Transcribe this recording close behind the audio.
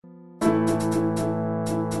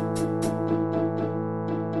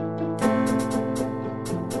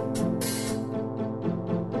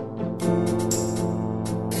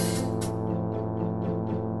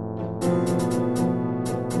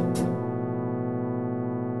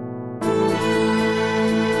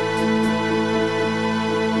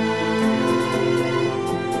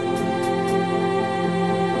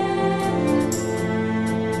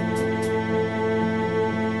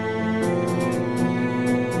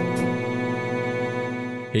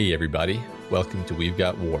Hey everybody, welcome to We've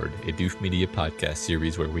Got Ward, a Doof Media podcast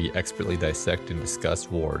series where we expertly dissect and discuss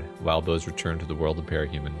Ward, Wildbow's return to the world of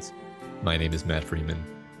parahumans. My name is Matt Freeman.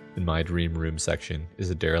 In my dream room section is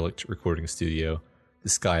a derelict recording studio, the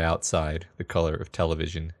sky outside, the color of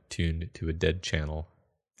television, tuned to a dead channel.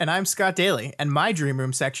 And I'm Scott Daly, and my dream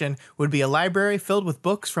room section would be a library filled with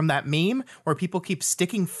books from that meme where people keep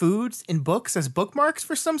sticking foods in books as bookmarks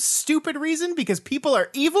for some stupid reason because people are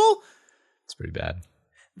evil. It's pretty bad.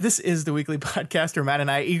 This is the weekly podcast where Matt and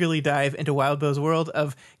I eagerly dive into Wildbow's world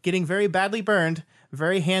of getting very badly burned,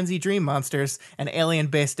 very handsy dream monsters, and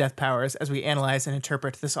alien-based death powers as we analyze and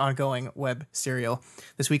interpret this ongoing web serial.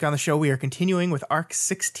 This week on the show, we are continuing with Arc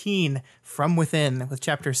 16, From Within, with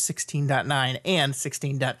chapters 16.9 and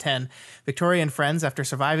 16.10. Victoria and friends, after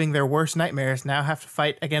surviving their worst nightmares, now have to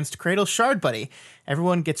fight against Cradle's Shard Buddy.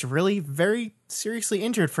 Everyone gets really, very seriously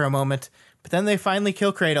injured for a moment, but then they finally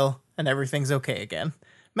kill Cradle, and everything's okay again.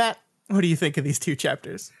 Matt, what do you think of these two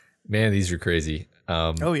chapters? Man, these are crazy.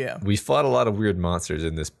 Oh yeah, we fought a lot of weird monsters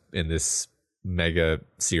in this mega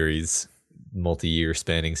series, multi-year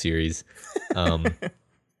spanning series.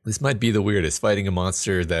 This might be the weirdest, fighting a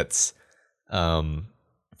monster that's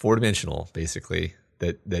four-dimensional, basically,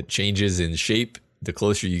 that changes in shape the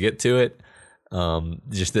closer you get to it.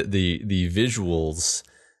 Just the visuals.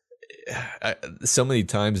 So many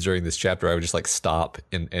times during this chapter, I would just like stop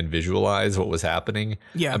and visualize what was happening.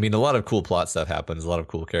 Yeah, I mean, a lot of cool plot stuff happens, a lot of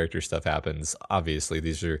cool character stuff happens. Obviously,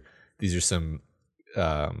 these are some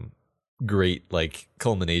great like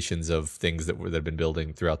culminations of things that have been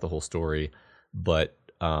building throughout the whole story. But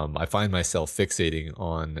I find myself fixating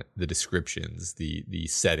on the descriptions, the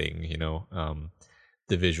setting,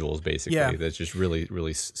 the visuals, basically, that just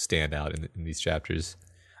really stand out in these chapters.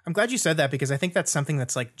 I'm glad you said that because I think that's something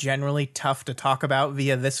that's like generally tough to talk about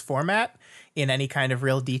via this format in any kind of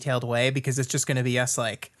real detailed way, because it's just going to be us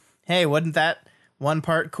like, hey, wasn't that one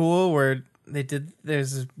part cool where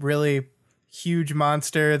there's a really huge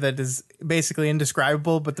monster that is basically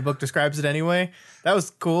indescribable, but the book describes it anyway. That was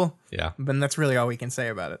cool. Yeah. But that's really all we can say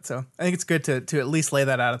about it. So I think it's good to at least lay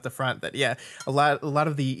that out at the front that, yeah, a lot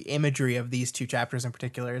of the imagery of these two chapters in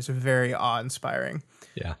particular is very awe-inspiring.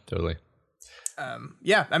 Yeah, totally.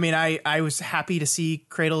 Yeah, I mean, I was happy to see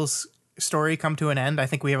Cradle's story come to an end. I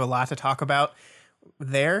think we have a lot to talk about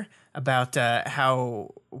there, about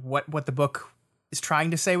what the book is trying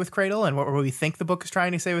to say with Cradle and what we think the book is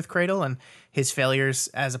trying to say with Cradle and his failures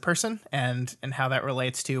as a person and how that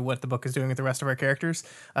relates to what the book is doing with the rest of our characters.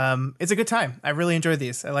 It's a good time. I really enjoyed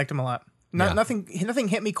these. I liked them a lot. Nothing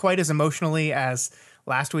hit me quite as emotionally as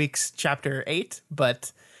last week's chapter 8,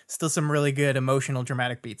 but still some really good emotional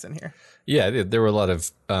dramatic beats in here. Yeah, there were a lot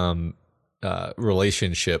of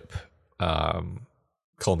relationship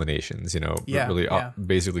culminations,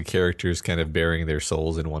 basically characters kind of bearing their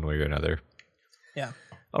souls in one way or another. Yeah.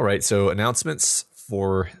 All right, so announcements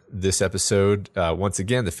for this episode. Once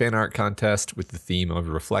again, the fan art contest with the theme of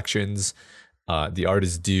reflections. The art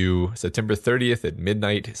is due September 30th at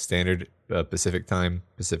midnight Pacific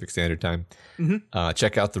Standard Time. Mm-hmm.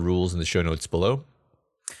 Check out the rules in the show notes below.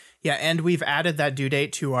 Yeah, and we've added that due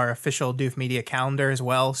date to our official Doof Media calendar as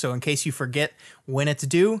well. So in case you forget when it's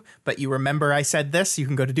due, but you remember I said this, you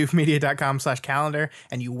can go to doofmedia.com/calendar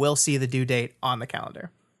and you will see the due date on the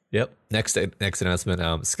calendar. Yep. Next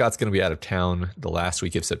announcement. Scott's going to be out of town the last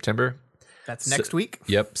week of September. That's next week.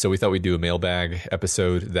 Yep. So we thought we'd do a mailbag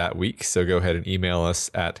episode that week. So go ahead and email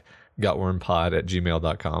us at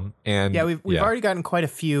gotwormpod@gmail.com. And yeah, we've already gotten quite a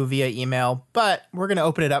few via email, but we're going to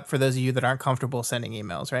open it up for those of you that aren't comfortable sending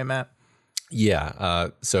emails, right, Matt? Yeah.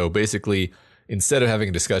 So basically, instead of having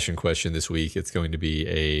a discussion question this week, it's going to be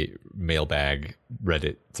a mailbag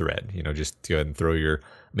Reddit thread. Just go ahead and throw your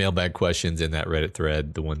mailbag questions in that Reddit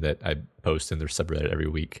thread, the one that I post in the subreddit every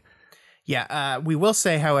week. Yeah. We will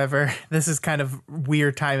say, however, this is kind of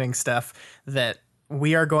weird timing stuff, that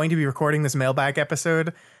we are going to be recording this mailbag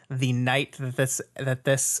episode the night that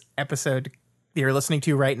this episode you're listening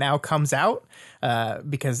to right now comes out,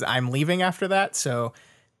 because I'm leaving after that. So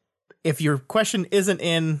if your question isn't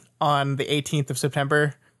in on the 18th of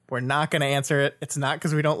September, We're not going to answer it. It's not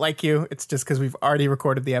because we don't like you. It's just because we've already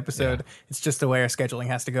recorded the episode. Yeah. It's just the way our scheduling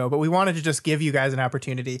has to go. But we wanted to just give you guys an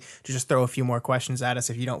opportunity to just throw a few more questions at us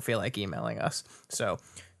if you don't feel like emailing us. So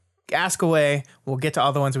ask away. We'll get to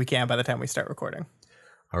all the ones we can by the time we start recording.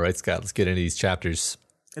 All right, Scott, let's get into these chapters.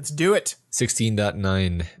 Let's do it.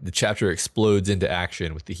 16.9, the chapter explodes into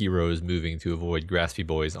action with the heroes moving to avoid Graspy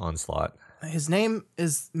Boy's onslaught. His name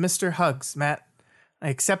is Mr. Hugs, Matt. I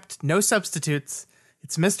accept no substitutes.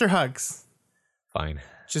 It's Mr. Hugs. Fine.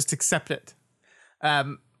 Just accept it.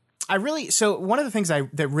 So one of the things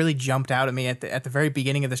that really jumped out at me at the very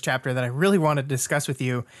beginning of this chapter that I really wanted to discuss with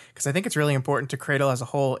you, because I think it's really important to Cradle as a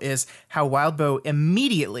whole, is how Wildbow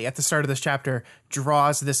immediately at the start of this chapter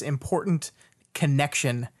draws this important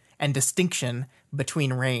connection and distinction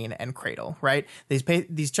between Rain and Cradle, right?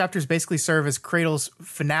 These chapters basically serve as Cradle's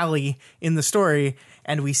finale in the story,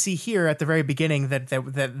 and we see here at the very beginning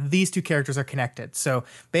that these two characters are connected. So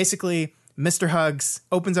basically, Mr. Hugs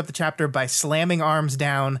opens up the chapter by slamming arms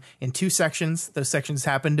down in two sections. Those sections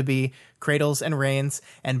happen to be Cradle's and Rain's,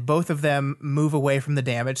 and both of them move away from the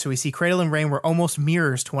damage. So we see Cradle and Rain were almost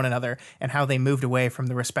mirrors to one another and how they moved away from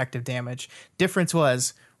the respective damage. Difference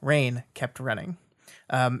was Rain kept running.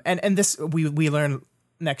 And this we learn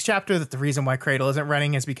next chapter that the reason why Cradle isn't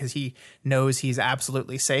running is because he knows he's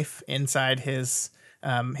absolutely safe inside his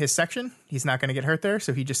section. He's not going to get hurt there,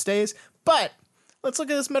 so he just stays. But let's look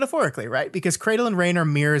at this metaphorically, right? Because Cradle and Rain are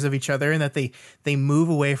mirrors of each other in that they move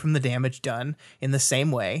away from the damage done in the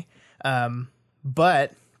same way.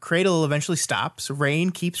 But Cradle eventually stops. Rain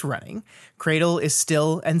keeps running. Cradle is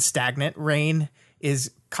still and stagnant. Rain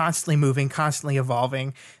is constantly moving, constantly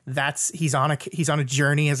evolving. He's on a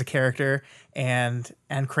journey as a character, and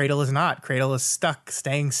Cradle is not. Cradle is stuck,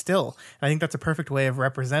 staying still. And I think that's a perfect way of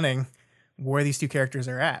representing where these two characters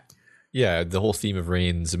are at. Yeah, the whole theme of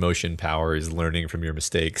Rain's emotion power is learning from your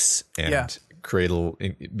mistakes, and Cradle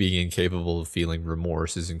being incapable of feeling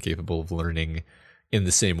remorse is incapable of learning in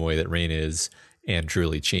the same way that Rain is, and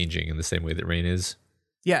truly changing in the same way that Rain is.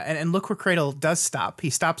 Yeah, and look where Cradle does stop.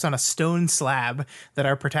 He stops on a stone slab that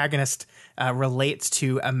our protagonist relates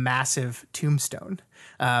to a massive tombstone.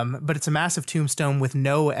 But it's a massive tombstone with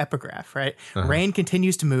no epigraph, right? Uh-huh. Rain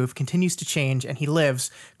continues to move, continues to change, and he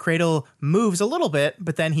lives. Cradle moves a little bit,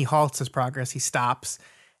 but then he halts his progress. He stops,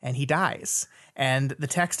 and he dies. And the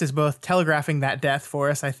text is both telegraphing that death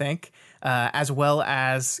for us, I think, as well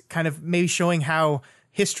as kind of maybe showing how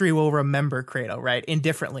history will remember Cradle, right?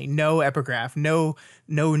 Indifferently. No epigraph, no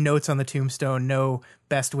notes on the tombstone, no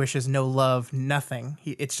best wishes, no love, nothing.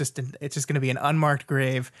 It's just going to be an unmarked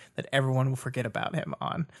grave that everyone will forget about him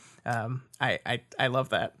on. I love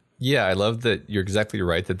that. Yeah, I love that. You're exactly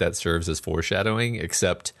right that serves as foreshadowing,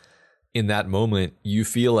 except in that moment you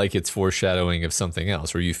feel like it's foreshadowing of something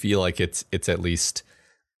else, or you feel like it's at least,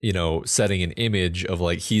 setting an image of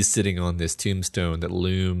like he's sitting on this tombstone that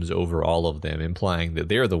looms over all of them, implying that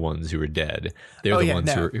they're the ones who are dead. They're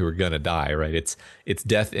who are gonna die, right? It's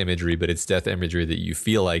death imagery, but it's death imagery that you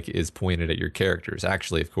feel like is pointed at your characters.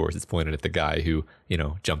 Actually, of course, it's pointed at the guy who,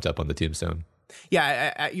 jumped up on the tombstone.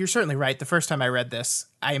 Yeah, you're certainly right. The first time I read this,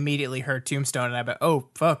 I immediately heard tombstone, and I bet, oh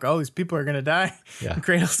fuck, all these people are gonna die. Yeah.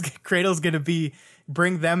 Cradle's gonna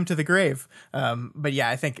bring them to the grave. But yeah,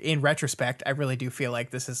 I think in retrospect, I really do feel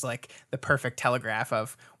like this is like the perfect telegraph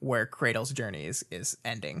of where Cradle's journey is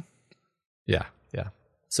ending. Yeah.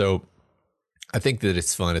 So I think that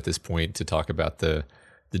it's fun at this point to talk about the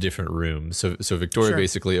different rooms. So Victoria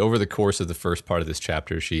basically over the course of the first part of this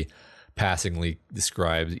chapter, she passingly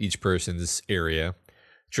describes each person's area.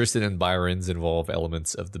 Tristan and Byron's involve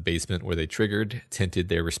elements of the basement where they tinted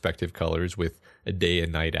their respective colors with a day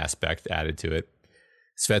and night aspect added to it.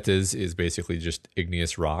 Sveta's is basically just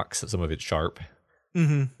igneous rocks, some of it sharp.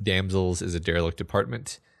 Mm-hmm. Damsel's is a derelict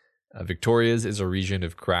apartment. Victoria's is a region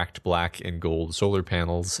of cracked black and gold solar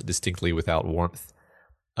panels, distinctly without warmth.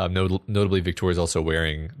 Notably, Victoria's also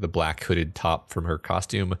wearing the black hooded top from her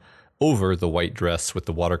costume over the white dress with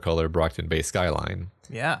the watercolor Brockton Bay skyline.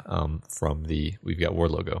 Yeah. From the We've Got War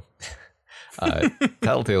logo.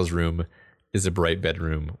 Tattletale's room is a bright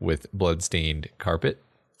bedroom with blood-stained carpet.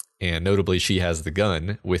 And notably, she has the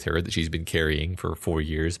gun with her that she's been carrying for 4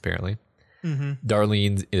 years, apparently. Mm-hmm.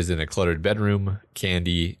 Darlene is in a cluttered bedroom.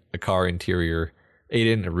 Candy, a car interior.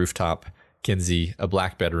 Aiden, a rooftop. Kinsey, a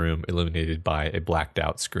black bedroom illuminated by a blacked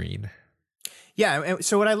out screen. Yeah,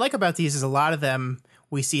 so what I like about these is a lot of them,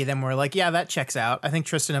 we see them, we're like, yeah, that checks out. I think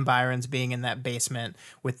Tristan and Byron's being in that basement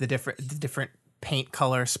with the different paint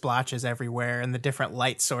color splotches everywhere and the different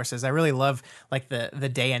light sources. I really love like the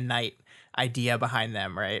day and night idea behind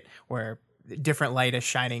them, right? Where different light is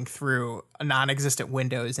shining through non-existent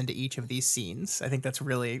windows into each of these scenes. I think that's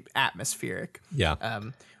really atmospheric. Yeah.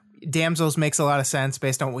 Damsels makes a lot of sense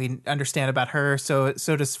based on what we understand about her. So does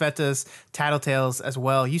Sveta's Tattletales as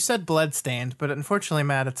well. You said bloodstained, but unfortunately,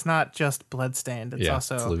 Matt, it's not just bloodstained. It's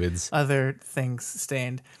also fluids, other things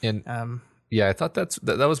stained. And yeah, I thought that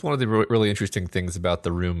was one of the really interesting things about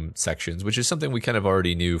the room sections, which is something we kind of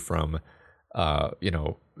already knew from,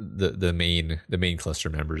 the main cluster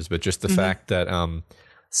members, but just the fact that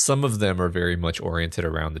some of them are very much oriented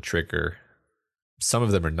around the trigger. Some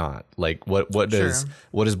of them are not. Like what does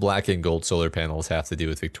black and gold solar panels have to do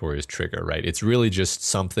with Victoria's trigger, right? It's really just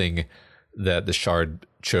something that the Shard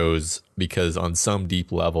chose because on some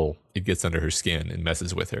deep level it gets under her skin and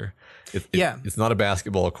messes with her. It's not a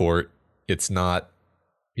basketball court. It's not,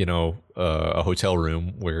 a hotel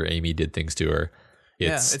room where Amy did things to her.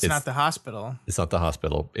 It's not the hospital. It's not the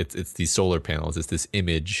hospital. It's these solar panels. It's this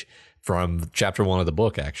image from chapter 1 of the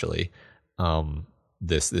book, actually.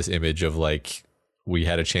 This image of like, we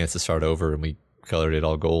had a chance to start over and we colored it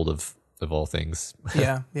all gold of all things.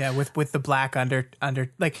 yeah with the black under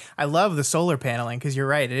like, I love the solar paneling because you're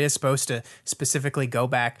right, it is supposed to specifically go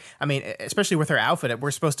back. I mean, especially with her outfit,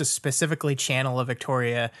 we're supposed to specifically channel a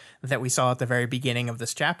Victoria that we saw at the very beginning of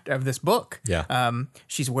this chapter of this book.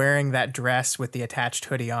 She's wearing that dress with the attached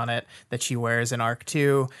hoodie on it that she wears in Arc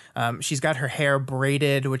 2. She's got her hair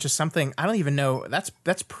braided, which is something I don't even know,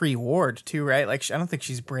 that's pre-Ward too, right? Like, I don't think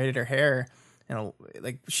she's braided her hair,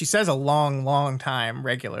 like she says, a long time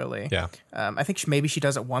regularly. I think maybe she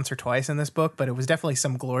does it once or twice in this book, but it was definitely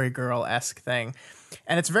some Glory Girl-esque thing.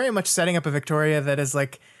 And it's very much setting up a Victoria that is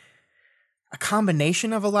like a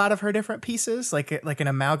combination of a lot of her different pieces, like an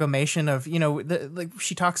amalgamation of, like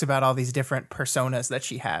she talks about all these different personas that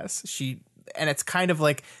she has. And it's kind of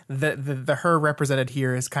like the her represented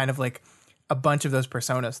here is kind of like a bunch of those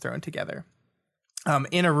personas thrown together.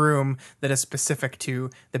 In a room that is specific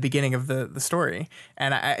to the beginning of the story.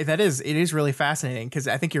 And it is really fascinating because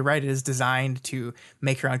I think you're right. It is designed to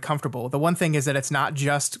make her uncomfortable. The one thing is that it's not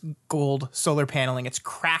just gold solar paneling. It's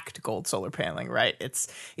cracked gold solar paneling, right? It's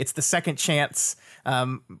the second chance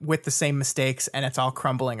with the same mistakes, and it's all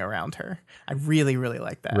crumbling around her. I really, really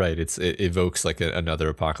like that. Right. It evokes like another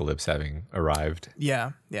apocalypse having arrived.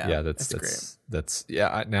 Yeah. That's great.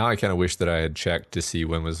 Now I kind of wish that I had checked to see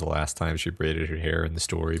when was the last time she braided her hair in the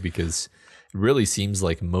story, because it really seems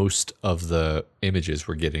like most of the images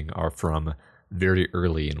we're getting are from very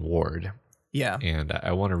early in Ward. Yeah. And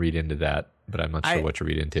I want to read into that, but I'm not sure what to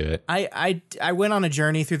read into it. I went on a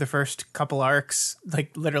journey through the first couple arcs,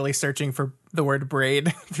 like literally searching for the word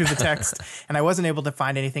braid through the text, and I wasn't able to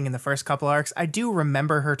find anything in the first couple arcs. I do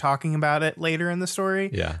remember her talking about it later in the story.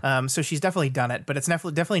 Yeah. So she's definitely done it, but it's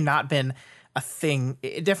definitely not been a thing.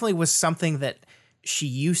 It definitely was something that she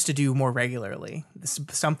used to do more regularly. This is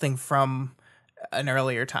something from an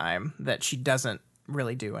earlier time that she doesn't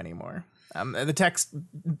really do anymore. The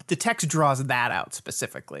text draws that out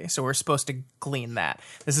specifically, so we're supposed to glean that.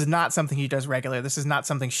 This is not something she does regularly. This is not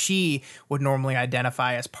something she would normally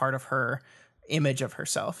identify as part of her image of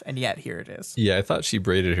herself, and yet here it is. Yeah, I thought she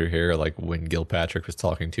braided her hair like when Gilpatrick was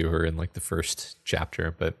talking to her in like the first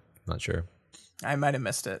chapter, but I'm not sure. I might have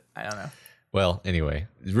missed it. I don't know. Well, anyway,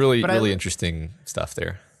 really interesting stuff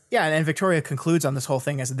there. Yeah, and Victoria concludes on this whole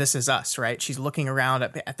thing as this is us, right? She's looking around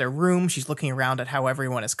at their room. She's looking around at how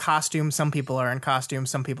everyone is costumed. Some people are in costume.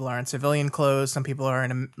 Some people are in civilian clothes. Some people are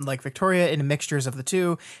in, like Victoria, in mixtures of the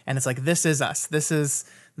two. And it's like, this is us. This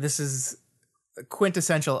is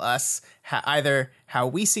quintessential us, either how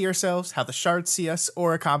we see ourselves, how the Shards see us,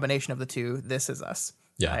 or a combination of the two. This is us.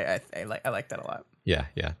 Yeah. I like that a lot.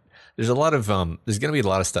 Yeah. There's a lot of there's going to be a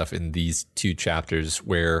lot of stuff in these two chapters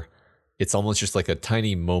where it's almost just like a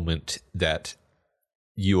tiny moment that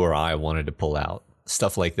you or I wanted to pull out.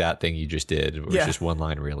 Stuff like that thing you just did, was just one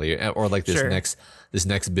line really, or like this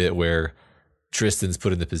next bit where Tristan's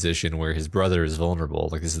put in the position where his brother is vulnerable.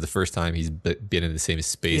 Like this is the first time he's been in the same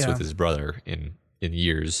space with his brother in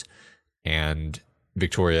years, and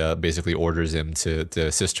Victoria basically orders him to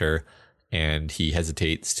assist her, and he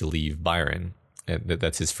hesitates to leave Byron. And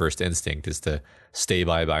that's his first instinct, is to stay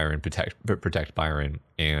by Byron, protect Byron.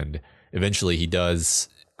 And eventually he does.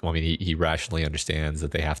 I mean, he rationally understands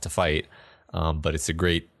that they have to fight. But it's a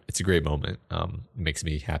great moment. It makes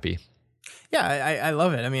me happy. Yeah, I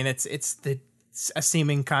love it. I mean, it's a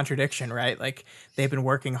seeming contradiction, right? Like they've been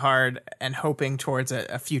working hard and hoping towards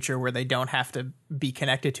a future where they don't have to be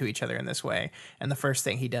connected to each other in this way. And the first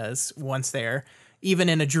thing he does once they're, even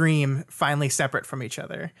in a dream, finally separate from each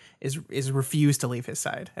other, is refuse to leave his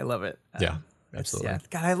side. I love it. Yeah, absolutely.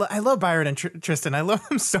 God, I love Byron and Tristan. I love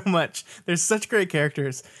them so much. They're such great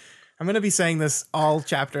characters. I'm going to be saying this all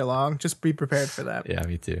chapter long. Just be prepared for that. Yeah,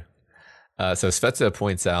 me too. So Sveta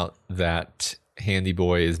points out that Handy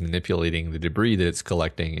Boy is manipulating the debris that it's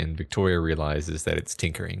collecting, and Victoria realizes that it's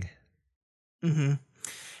tinkering. Mm-hmm.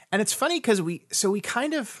 And it's funny because we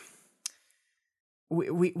kind of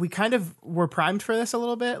were primed for this a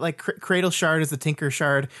little bit. Like Cradle Shard is the Tinker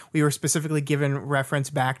Shard. We were specifically given reference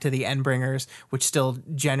back to the Endbringers, which still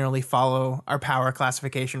generally follow our power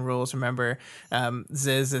classification rules. Remember,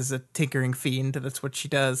 Ziz is a tinkering fiend. That's what she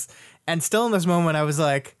does. And still in this moment, I was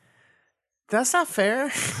like, that's not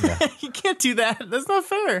fair. Yeah. You can't do that. That's not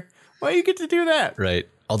fair. Why do you get to do that? Right.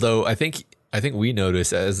 Although I think we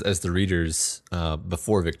notice as the readers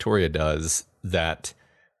before Victoria does that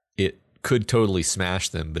it could totally smash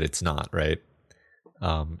them, but it's not, right?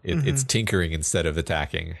 It's tinkering instead of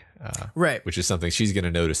attacking. Right. Which is something she's going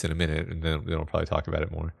to notice in a minute, and then we'll probably talk about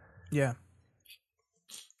it more. Yeah.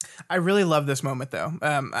 I really love this moment, though.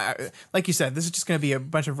 Like you said, this is just going to be a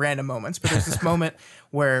bunch of random moments, but there's this moment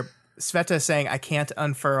where Sveta is saying, I can't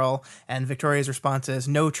unfurl, and Victoria's response is,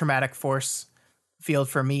 no traumatic force field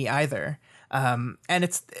for me either. And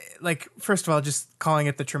it's like, first of all, just calling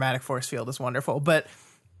it the traumatic force field is wonderful. But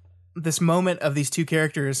this moment of these two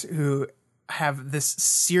characters who have this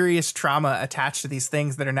serious trauma attached to these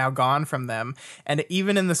things that are now gone from them. And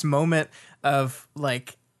even in this moment of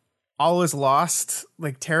like, all is lost,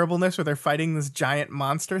 like terribleness where they're fighting this giant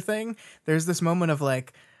monster thing, there's this moment of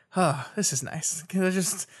like, oh, this is nice.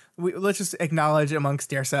 Let's just acknowledge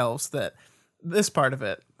amongst ourselves that this part of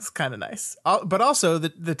it is kind of nice. But also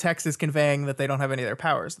the text is conveying that they don't have any of their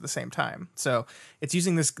powers at the same time. So it's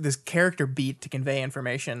using this character beat to convey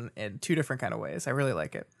information in two different kind of ways. I really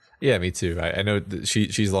like it. Yeah, me too. I know that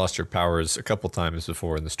she's lost her powers a couple times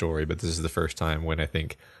before in the story, but this is the first time when I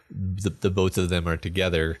think the both of them are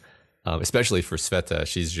together, especially for Sveta.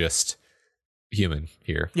 She's just human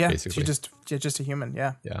here, basically. She's just a human,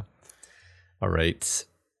 yeah. Yeah. All right.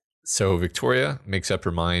 So Victoria makes up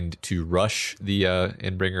her mind to rush the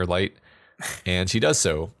Endbringer light, and she does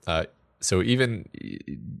so. So even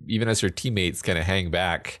as her teammates kind of hang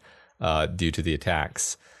back due to the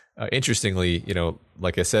attacks. Interestingly,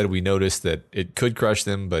 like I said, we noticed that it could crush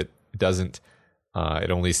them, but it doesn't.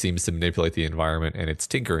 It only seems to manipulate the environment and its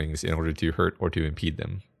tinkerings in order to hurt or to impede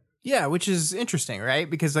them. Yeah, which is interesting, right?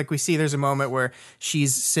 Because like we see there's a moment where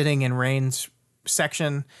she's sitting in Rain's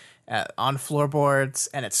section on floorboards,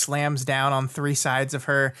 and it slams down on three sides of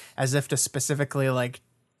her as if to specifically like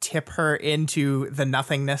tip her into the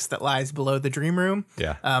nothingness that lies below the dream room.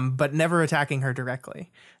 Yeah. But never attacking her directly.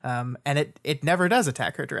 And it never does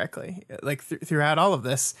attack her directly. Like throughout all of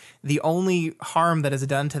this, the only harm that is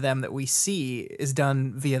done to them that we see is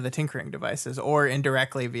done via the tinkering devices or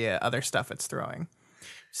indirectly via other stuff it's throwing.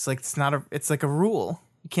 It's like it's like a rule.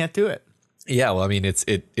 You can't do it. Yeah, well, I mean,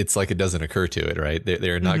 it's like it doesn't occur to it, right?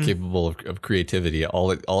 They're not capable of creativity. All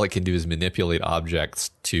it can do is manipulate objects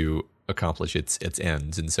to accomplish its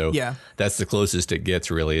ends, and so that's the closest it gets.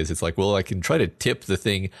 Really, is it's like, well, I can try to tip the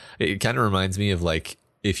thing. It kind of reminds me of like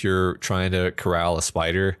if you're trying to corral a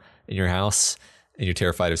spider in your house and you're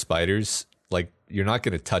terrified of spiders. Like you're not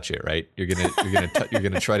going to touch it, right? You're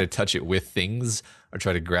gonna try to touch it with things, or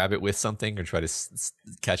try to grab it with something, or try to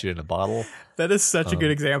catch it in a bottle. That is such a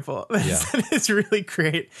good example. That is really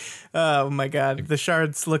great. Oh my God, the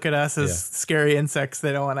shards look at us as scary insects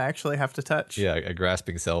they don't want to actually have to touch. Yeah, a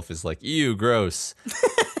grasping self is like, ew, gross.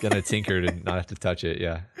 Gonna tinker to not have to touch it.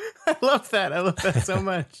 Yeah, I love that so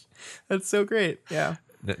much. That's so great. Yeah.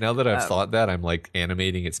 Now that I've thought that, I'm like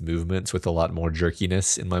animating its movements with a lot more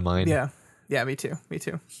jerkiness in my mind. Yeah, me too.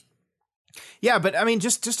 Yeah, but I mean,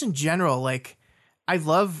 just in general, like, I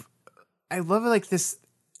love like this.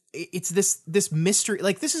 It's this mystery.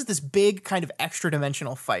 Like, this is this big kind of extra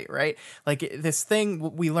dimensional fight, right? Like this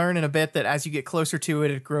thing we learn in a bit that as you get closer to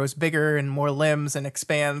it, it grows bigger and more limbs and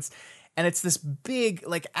expands. And it's this big,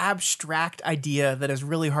 like, abstract idea that is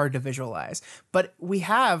really hard to visualize. But we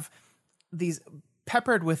have these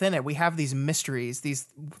peppered within it, we have these mysteries, these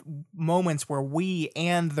moments where we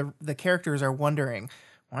and the characters are wondering,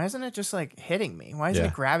 why isn't it just like hitting me? Why isn't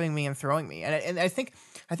it grabbing me and throwing me? And I think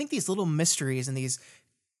these little mysteries and these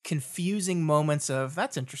confusing moments of,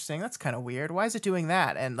 that's interesting, that's kind of weird, why is it doing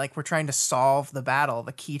that? And like we're trying to solve the battle,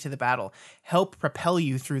 the key to the battle, help propel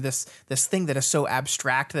you through this thing that is so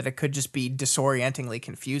abstract that it could just be disorientingly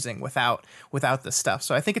confusing without this stuff.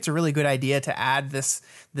 So I think it's a really good idea to add this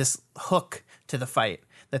hook to the fight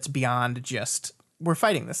that's beyond just we're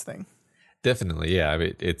fighting this thing. Definitely, yeah. I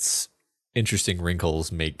mean, it's interesting wrinkles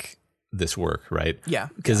make this work, right? Yeah.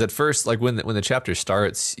 Because at first, like when the chapter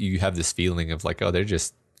starts, you have this feeling of like, oh, they're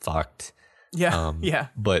just fucked. Yeah, yeah.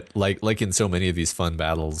 But like in so many of these fun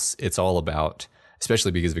battles, it's all about,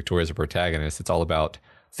 especially because Victoria's a protagonist, it's all about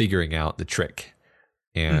figuring out the trick.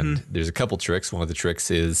 And there's a couple tricks. One of the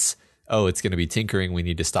tricks is, oh, it's going to be tinkering. We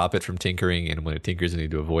need to stop it from tinkering. And when it tinkers, we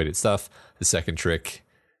need to avoid its stuff. The second trick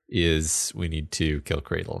is we need to kill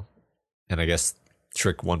Cradle. And I guess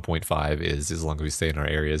trick 1.5 is, as long as we stay in our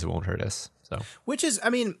areas, it won't hurt us. So, which is, I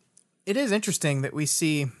mean, it is interesting that we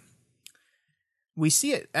see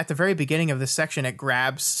it at the very beginning of this section. It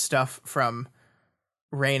grabs stuff from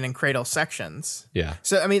Rain and Cradle sections. Yeah.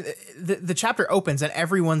 So, I mean, the chapter opens and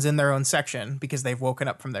everyone's in their own section because they've woken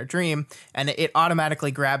up from their dream, and it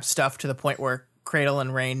automatically grabs stuff to the point where Cradle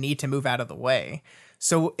and Rain need to move out of the way.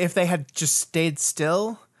 So if they had just stayed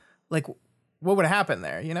still, like, what would have happened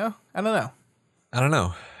there? You know? I don't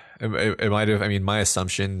know. It might have, I mean, my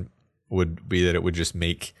assumption would be that it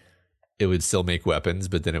would still make weapons,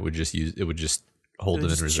 but then it would just hold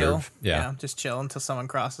them in reserve. Yeah. Just chill until someone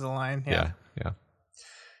crosses the line. Yeah.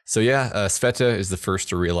 So Sveta is the first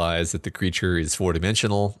to realize that the creature is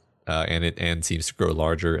 4-dimensional, and seems to grow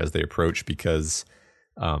larger as they approach because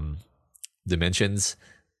dimensions.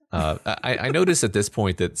 I noticed at this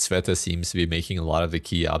point that Sveta seems to be making a lot of the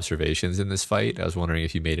key observations in this fight. I was wondering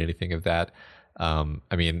if you made anything of that.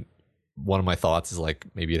 I mean, one of my thoughts is like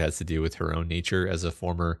maybe it has to do with her own nature as a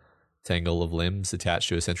former tangle of limbs attached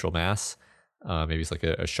to a central mass. Maybe it's like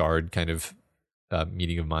a shard kind of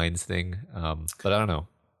meeting of minds thing. But I don't know.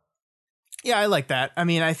 Yeah, I like that. I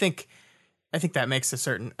mean, I think that makes a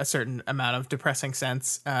certain amount of depressing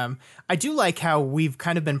sense. I do like how we've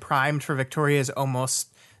kind of been primed for Victoria's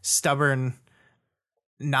almost stubborn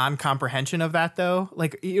non-comprehension of that, though.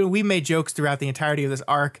 Like, you know, we made jokes throughout the entirety of this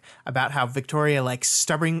arc about how Victoria, like,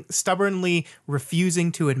 stubbornly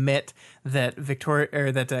refusing to admit that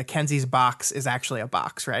Kenzie's box is actually a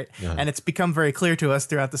box, right? Uh-huh. And it's become very clear to us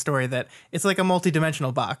throughout the story that it's like a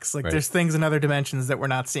multi-dimensional box. Like, there's things in other dimensions that we're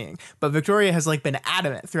not seeing. But Victoria has, like, been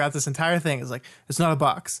adamant throughout this entire thing. It's like, it's not a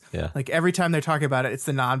box. Yeah. Like, every time they're talking about it, it's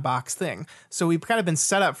the non-box thing. So we've kind of been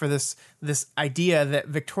set up for this idea that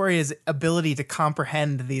Victoria's ability to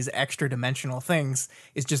comprehend these extra dimensional things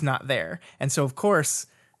is just not there. And so, of course,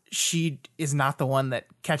 she is not the one that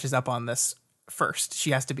catches up on this first.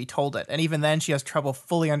 She has to be told it. And even then she has trouble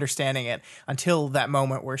fully understanding it until that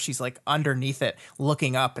moment where she's like underneath it,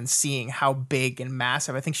 looking up and seeing how big and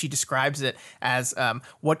massive. I think she describes it as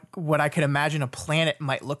what I could imagine a planet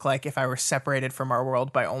might look like if I were separated from our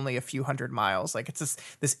world by only a few hundred miles. Like, it's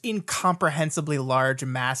this incomprehensibly large,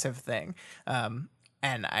 massive thing.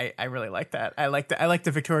 And I really like that. I like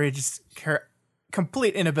the Victoria, just her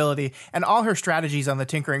complete inability, and all her strategies on the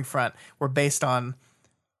tinkering front were based on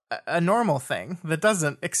a normal thing that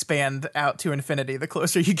doesn't expand out to infinity the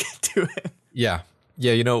closer you get to it. Yeah.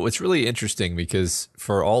 You know, it's really interesting because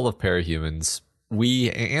for all of Parahumans,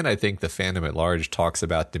 and I think the fandom at large talks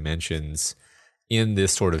about dimensions in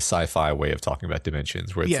this sort of sci-fi way of talking about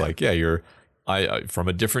dimensions, where it's like, you're from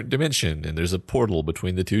a different dimension, and there's a portal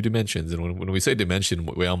between the two dimensions. And when we say dimension,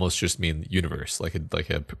 we almost just mean universe, like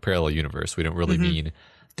a parallel universe. We don't really mean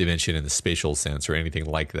dimension in the spatial sense or anything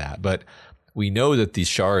like that. But we know that these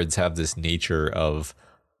shards have this nature of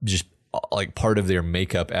just like part of their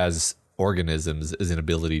makeup as organisms is an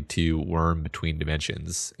ability to worm between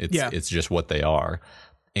dimensions. It's just what they are.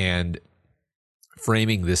 And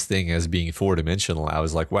framing this thing as being 4-dimensional, I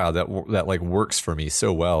was like, wow, that like works for me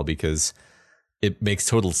so well, because it makes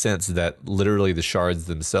total sense that literally the shards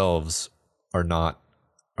themselves are not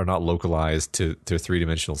localized to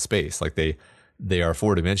 3-dimensional space. Like they are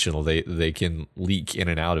 4-dimensional. They can leak in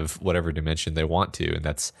and out of whatever dimension they want to, and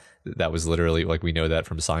that was literally, like, we know that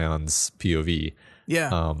from Scion's POV.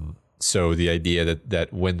 Yeah. So the idea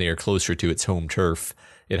that when they are closer to its home turf,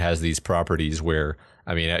 it has these properties where,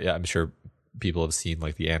 I mean, I'm sure people have seen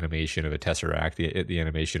like the animation of a tesseract, the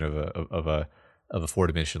animation of a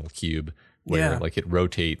 4-dimensional cube, where like it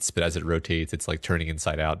rotates, but as it rotates, it's like turning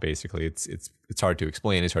inside out. Basically, it's hard to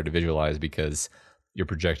explain. It's hard to visualize because you're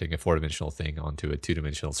projecting a 4-dimensional thing onto a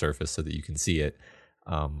 2-dimensional surface so that you can see it,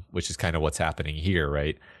 which is kind of what's happening here,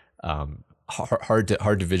 right? Hard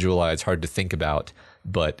to visualize, hard to think about,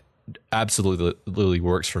 but absolutely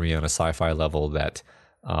works for me on a sci-fi level that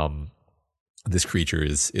this creature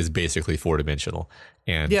is basically 4-dimensional.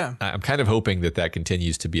 And I'm kind of hoping that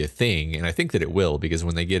continues to be a thing, and I think that it will, because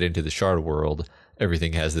when they get into the shard world,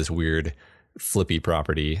 everything has this weird flippy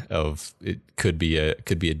property of it could be a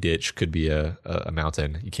ditch, could be a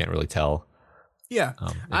mountain. You can't really tell. Yeah.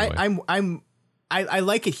 Anyway. I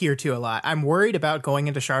like it here too a lot. I'm worried about going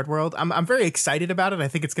into Shard World. I'm very excited about it. I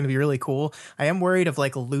think it's going to be really cool. I am worried of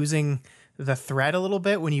like losing the thread a little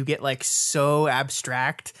bit when you get like so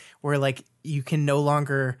abstract where like you can no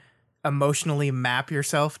longer emotionally map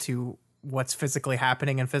yourself to what's physically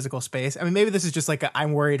happening in physical space. I mean, maybe this is just like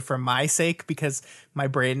I'm worried for my sake because my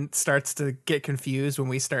brain starts to get confused when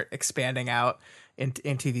we start expanding out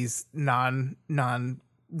into these non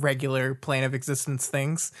regular plane of existence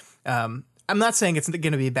things. I'm not saying it's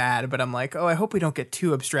going to be bad, but I'm like, oh, I hope we don't get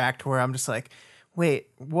too abstract where I'm just like, wait,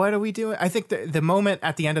 what are we doing? I think the moment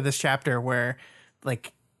at the end of this chapter where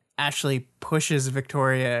like Ashley pushes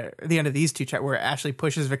Victoria, the end of these two chapters where Ashley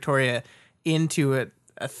pushes Victoria into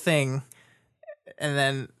a thing, and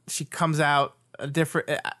then she comes out a different.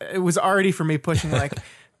 It was already for me pushing like,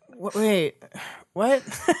 wait, what?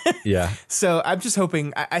 Yeah. So I'm just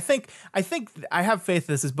hoping. I think I have faith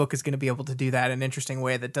this book is going to be able to do that in an interesting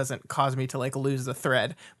way that doesn't cause me to like lose the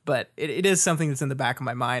thread. But it is something that's in the back of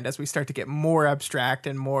my mind as we start to get more abstract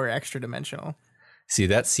and more extra dimensional. See,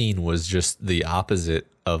 that scene was just the opposite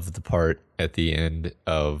of the part at the end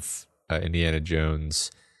of Indiana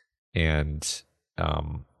Jones and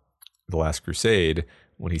The Last Crusade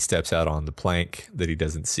when he steps out on the plank that he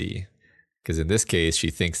doesn't see. Because in this case, she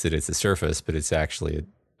thinks that it's a surface, but it's actually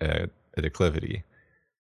a declivity.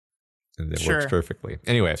 And it works perfectly.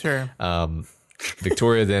 Anyway,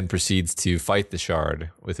 Victoria then proceeds to fight the shard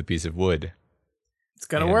with a piece of wood. It's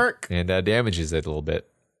going to work. And damages it a little bit.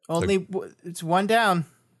 It's one down.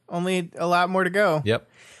 Only a lot more to go. Yep.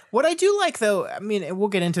 What I do like, though, I mean, we'll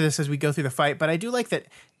get into this as we go through the fight, but I do like that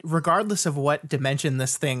regardless of what dimension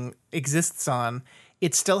this thing exists on,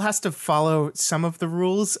 it still has to follow some of the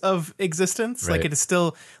rules of existence. Right. Like it is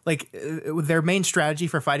still like their main strategy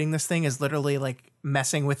for fighting this thing is literally like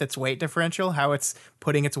messing with its weight differential, how it's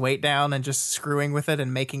putting its weight down and just screwing with it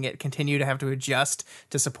and making it continue to have to adjust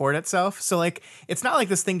to support itself. So like, it's not like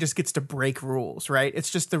this thing just gets to break rules, right? It's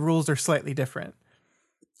just the rules are slightly different.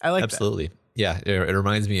 I like Absolutely. That. Yeah. It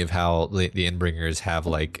reminds me of how the Endbringers have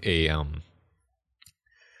like I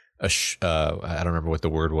don't remember what the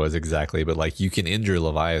word was exactly, but like you can injure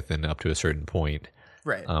Leviathan up to a certain point,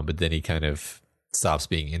 right? But then he kind of stops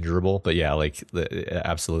being injurable. But yeah, like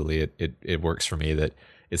absolutely, it works for me that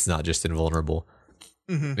it's not just invulnerable.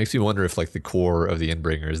 Mm-hmm. Makes me wonder if like the core of the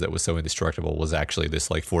Endbringers that was so indestructible was actually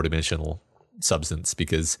this like 4-dimensional substance.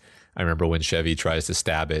 Because I remember when Chevy tries to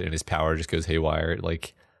stab it and his power just goes haywire, it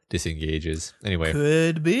like disengages. Anyway,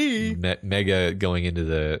 could be mega going into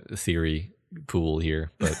the theory pool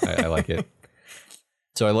here, but I like it.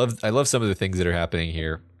 So I love some of the things that are happening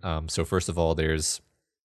here. So first of all, there's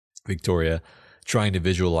Victoria trying to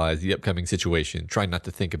visualize the upcoming situation, trying not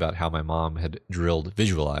to think about how my mom had drilled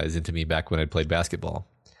visualize into me back when I'd played basketball.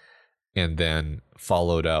 And then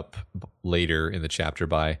followed up later in the chapter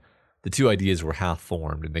by the two ideas were half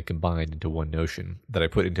formed and they combined into one notion that I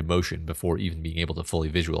put into motion before even being able to fully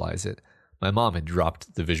visualize it. My mom had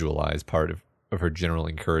dropped the visualize part of her general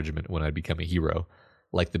encouragement when I'd become a hero.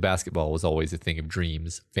 Like the basketball was always a thing of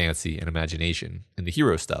dreams, fancy, and imagination. And the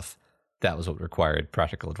hero stuff, that was what required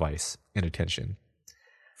practical advice and attention.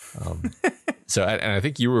 So I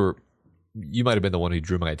think you might have been the one who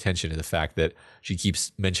drew my attention to the fact that she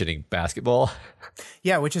keeps mentioning basketball.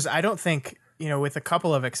 Yeah, which is, I don't think, with a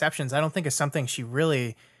couple of exceptions, I don't think is something she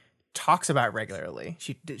really talks about regularly.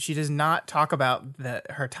 She does not talk about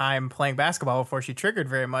her time playing basketball before she triggered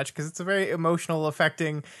very much because it's a very emotional,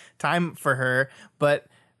 affecting time for her. But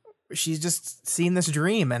she's just seen this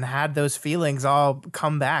dream and had those feelings all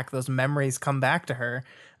come back, those memories come back to her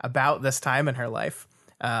about this time in her life.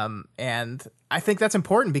 And I think that's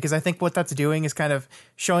important because I think what that's doing is kind of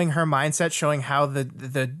showing her mindset, showing how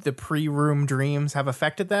the pre-room dreams have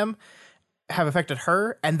affected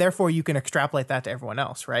her, and therefore you can extrapolate that to everyone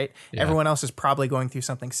else, right? Yeah. Everyone else is probably going through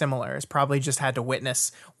something similar. Has probably just had to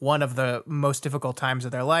witness one of the most difficult times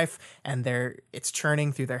of their life, and it's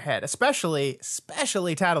churning through their head. Especially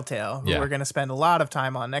Tattletale, who we're going to spend a lot of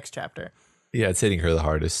time on next chapter. Yeah, it's hitting her the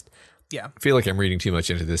hardest. Yeah, I feel like I'm reading too much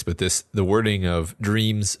into this, but the wording of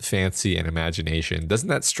dreams, fancy, and imagination, doesn't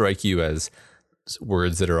that strike you as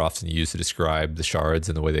words that are often used to describe the shards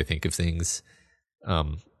and the way they think of things?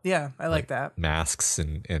 Yeah, I like that. Masks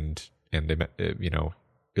and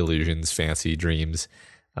illusions, fancy dreams,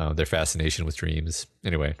 their fascination with dreams.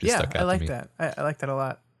 Anyway, just stuck out to me. I like that. I like that a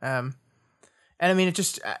lot. And I mean, it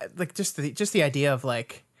just the idea of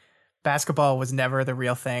like basketball was never the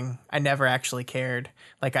real thing. I never actually cared.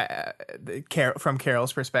 Like from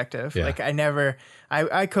Carol's perspective, like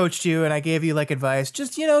I coached you and I gave you like advice.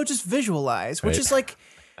 Just visualize, which is like.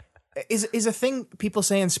 Is a thing people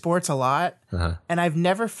say in sports a lot, and I've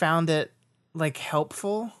never found it like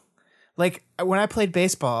helpful. Like when I played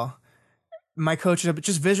baseball, my coach said,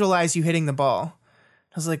 "Just visualize you hitting the ball,"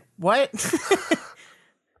 I was like, what?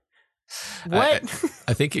 What?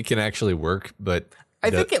 I think it can actually work, but I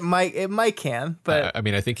think it might can, but I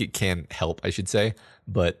mean, I think it can help, I should say,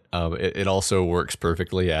 but it also works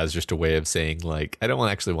perfectly as just a way of saying, like, I don't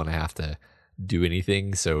actually want to have to do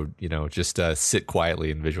anything, so just sit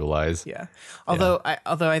quietly and visualize. yeah. Although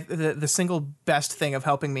the single best thing of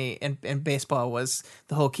helping me in baseball was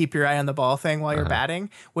the whole keep your eye on the ball thing while you're batting,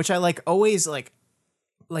 which I always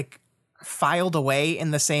filed away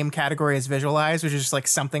in the same category as visualize, which is just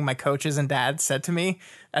something my coaches and dad said to me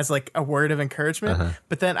as a word of encouragement.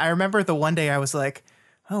 But then I remember the one day I was like,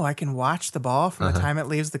 oh, I can watch the ball from the time it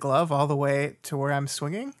leaves the glove all the way to where I'm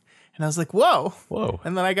swinging. And I was like, whoa.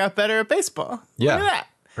 And then I got better at baseball. Yeah. Look at that.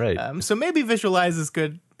 Right. So maybe visualize is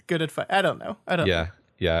good advice. I don't know.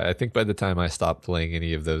 Yeah. I think by the time I stopped playing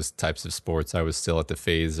any of those types of sports, I was still at the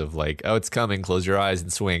phase of oh, it's coming. Close your eyes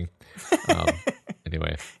and swing.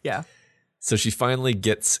 Anyway. Yeah. So she finally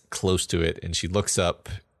gets close to it and she looks up,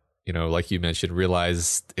 like you mentioned,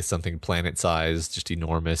 realize it's something planet-sized, just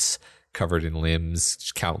enormous, covered in limbs,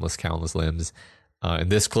 just countless limbs.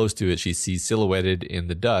 And this close to it, she sees silhouetted in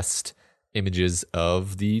the dust images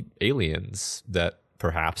of the aliens that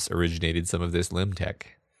perhaps originated some of this limb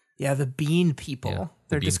tech. Yeah, the bean people. Yeah,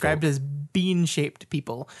 they're described as bean-shaped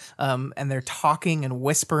people, and they're talking and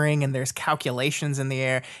whispering, and there's calculations in the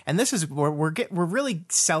air. And this is where we're really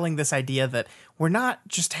selling this idea that we're not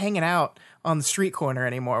just hanging out on the street corner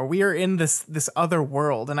anymore. We are in this other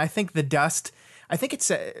world. And I think the dust. I think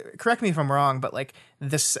it's correct me if I'm wrong, but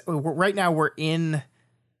this right now we're in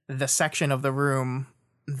the section of the room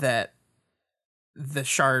that the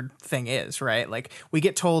shard thing is, right? We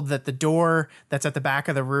get told that the door that's at the back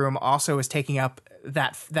of the room also is taking up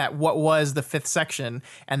that what was the fifth section,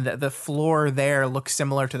 and the floor there looks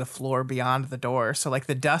similar to the floor beyond the door. So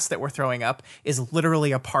the dust that we're throwing up is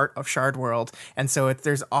literally a part of Shard World, and so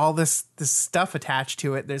there's all this stuff attached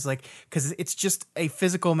to it. There's because it's just a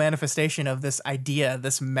physical manifestation of this idea,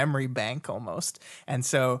 this memory bank almost, and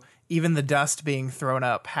so even the dust being thrown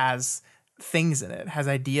up has things in it, has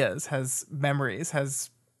ideas, has memories,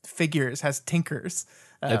 has figures, has tinkers.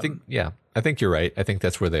 I think you're right. I think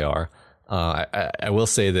that's where they are. I will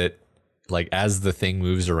say that as the thing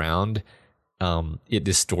moves around, it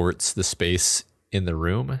distorts the space in the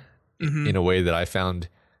room in a way that I found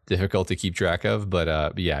difficult to keep track of.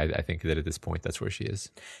 But yeah, I think that at this point, that's where she is.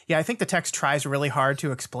 Yeah, I think the text tries really hard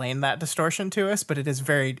to explain that distortion to us, but it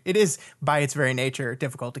is by its very nature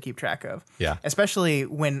difficult to keep track of. Yeah. Especially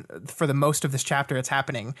when, for the most of this chapter it's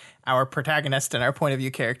happening, our protagonist and our point of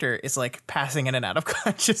view character is passing in and out of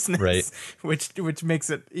consciousness, right? Which makes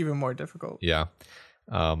it even more difficult. Yeah.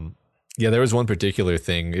 Yeah, there was one particular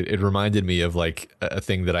thing. It reminded me of a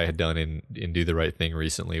thing that I had done in Do the Right Thing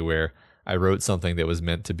recently, where I wrote something that was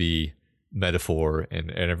meant to be metaphor,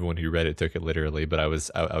 and everyone who read it took it literally. But I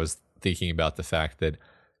was thinking about the fact that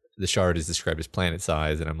the shard is described as planet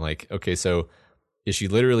size, and I'm like, okay, so is she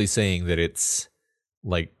literally saying that it's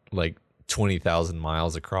like 20,000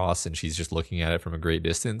 miles across, and she's just looking at it from a great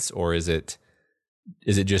distance, or is it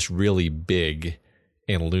just really big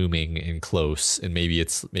and looming and close, and maybe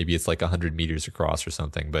it's 100 meters across or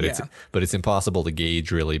something, but it's impossible to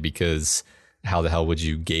gauge really, because how the hell would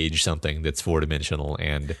you gauge something that's four-dimensional?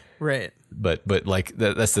 And right, but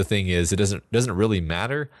that's the thing, is it doesn't really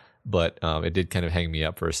matter, but it did kind of hang me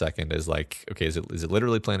up for a second as okay, is it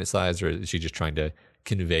literally planet size, or is she just trying to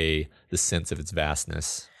convey the sense of its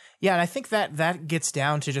vastness? Yeah, and I think that gets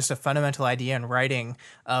down to just a fundamental idea in writing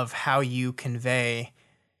of how you convey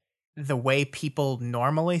the way people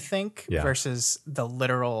normally think versus the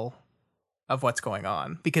literal of what's going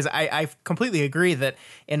on. Because I completely agree that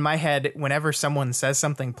in my head, whenever someone says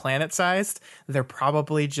something planet-sized, they're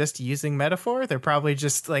probably just using metaphor. They're probably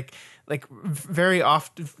just very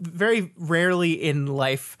often, very rarely in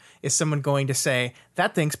life is someone going to say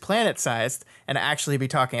that thing's planet-sized and actually be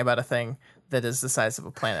talking about a thing that is the size of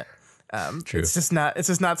a planet. True. It's just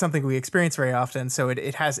not something we experience very often. So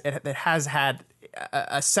it has had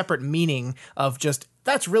a separate meaning of just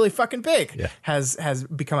that's really fucking big has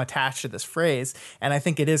become attached to this phrase. And I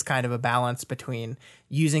think it is kind of a balance between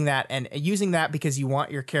using that because you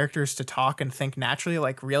want your characters to talk and think naturally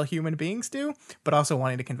like real human beings do, but also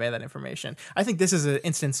wanting to convey that information. I think this is an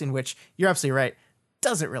instance in which you're absolutely right.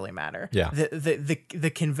 Doesn't really matter. Yeah.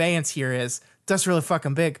 The conveyance here is that's really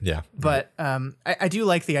fucking big. Yeah. But I do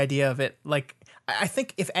like the idea of it. I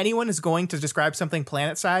think if anyone is going to describe something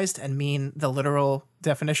planet-sized and mean the literal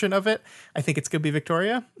definition of it, I think it's going to be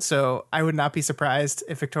Victoria. So I would not be surprised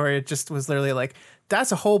if Victoria just was literally like,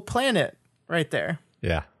 that's a whole planet right there.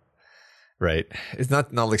 Yeah. Right. It's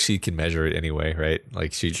not like she can measure it anyway, right?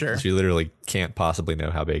 Like she literally can't possibly know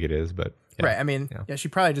how big it is, but yeah. Right. I mean, yeah, she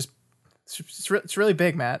probably just it's really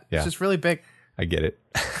big, Matt. Yeah. It's just really big. I get it.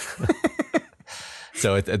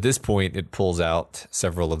 So at this point, it pulls out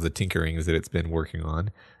several of the tinkerings that it's been working on.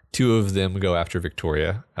 2 of them go after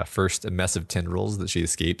Victoria. First, a mess of tendrils that she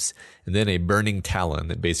escapes, and then a burning talon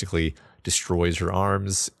that basically destroys her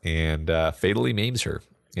arms and fatally maims her,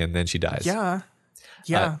 and then she dies. Yeah.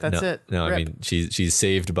 Yeah, that's it. No, Rip. I mean, she's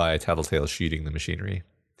saved by Tattletale shooting the machinery.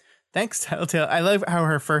 Thanks, Tattletale. I love how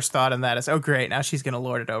her first thought on that is, oh, great, now she's going to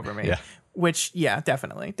lord it over me. Yeah. Which, yeah,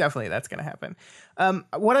 definitely that's going to happen.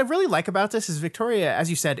 What I really like about this is Victoria, as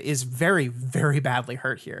you said, is very, very badly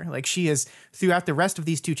hurt here. Like she is, throughout the rest of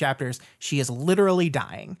these 2 chapters, she is literally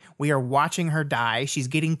dying. We are watching her die. She's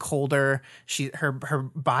getting colder. Her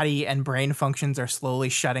body and brain functions are slowly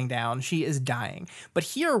shutting down. She is dying. But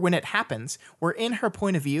here, when it happens, we're in her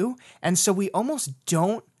point of view, and so we almost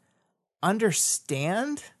don't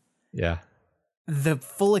understand the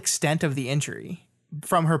full extent of the injury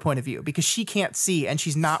from her point of view, because she can't see and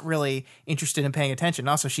she's not really interested in paying attention.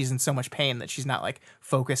 Also, she's in so much pain that she's not like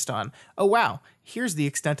focused on, oh wow, here's the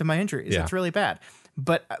extent of my injuries. It's really bad.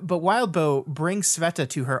 But Wildbow brings Sveta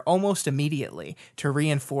to her almost immediately to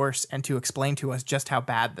reinforce and to explain to us just how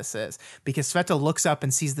bad this is, because Sveta looks up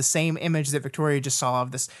and sees the same image that Victoria just saw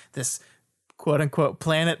of this quote unquote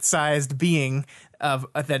planet-sized being of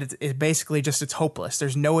that it's basically just, it's hopeless.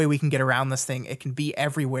 There's no way we can get around this thing. It can be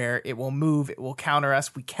everywhere. It will move. It will counter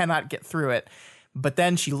us. We cannot get through it. But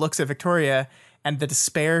then she looks at Victoria, and the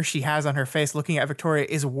despair she has on her face looking at Victoria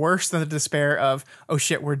is worse than the despair of, oh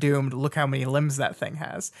shit, we're doomed. Look how many limbs that thing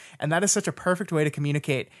has. And that is such a perfect way to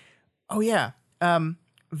communicate, oh yeah,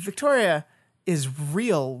 Victoria is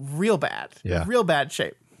real bad. Yeah. Real bad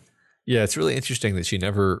shape. Yeah, it's really interesting that she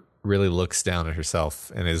never really looks down at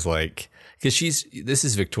herself and is like, because this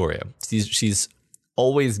is Victoria. She's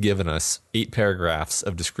always given us 8 paragraphs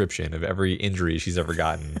of description of every injury she's ever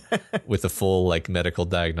gotten with a full like medical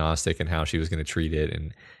diagnostic and how she was going to treat it.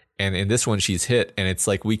 And in this one she's hit, and it's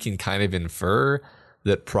like we can kind of infer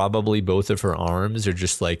that probably both of her arms are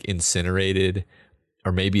just like incinerated,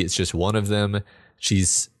 or maybe it's just one of them.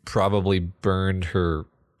 She's probably burned her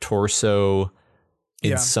torso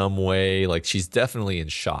in some way. Like she's definitely in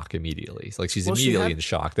shock immediately. Like she's immediately in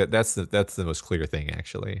shock. That's the most clear thing,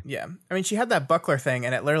 actually. Yeah. I mean, she had that buckler thing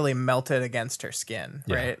and it literally melted against her skin,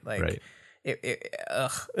 right? Like right.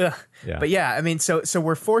 Ugh. Yeah. But yeah, I mean, so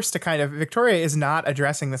we're forced to kind of, Victoria is not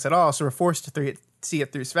addressing this at all. So we're forced to see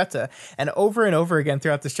it through Sveta. And over again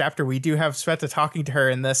throughout this chapter, we do have Sveta talking to her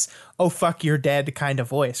in this, oh, fuck, you're dead kind of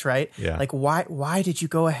voice, right? Yeah. Like, why did you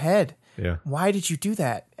go ahead? Yeah. Why did you do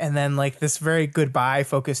that? And then like this very goodbye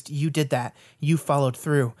focused, you did that. You followed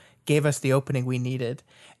through, gave us the opening we needed.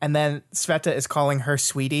 And then Sveta is calling her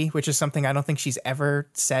sweetie, which is something I don't think she's ever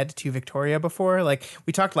said to Victoria before. Like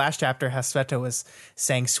we talked last chapter how Sveta was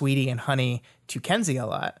saying sweetie and honey to Kenzie a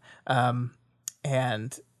lot. And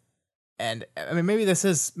I mean, maybe this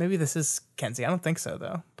is Kenzie. I don't think so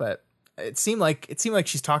though, but it seemed like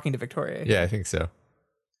she's talking to Victoria. Yeah, I think so.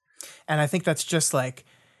 And I think that's just like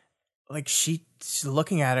she's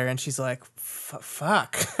looking at her and she's like,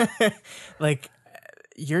 fuck, like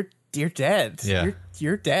you're dead. Yeah.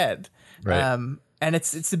 You're dead. Right. And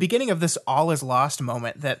it's the beginning of this all is lost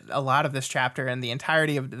moment that a lot of this chapter and the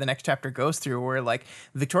entirety of the next chapter goes through, where like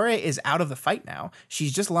Victoria is out of the fight now.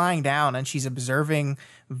 She's just lying down and she's observing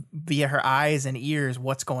via her eyes and ears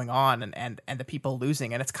what's going on and the people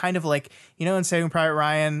losing. And it's kind of like, you know, in Saving Private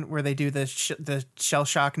Ryan where they do the shell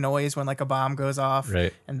shock noise when like a bomb goes off.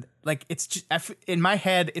 Right. And like, it's just, in my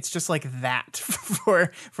head, it's just like that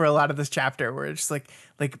for a lot of this chapter, where it's just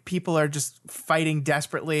like people are just fighting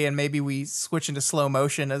desperately, and maybe we switch into slow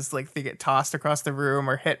motion as like they get tossed across the room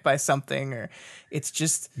or hit by something, or it's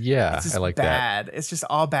just I like bad. that. It's just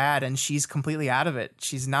all bad, and she's completely out of it.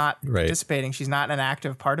 She's not participating. She's not an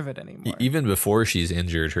active part of it anymore. Even before she's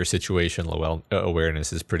injured, her situational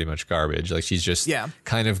awareness is pretty much garbage. Like she's just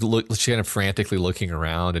kind of frantically looking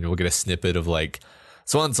around, and we'll get a snippet of like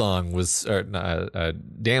Swansong was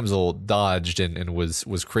damsel dodged and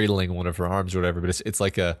was cradling one of her arms or whatever, but it's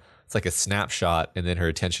like a snapshot, and then her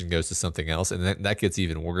attention goes to something else, and then that gets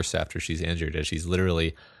even worse after she's injured, as she's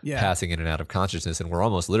literally passing in and out of consciousness, and we're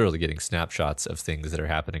almost literally getting snapshots of things that are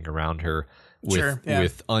happening around her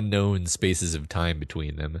with unknown spaces of time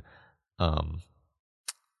between them.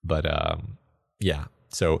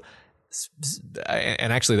 So,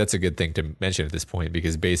 and actually that's a good thing to mention at this point,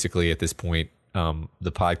 because basically at this point,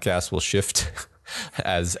 the podcast will shift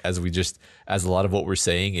as a lot of what we're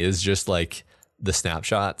saying is just like the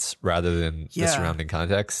snapshots rather than the surrounding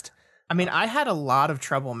context. I mean, I had a lot of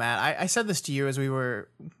trouble, Matt. I said this to you as we were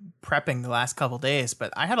prepping the last couple days,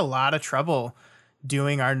 but I had a lot of trouble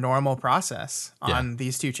doing our normal process on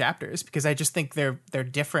these two chapters because I just think they're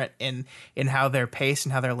different in how they're paced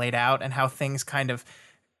and how they're laid out and how things kind of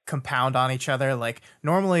compound on each other. Like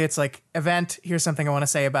normally it's like event, here's something I want to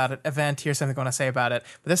say about it, event, here's something I want to say about it,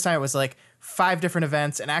 but this time it was like 5 different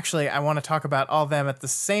events, and actually I want to talk about all of them at the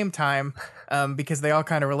same time because they all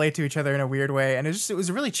kind of relate to each other in a weird way, and it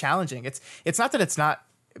was really challenging. It's not that it's not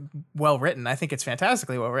well written. I think it's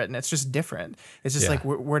fantastically well written. It's just different. It's just like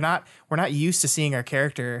we're not used to seeing our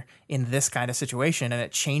character in this kind of situation, and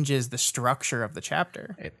it changes the structure of the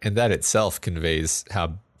chapter. And that itself conveys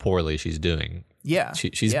how poorly she's doing. Yeah.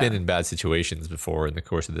 She's been in bad situations before in the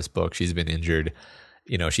course of this book. She's been injured.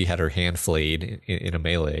 You know, she had her hand flayed in a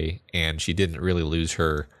melee, and she didn't really lose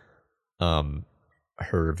her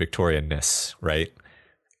Victorian-ness, right?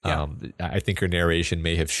 Yeah. I think her narration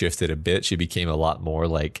may have shifted a bit. She became a lot more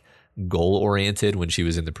like goal-oriented when she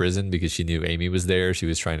was in the prison because she knew Amy was there. She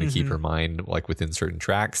was trying to keep her mind like within certain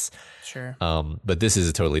tracks. Sure. But this is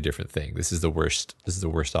a totally different thing. This is the worst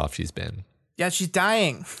off she's been. Yeah, she's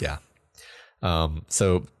dying. Yeah.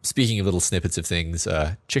 So speaking of little snippets of things,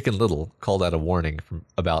 Chicken Little called out a warning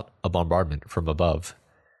about a bombardment from above.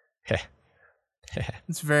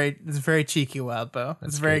 It's very cheeky, Wildbow.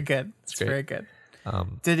 It's very good. It's very good.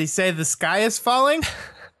 Did he say the sky is falling?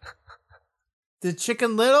 Did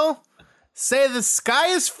Chicken Little say the sky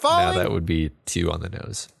is falling? Now that would be 2 on the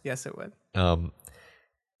nose. Yes, it would.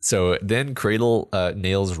 So then Cradle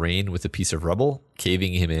nails Rain with a piece of rubble,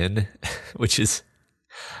 caving him in, which is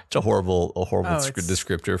a horrible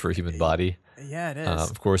descriptor for a human body. Yeah, it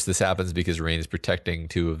is. Of course, this happens because Rain is protecting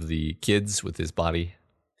 2 of the kids with his body.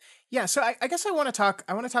 Yeah, so I guess I want to talk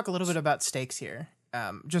a little bit about stakes here,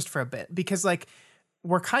 just for a bit, because like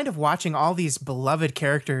we're kind of watching all these beloved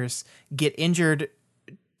characters get injured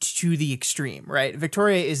to the extreme, right?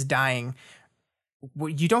 Victoria is dying.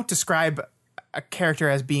 You don't describe a character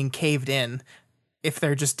as being caved in if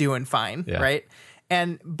they're just doing fine, right?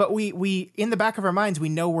 But we in the back of our minds we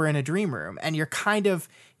know we're in a dream room, and you're kind of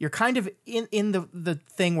in the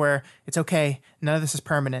thing where it's okay, none of this is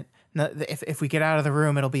permanent. If we get out of the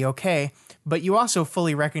room, it'll be okay. But you also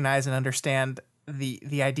fully recognize and understand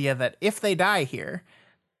the idea that if they die here,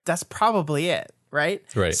 that's probably it, right?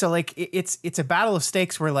 Right. So like it's a battle of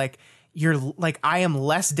stakes where like you're like I am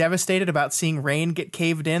less devastated about seeing Rain get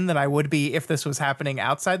caved in than I would be if this was happening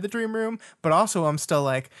outside the dream room. But also I'm still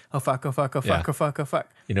like, oh fuck.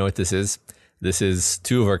 You know what this is? This is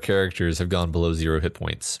 2 of our characters have gone below 0 hit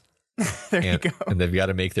points. You go. And they've got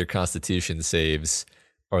to make their Constitution saves,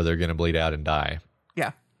 or they're going to bleed out and die.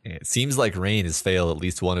 Yeah. And it seems like Rain has failed at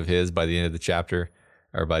least one of his by the end of the chapter,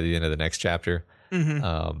 or by the end of the next chapter.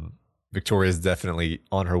 Victoria's definitely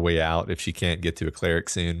on her way out if she can't get to a cleric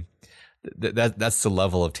soon. That's the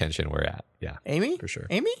level of tension we're at. Yeah. Amy? For sure.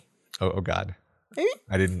 Amy? Oh God. Amy?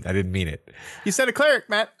 I didn't mean it. You said a cleric,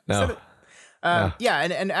 Matt. No. No. Yeah,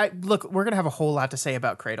 and I look, we're gonna have a whole lot to say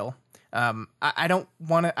about Cradle. I don't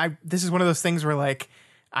want to. This is one of those things where like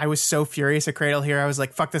I was so furious at Cradle here. I was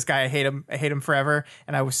like, "Fuck this guy! I hate him forever."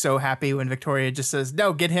 And I was so happy when Victoria just says,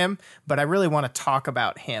 "No, get him." But I really want to talk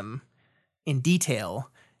about him in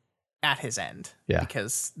detail at his end,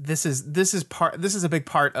 because this is a big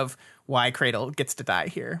part of why Cradle gets to die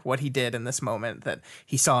here. What he did in this moment, that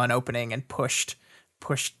he saw an opening and pushed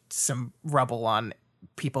some rubble on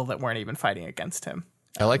people that weren't even fighting against him.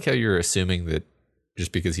 I like how you're assuming that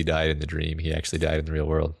just because he died in the dream, he actually died in the real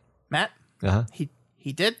world. Matt, he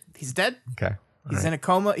did. He's dead. Okay. He's in a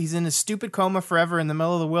coma. He's in a stupid coma forever in the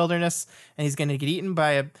middle of the wilderness, and he's going to get eaten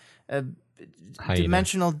by a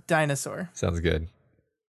dimensional dinosaur. Sounds good.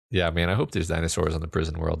 Yeah, man, I hope there's dinosaurs on the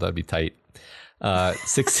prison world. That'd be tight.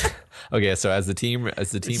 6. Okay, so as the team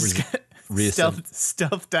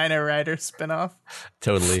stealth Dino Rider spinoff.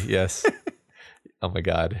 Totally, yes. Oh my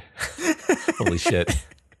God. Holy shit.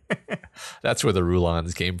 That's where the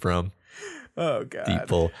Rulons came from. Oh God. Deep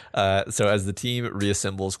pull. So as the team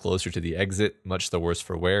reassembles closer to the exit, much the worse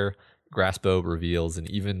for wear, Grassbow reveals an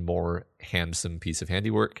even more handsome piece of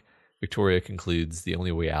handiwork. Victoria concludes the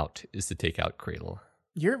only way out is to take out Cradle.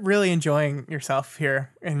 You're really enjoying yourself here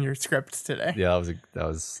in your script today. Yeah, that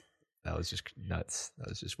was just nuts. That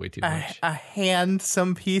was just way too much. A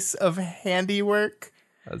handsome piece of handiwork.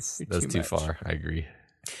 That's too far. I agree.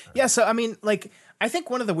 Yeah, so I mean, like, I think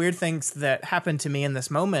one of the weird things that happened to me in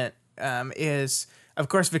this moment is, of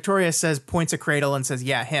course, Victoria points at Cradle and says,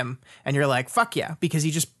 "Yeah, him," and you're like, "Fuck yeah," because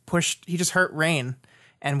he just hurt Rain,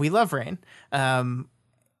 and we love Rain.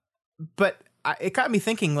 But it got me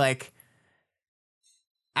thinking, like,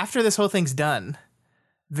 after this whole thing's done,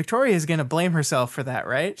 Victoria is going to blame herself for that,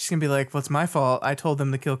 right? She's going to be like, well, it's my fault. I told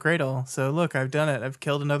them to kill Cradle. So look, I've done it. I've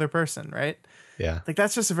killed another person, right? Yeah. Like,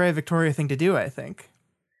 that's just a very Victoria thing to do, I think.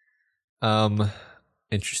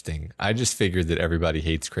 Interesting. I just figured that everybody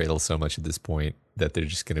hates Cradle so much at this point that they're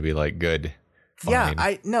just going to be like, good.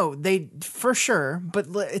 Fine. Yeah, they for sure, but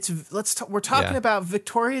we're talking about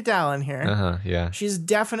Victoria Dallin here. Yeah. She's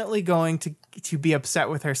definitely going to be upset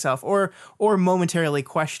with herself or momentarily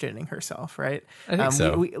questioning herself, right? I think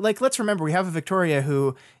so. Let's remember, we have a Victoria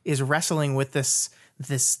who is wrestling with this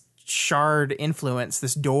shard influence,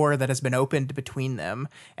 this door that has been opened between them,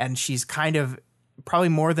 and she's kind of probably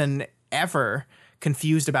more than ever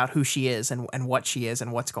confused about who she is and what she is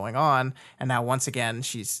and what's going on. And now once again,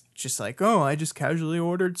 she's just like, oh, I just casually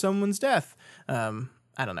ordered someone's death. I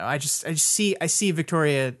don't know. I see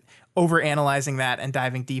Victoria overanalyzing that and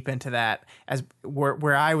diving deep into that as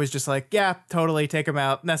where I was just like, yeah, totally, take him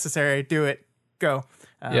out. Necessary. Do it. Go.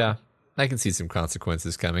 Yeah. I can see some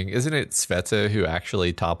consequences coming. Isn't it Sveta who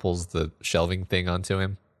actually topples the shelving thing onto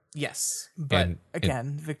him? Yes. But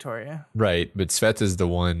Victoria. Right. But Sveta's the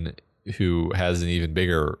one who has an even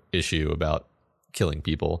bigger issue about killing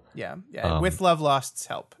people. Yeah. With Love Lost's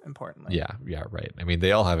help, importantly. Yeah, right. I mean,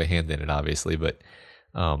 they all have a hand in it, obviously, but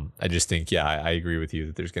I just think, I agree with you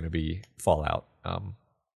that there's going to be fallout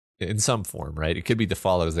in some form, right? It could be the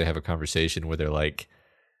follows. They have a conversation where they're like,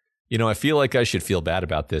 I feel like I should feel bad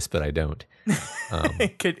about this, but I don't.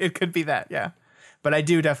 It could be that, yeah. But I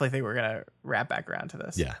do definitely think we're going to wrap back around to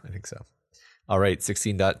this. Yeah, I think so. All right,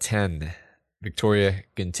 16.10. Victoria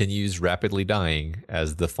continues rapidly dying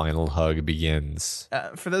as the final hug begins.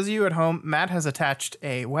 For those of you at home, Matt has attached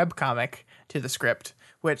a webcomic to the script,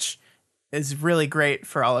 which is really great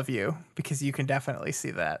for all of you because you can definitely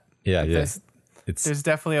see that. Yeah. There's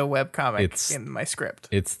definitely a webcomic in my script.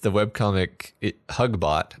 It's the webcomic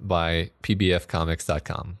Hugbot by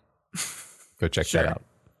pbfcomics.com. Go check that out.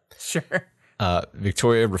 Sure.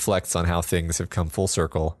 Victoria reflects on how things have come full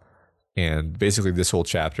circle. And basically this whole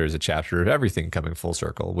chapter is a chapter of everything coming full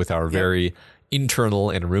circle with our very internal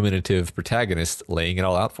and ruminative protagonist laying it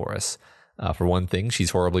all out for us. For one thing, she's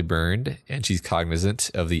horribly burned and she's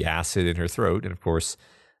cognizant of the acid in her throat. And of course,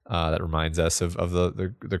 that reminds us of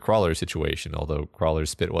the Crawler situation, although Crawler's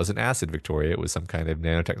spit wasn't acid, Victoria. It was some kind of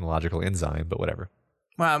nanotechnological enzyme, but whatever.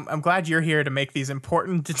 Well, I'm glad you're here to make these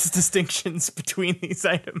important distinctions between these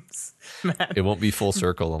items, Matt. It won't be full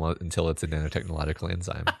circle until it's a nanotechnological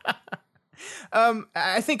enzyme.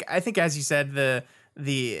 I think as you said,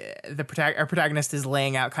 our protagonist is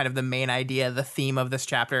laying out kind of the main idea, the theme of this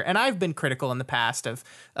chapter. And I've been critical in the past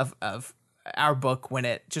of our book when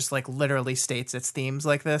it just like literally states its themes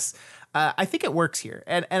like this. I think it works here,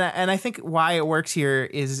 and I think why it works here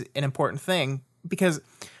is an important thing because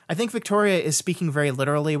I think Victoria is speaking very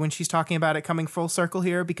literally when she's talking about it coming full circle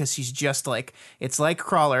here, because she's just like, it's like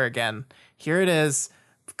Crawler again. Here it is.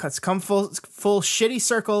 It's come full shitty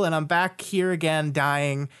circle, and I'm back here again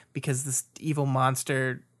dying because this evil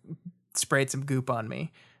monster sprayed some goop on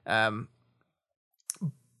me.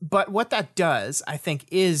 But what that does, I think,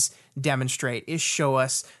 is show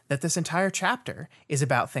us that this entire chapter is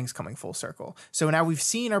about things coming full circle. So now we've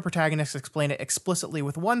seen our protagonist explain it explicitly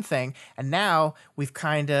with one thing, and now we've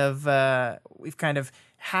kind of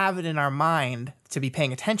have it in our mind to be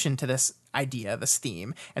paying attention to this idea, this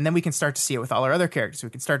theme, and then we can start to see it with all our other characters. We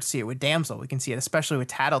can start to see it with Damsel. We can see it especially with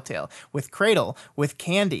Tattletale, with Cradle, with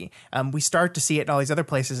Candy. We start to see it in all these other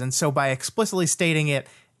places, and so by explicitly stating it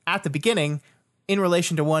at the beginning, in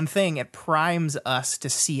relation to one thing, it primes us to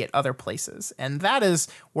see it other places. And that is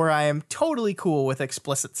where I am totally cool with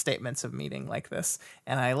explicit statements of meaning like this.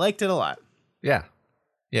 And I liked it a lot. Yeah,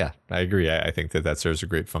 I agree. I think that serves a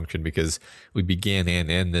great function because we began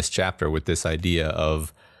and end this chapter with this idea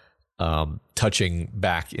of touching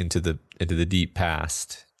back into the deep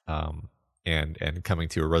past and coming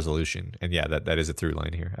to a resolution. And yeah, that is a through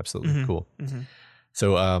line here. Absolutely. Mm-hmm. Cool. Mm-hmm.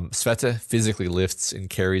 So Sveta physically lifts and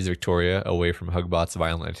carries Victoria away from Hugbot's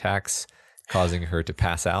violent attacks, causing her to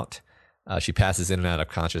pass out. She passes in and out of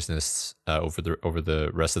consciousness over the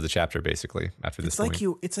rest of the chapter, basically, after this point.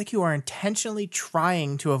 It's like you are intentionally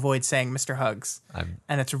trying to avoid saying Mr. Hugs,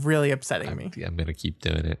 and it's really upsetting me. I'm going to keep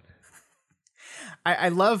doing it. I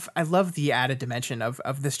love the added dimension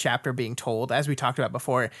of this chapter being told, as we talked about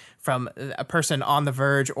before, from a person on the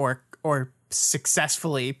verge or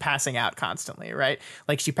successfully passing out constantly, right?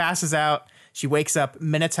 Like she passes out, she wakes up,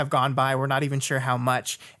 minutes have gone by, we're not even sure how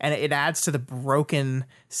much, and it adds to the broken,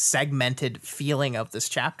 segmented feeling of this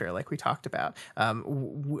chapter, like we talked about.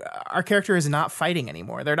 Our character is not fighting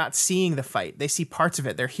anymore. They're not seeing the fight. They see parts of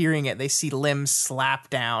it. They're hearing it. They see limbs slap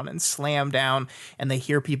down and slam down, and they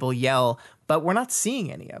hear people yell, but we're not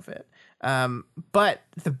seeing any of it. But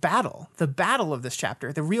the battle of this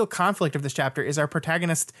chapter, the real conflict of this chapter is our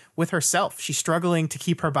protagonist with herself. She's struggling to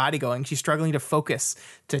keep her body going. She's struggling to focus,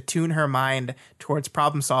 to tune her mind towards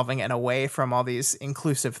problem solving and away from all these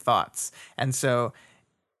inclusive thoughts. And so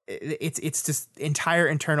it's this entire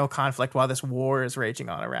internal conflict while this war is raging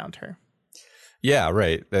on around her. Yeah,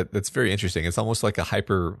 right. That's very interesting. It's almost like a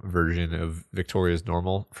hyper version of Victoria's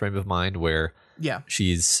normal frame of mind, where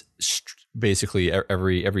she's basically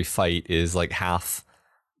every fight is like half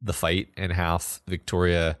the fight and half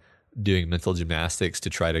Victoria doing mental gymnastics to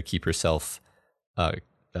try to keep herself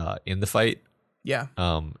in the fight. Yeah.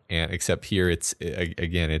 And except here it's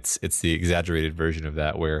the exaggerated version of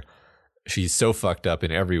that, where she's so fucked up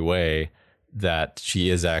in every way that she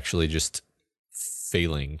is actually just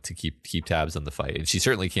failing to keep tabs on the fight, and she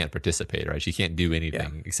certainly can't participate. Right, she can't do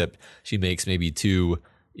anything except she makes maybe 2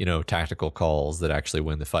 tactical calls that actually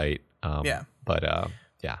win the fight. But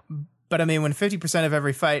I mean, when 50% of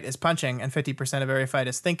every fight is punching and 50% of every fight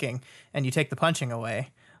is thinking, and you take the punching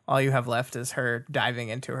away, all you have left is her diving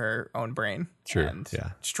into her own brain. True. And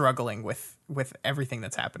struggling with everything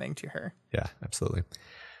that's happening to her. Yeah, absolutely.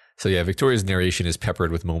 So yeah, Victoria's narration is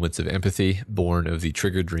peppered with moments of empathy born of the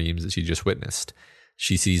triggered dreams that she just witnessed.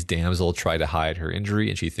 She sees Damsel try to hide her injury,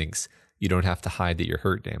 and she thinks, "You don't have to hide that you're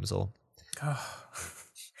hurt, Damsel." Oh.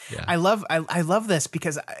 Yeah. I love this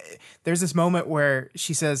because there's this moment where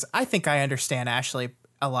she says, "I think I understand Ashley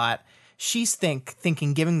a lot." She's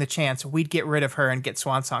thinking, given the chance, we'd get rid of her and get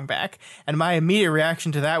Swansong back. And my immediate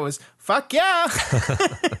reaction to that was, "Fuck yeah!"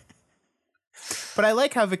 But I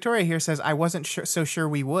like how Victoria here says, "I wasn't so sure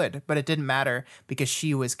we would, but it didn't matter because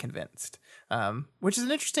she was convinced." Which is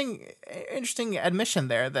an interesting admission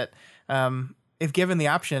there that if given the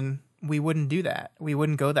option, we wouldn't do that. We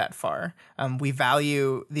wouldn't go that far. We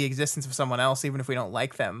value the existence of someone else, even if we don't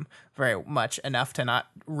like them very much enough to not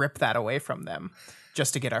rip that away from them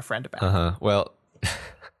just to get our friend back. Well,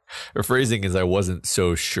 her phrasing is, "I wasn't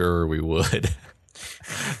so sure we would,"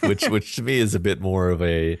 which to me is a bit more of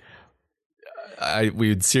a, we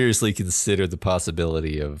would seriously consider the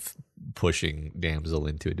possibility of pushing Damsel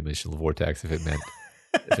into a dimensional vortex if it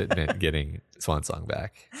meant getting Swansong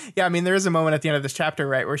back. Yeah, I mean, there is a moment at the end of this chapter,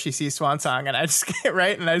 right, where she sees Swansong, and I just get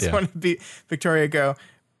right, and I just want to be Victoria go,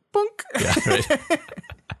 "Bunk." Yeah, right.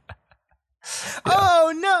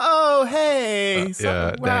 Oh no! Hey,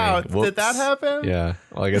 wow, did that happen? Yeah.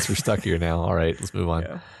 Well, I guess we're stuck here now. All right, let's move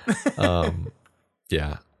on.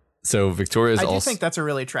 Yeah. So Victoria's I do think that's a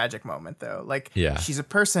really tragic moment, though. Like, she's a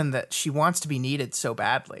person that she wants to be needed so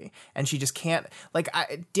badly, and she just can't. Like,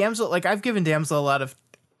 Damsel. Like, I've given Damsel a lot of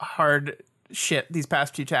hard shit these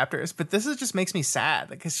past few chapters, but this just makes me sad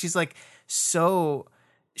because she's like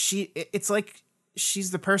it's like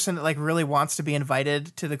she's the person that like really wants to be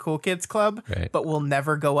invited to the cool kids club, but will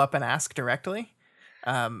never go up and ask directly.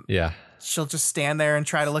 She'll just stand there and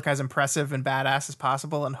try to look as impressive and badass as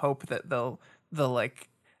possible and hope that they'll like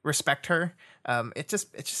respect her. It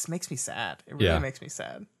just makes me sad. It really makes me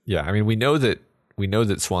sad. Yeah, I mean, we know that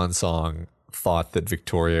Swansong thought that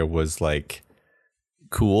Victoria was like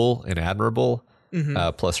cool and admirable,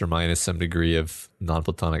 plus or minus some degree of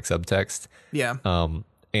non-platonic subtext. Yeah.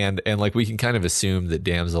 And like we can kind of assume that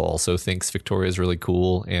Damsel also thinks Victoria is really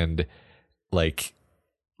cool, and like,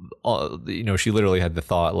 she literally had the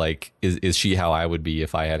thought like, is she how I would be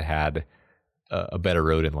if I had a better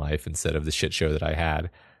road in life instead of the shit show that I had?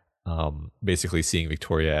 Basically seeing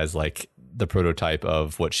Victoria as like the prototype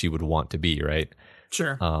of what she would want to be, right?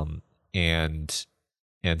 Sure.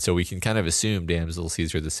 And so we can kind of assume Damsel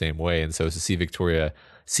sees her the same way. And so to see Victoria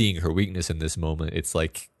seeing her weakness in this moment, it's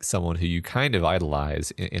like someone who you kind of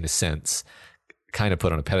idolize in a sense, kind of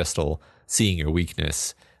put on a pedestal, seeing your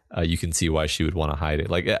weakness, you can see why she would want to hide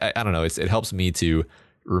it. Like, I don't know. It helps me to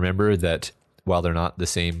remember that while they're not the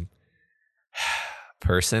same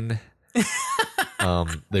person,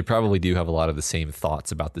 they probably do have a lot of the same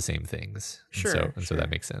thoughts about the same things. Sure. So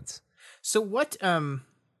that makes sense. So what,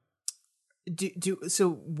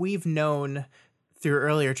 so we've known through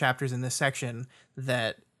earlier chapters in this section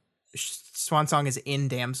that Swansong is in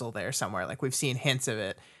Damsel there somewhere. Like we've seen hints of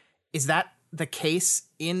it. Is that the case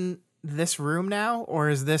in this room now, or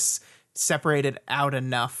is this separated out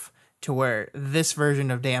enough to where this version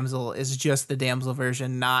of Damsel is just the Damsel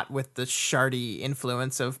version, not with the shardy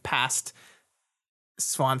influence of past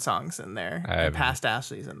Swansongs in there and past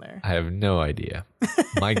Ashley's in there? I have no idea.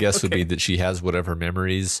 My guess would be that she has whatever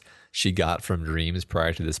memories she got from dreams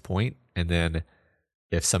prior to this point, and then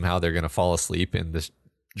if somehow they're going to fall asleep in this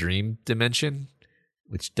dream dimension,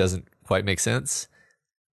 which doesn't quite make sense,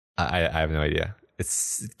 I have no idea.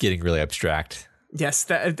 It's getting really abstract Yes,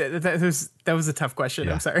 that was a tough question.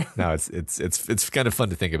 Yeah. I'm sorry. No, it's kind of fun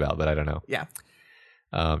to think about, but I don't know. Yeah.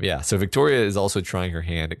 Yeah. So Victoria is also trying her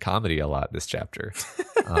hand at comedy a lot this chapter.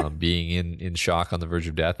 Being in shock on the verge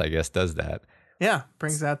of death, I guess, does that. Yeah,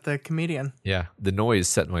 brings out the comedian. Yeah. The noise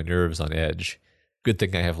set my nerves on edge. Good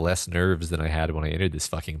thing I have less nerves than I had when I entered this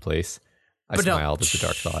fucking place. I smiled at the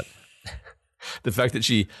dark thought. The fact that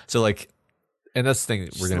and that's the thing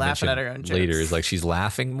we're going to mention later is like she's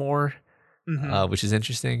laughing more, which is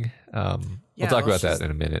interesting. We'll talk about that in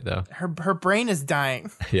a minute, though. Her brain is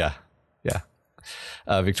dying. Yeah.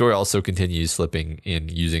 Victoria also continues slipping in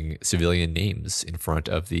using civilian names in front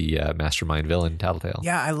of the mastermind villain, Tattletale.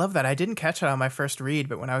 Yeah, I love that. I didn't catch it on my first read,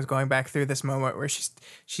 but when I was going back through this moment where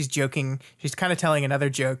she's joking, she's kind of telling another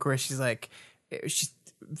joke where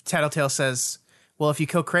Tattletale says, well, if you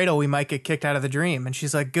kill Cradle, we might get kicked out of the dream. And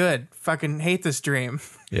she's like, good, fucking hate this dream.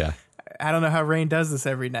 Yeah. I don't know how Rain does this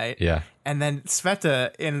every night. Yeah. And then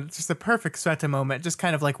Sveta, in just the perfect Sveta moment, just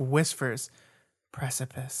kind of like whispers,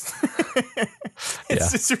 precipice.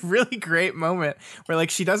 It's just a really great moment where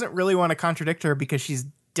like she doesn't really want to contradict her because she's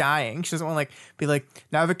dying. She doesn't want to like be like,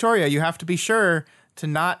 now Victoria, you have to be sure to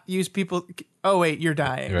not use people. Oh wait, you're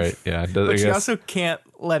dying. Right. Yeah. But she also can't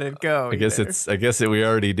let it go. I guess we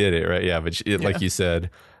already did it, right? Yeah. But like you said,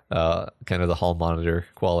 kind of the hall monitor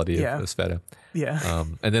quality of Sveta. Yeah.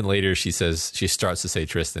 And then later she starts to say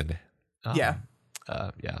Tristan. Yeah.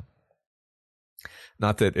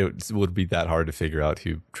 Not that it would be that hard to figure out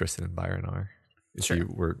who Tristan and Byron are. If you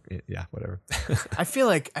were, whatever. I feel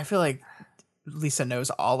like Lisa knows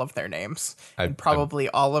all of their names and probably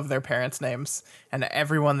all of their parents' names and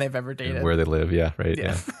everyone they've ever dated. And where they live. Yeah. Right.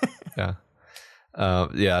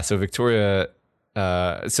 Yeah. So Victoria.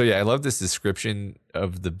 I love this description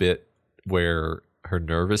of the bit where her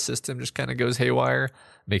nervous system just kind of goes haywire,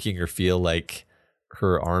 making her feel like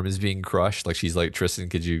her arm is being crushed. Like she's like, Tristan,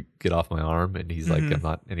 could you get off my arm? And he's like, I'm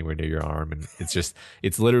not anywhere near your arm. And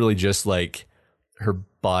it's literally just like her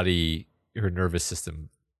body, her nervous system,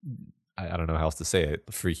 I don't know how else to say it,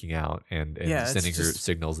 freaking out and sending her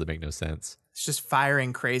signals that make no sense. It's just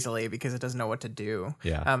firing crazily because it doesn't know what to do.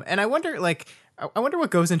 Yeah. And I wonder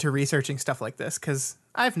what goes into researching stuff like this, because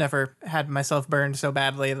I've never had myself burned so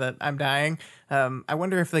badly that I'm dying. I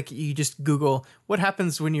wonder if like you just Google what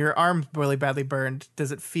happens when your arm's really badly burned.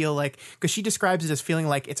 Does it feel like, because she describes it as feeling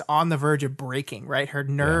like it's on the verge of breaking, right? Her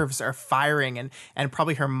nerves are firing and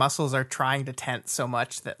probably her muscles are trying to tense so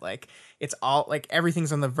much that like it's all like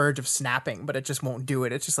everything's on the verge of snapping, but it just won't do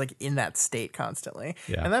it. It's just like in that state constantly.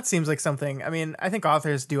 Yeah. And that seems like something, I mean, I think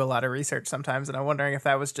authors do a lot of research sometimes, and I'm wondering if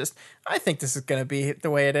that was just, I think this is going to be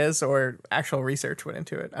the way it is, or actual research went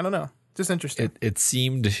into it. I don't know. Just interesting. It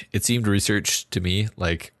seemed research to me,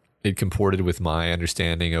 like it comported with my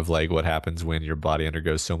understanding of like what happens when your body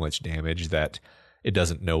undergoes so much damage that it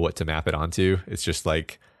doesn't know what to map it onto. It's just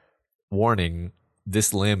like, warning,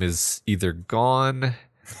 this limb is either gone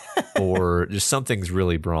or just something's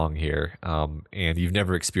really wrong here. And you've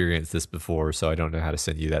never experienced this before, so I don't know how to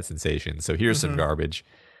send you that sensation. So here's some garbage.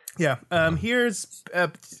 Yeah. Here,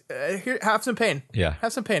 have some pain. Yeah.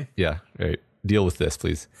 Have some pain. Yeah. Right. Deal with this,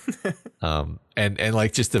 please. And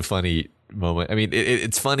like just a funny moment. I mean,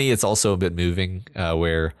 it's funny. It's also a bit moving,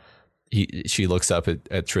 where she looks up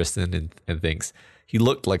at Tristan and thinks he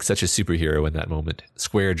looked like such a superhero in that moment.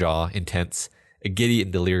 Square jaw, intense. A giddy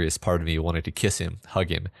and delirious part of me wanted to kiss him, hug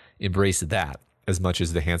him, embrace that as much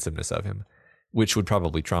as the handsomeness of him, which would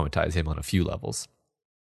probably traumatize him on a few levels.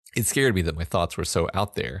 It scared me that my thoughts were so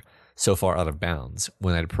out there, so far out of bounds,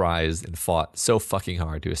 when I'd prized and fought so fucking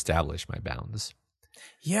hard to establish my bounds.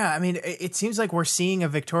 Yeah, I mean, it seems like we're seeing a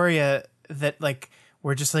Victoria that like,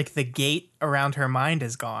 where just like the gate around her mind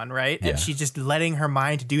is gone, right? And she's just letting her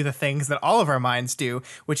mind do the things that all of our minds do,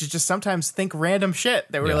 which is just sometimes think random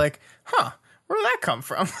shit that we're like, huh, where did that come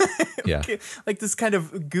from? Like this kind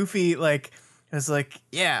of goofy, like, it's like,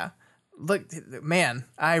 yeah, look, man,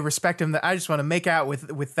 I respect him. That I just want to make out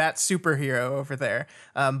with that superhero over there.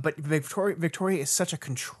 But Victoria is such a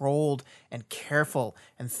controlled and careful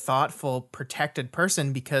and thoughtful, protected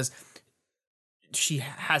person because she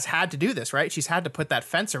has had to do this, right? She's had to put that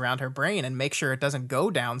fence around her brain and make sure it doesn't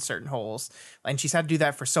go down certain holes. And she's had to do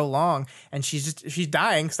that for so long, and she's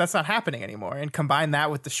dying because that's not happening anymore. And combine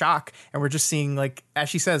that with the shock, and we're just seeing, like, as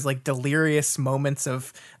she says, like delirious moments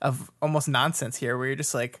of almost nonsense here, where you're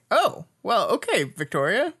just like, oh, well, okay,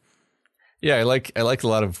 Victoria. Yeah, I like a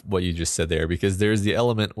lot of what you just said there, because there's the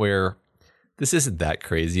element where this isn't that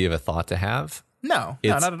crazy of a thought to have. No,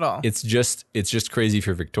 not at all. It's just crazy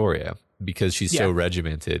for Victoria, because she's so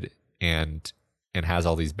regimented and has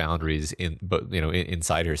all these boundaries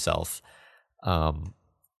inside herself.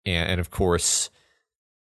 And of course,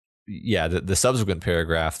 yeah, the subsequent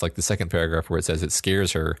paragraph, like the second paragraph where it says it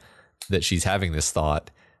scares her that she's having this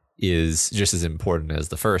thought, is just as important as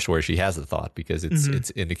the first where she has the thought, because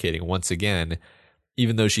it's indicating once again,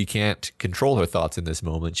 even though she can't control her thoughts in this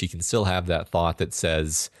moment, she can still have that thought that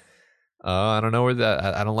says, I don't know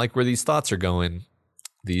I don't like where these thoughts are going.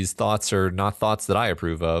 These thoughts are not thoughts that I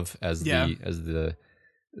approve of as the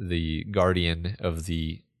guardian of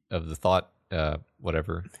the thought,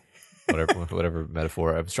 whatever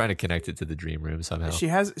metaphor. I was trying to connect it to the dream room somehow. She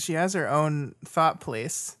has her own thought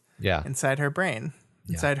place. Yeah. Inside her brain,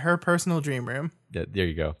 inside her personal dream room. Yeah, there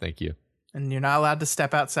you go. Thank you. And you're not allowed to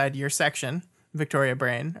step outside your section, Victoria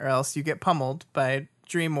Brain, or else you get pummeled by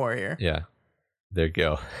Dream Warrior. Yeah. There you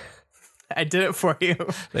go. I did it for you.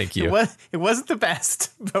 Thank you. It wasn't the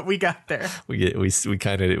best, but we got there. We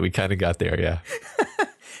kind of got there. Yeah.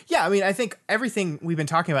 Yeah, I mean, I think everything we've been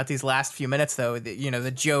talking about these last few minutes, though,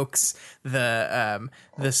 the jokes, the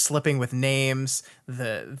slipping with names,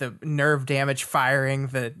 the nerve damage firing,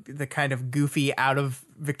 the kind of goofy out of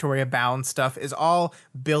Victoria bound stuff is all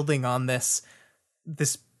building on this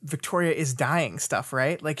Victoria is dying stuff,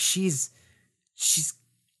 right? Like she's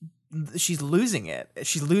losing it.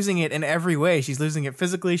 She's losing it in every way. She's losing it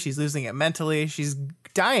physically. She's losing it mentally. She's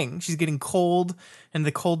dying. She's getting cold, and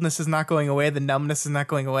the coldness is not going away. The numbness is not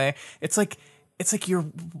going away. It's like you're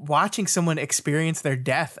watching someone experience their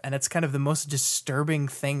death, and it's kind of the most disturbing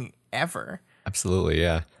thing ever. Absolutely,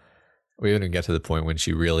 yeah. We haven't even get to the point when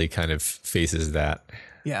she really kind of faces that,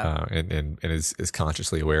 and is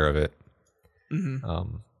consciously aware of it.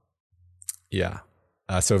 Mm-hmm. Yeah.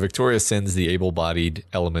 So Victoria sends the able-bodied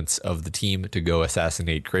elements of the team to go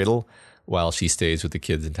assassinate Cradle while she stays with the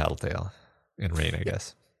kids and Tattletale and Rain, I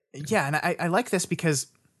guess. Yeah, and I like this because,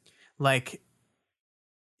 like,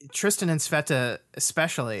 Tristan and Sveta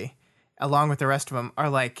especially, along with the rest of them, are,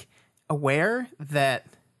 like, aware that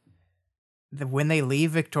when they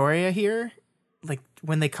leave Victoria here, like,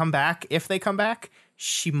 when they come back, if they come back,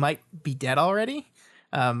 she might be dead already.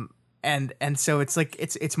 And so it's like,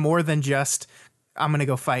 it's more than just, I'm going to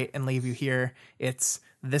go fight and leave you here. It's,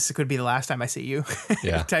 this could be the last time I see you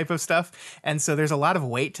type of stuff. And so there's a lot of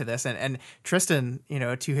weight to this. And Tristan,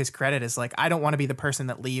 to his credit, is like, I don't want to be the person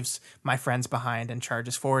that leaves my friends behind and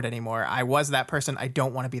charges forward anymore. I was that person. I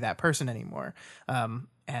don't want to be that person anymore.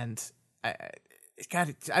 And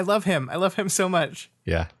I love him. I love him so much.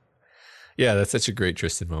 Yeah. Yeah, that's such a great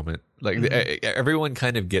Tristan moment. Like everyone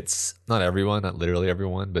kind of gets, not everyone, not literally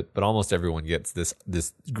everyone, but almost everyone gets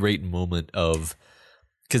this great moment of,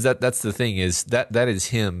 because that's the thing is that is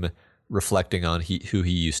him reflecting on who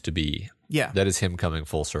he used to be. Yeah, that is him coming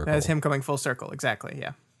full circle. That is him coming full circle. Exactly.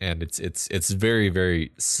 Yeah, and it's very,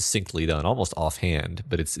 very succinctly done, almost offhand,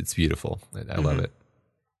 but it's beautiful. I love it.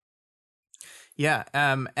 Yeah,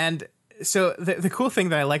 and. So the cool thing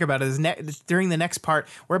that I like about it is during the next part,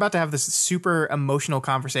 we're about to have this super emotional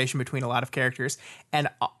conversation between a lot of characters, and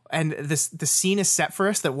the scene is set for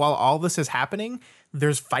us that while all this is happening,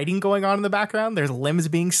 there's fighting going on in the background. There's limbs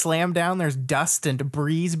being slammed down. There's dust and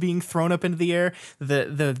debris being thrown up into the air.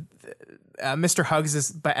 The Mr. Hugs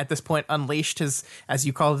is at this point unleashed his, as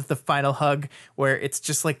you called it, the final hug, where it's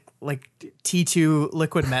just like T2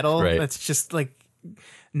 liquid metal. Right. That's just like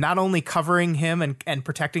not only covering him and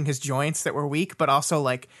protecting his joints that were weak, but also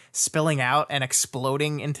like spilling out and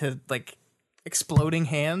exploding into like exploding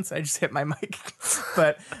hands. I just hit my mic.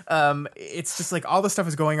 But it's just like all the stuff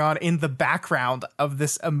is going on in the background of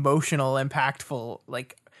this emotional, impactful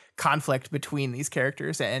like conflict between these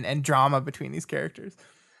characters and drama between these characters.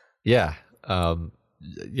 Yeah.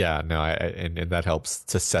 Yeah, no, and that helps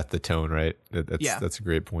to set the tone, right? That's a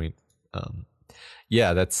great point.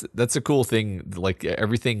 Yeah, that's a cool thing. Like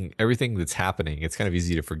everything that's happening, it's kind of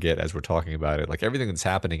easy to forget as we're talking about it. Like everything that's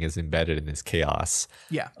happening is embedded in this chaos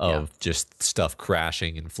of just stuff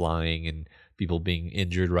crashing and flying and people being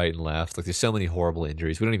injured right and left. Like there's so many horrible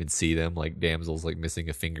injuries. We don't even see them. Like damsels like missing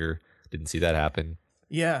a finger. Didn't see that happen.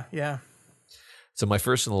 Yeah, yeah. So my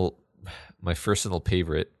personal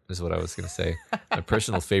favorite is what I was going to say. My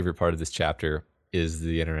personal favorite part of this chapter is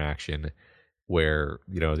the interaction where,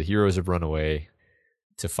 the heroes have run away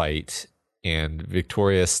to fight, and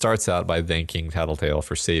Victoria starts out by thanking Tattletale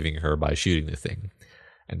for saving her by shooting the thing.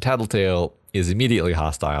 And Tattletale is immediately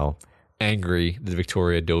hostile, angry that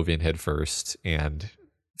Victoria dove in head first and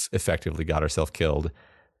effectively got herself killed.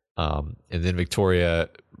 And then Victoria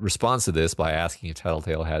responds to this by asking if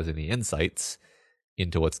Tattletale has any insights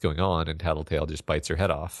into what's going on, and Tattletale just bites her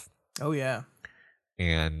head off. Oh, yeah.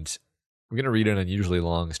 And we're going to read an unusually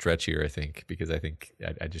long stretch here, I think, because I think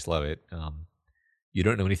I just love it. You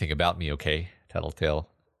don't know anything about me, okay? Tattletale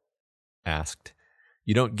asked.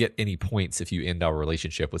 You don't get any points if you end our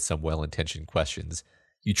relationship with some well-intentioned questions.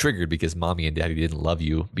 You triggered because mommy and daddy didn't love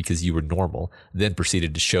you because you were normal, then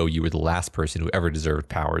proceeded to show you were the last person who ever deserved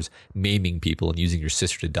powers, maiming people and using your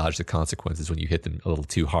sister to dodge the consequences when you hit them a little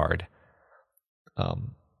too hard.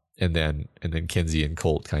 And then Kinsey and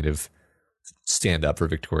Colt kind of stand up for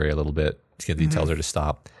Victoria a little bit. Kinsey tells her to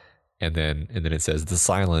stop. And then it says, the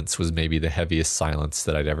silence was maybe the heaviest silence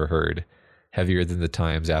that I'd ever heard. Heavier than the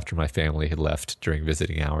times after my family had left during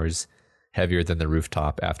visiting hours. Heavier than the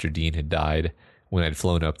rooftop after Dean had died, when I'd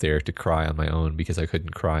flown up there to cry on my own because I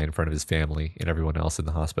couldn't cry in front of his family and everyone else in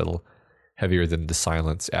the hospital. Heavier than the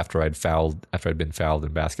silence after I'd been fouled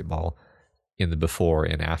in basketball, in the before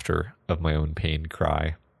and after of my own pained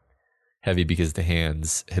cry. Heavy because the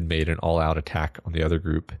hands had made an all-out attack on the other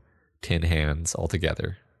group, 10 hands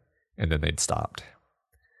altogether, and then they'd stopped.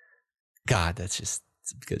 God, that's just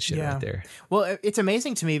some good shit right there. Well, it's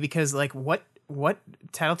amazing to me because like what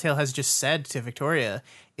Tattletale has just said to Victoria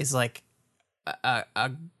is like a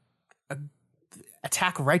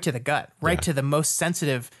attack right to the gut, right to the most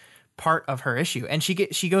sensitive part of her issue. And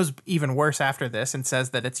she goes even worse after this and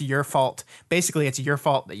says that it's your fault. Basically, it's your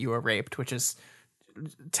fault that you were raped, which is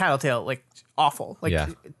Tattletale, like awful.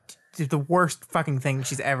 Like the worst fucking thing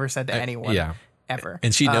she's ever said to anyone. Ever.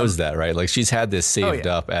 And she knows that, right? Like she's had this saved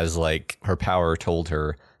up as like her power told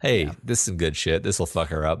her, hey, this is some good shit. This will fuck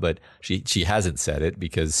her up. But she hasn't said it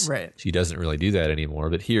because she doesn't really do that anymore.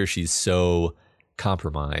 But here she's so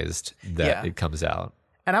compromised that it comes out.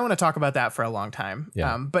 And I want to talk about that for a long time.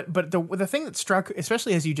 But the thing that struck,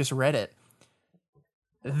 especially as you just read it,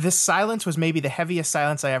 this silence was maybe the heaviest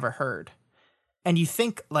silence I ever heard. And you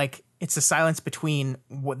think like it's the silence between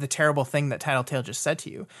what the terrible thing that Tattletale just said to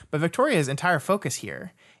you. But Victoria's entire focus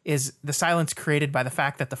here is the silence created by the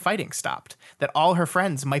fact that the fighting stopped, that all her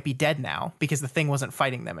friends might be dead now because the thing wasn't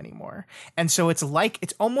fighting them anymore. And so it's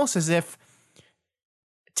almost as if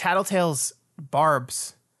Tattletale's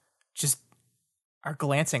barbs just are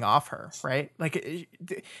glancing off her, right? Like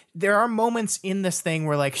there are moments in this thing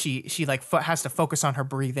where like she like has to focus on her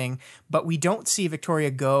breathing, but we don't see Victoria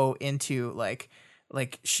go into like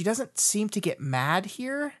she doesn't seem to get mad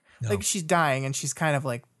here. No. Like she's dying and she's kind of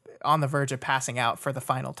like on the verge of passing out for the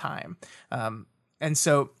final time. And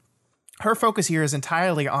so her focus here is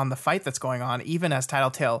entirely on the fight that's going on, even as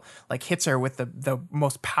Tattletale like hits her with the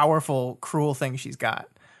most powerful, cruel thing she's got.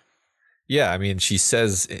 Yeah, I mean, she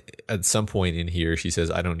says at some point in here, she says,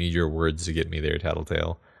 I don't need your words to get me there,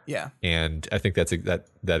 Tattletale. Yeah. And I think that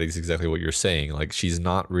is exactly what you're saying. Like, she's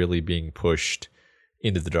not really being pushed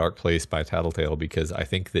into the dark place by Tattletale because I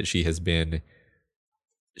think that she has gotten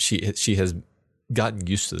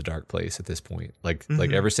used to the dark place at this point. Like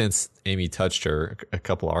ever since Amy touched her a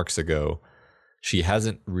couple arcs ago, she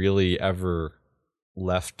hasn't really ever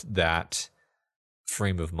left that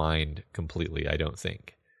frame of mind completely, I don't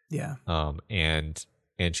think. Yeah. And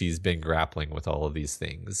she's been grappling with all of these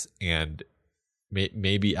things, and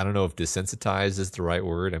maybe I don't know if desensitized is the right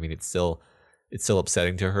word. I mean, it's still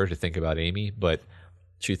upsetting to her to think about Amy, but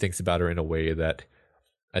she thinks about her in a way that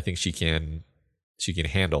I think she can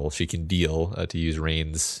handle. She can deal. To use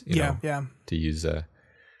Rain's, to use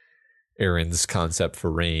Aaron's concept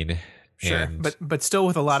for Rain. Sure, and but still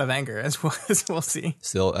with a lot of anger, as we'll see.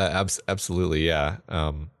 Still, absolutely, yeah.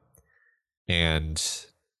 And.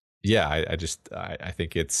 Yeah, I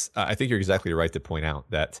think I think you're exactly right to point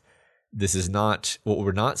out that this is not what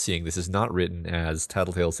we're not seeing. This is not written as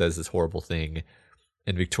Tattletale says this horrible thing,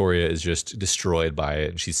 and Victoria is just destroyed by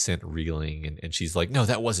it, and she's sent reeling, and she's like, no,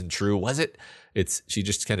 that wasn't true, was it? She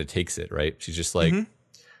just kind of takes it, right? She's just like,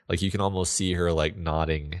 like you can almost see her like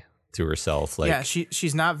nodding to herself, like yeah,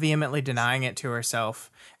 she's not vehemently denying it to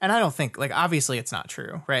herself, and I don't think like obviously it's not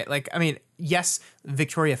true, right? Like I mean, yes,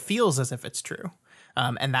 Victoria feels as if it's true.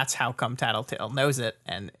 And that's how come Tattletale knows it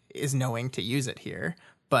and is knowing to use it here.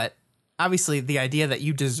 But obviously the idea that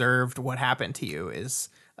you deserved what happened to you is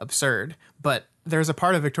absurd. But there's a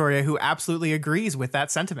part of Victoria who absolutely agrees with that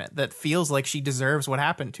sentiment, that feels like she deserves what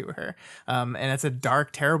happened to her. And it's a dark,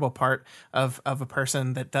 terrible part of a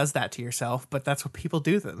person that does that to yourself. But that's what people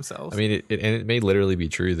do to themselves. I mean, it may literally be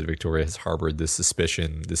true that Victoria has harbored this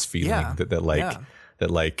suspicion, this feeling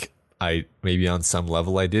that I maybe on some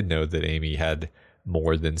level I did know that Amy had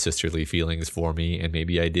more than sisterly feelings for me, and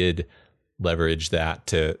maybe I did leverage that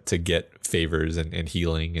to get favors and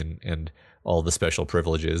healing and all the special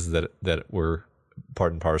privileges that were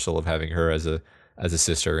part and parcel of having her as a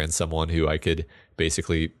sister and someone who I could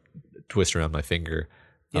basically twist around my finger.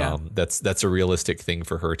 Yeah. That's a realistic thing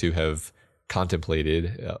for her to have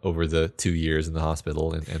contemplated over the 2 years in the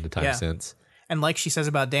hospital and the time since. And like she says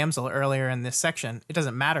about Damsel earlier in this section, it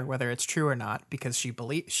doesn't matter whether it's true or not, because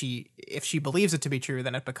if she believes it to be true,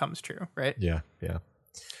 then it becomes true, right? Yeah. All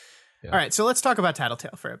right, so let's talk about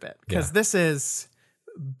Tattletale for a bit, because this is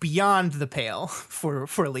beyond the pale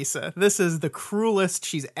for Lisa. This is the cruelest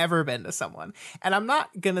she's ever been to someone. And I'm not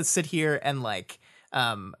going to sit here and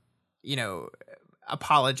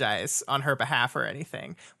apologize on her behalf or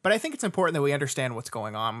anything. But I think it's important that we understand what's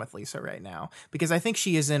going on with Lisa right now, because I think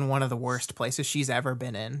she is in one of the worst places she's ever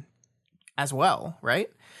been in as well, right?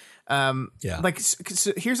 So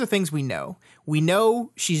here's the things we know. We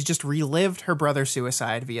know she's just relived her brother's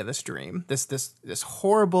suicide via this dream, this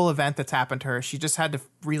horrible event that's happened to her. She just had to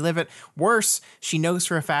relive it. Worse, she knows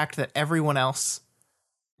for a fact that everyone else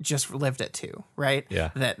just lived it too, right? Yeah.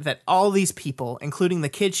 That all these people, including the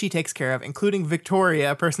kid she takes care of, including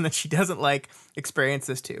Victoria, a person that she doesn't like, experience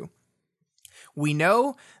this too. We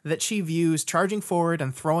know that she views charging forward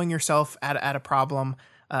and throwing yourself at a problem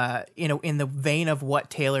in the vein of what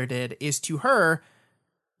Taylor did is, to her,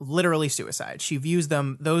 literally suicide. She views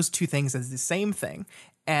those two things as the same thing.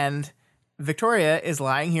 And Victoria is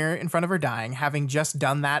lying here in front of her dying, having just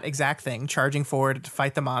done that exact thing, charging forward to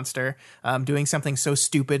fight the monster, doing something so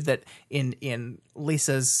stupid that in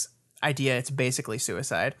Lisa's idea, it's basically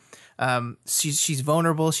suicide. She's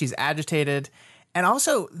vulnerable. She's agitated. And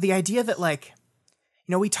also the idea that,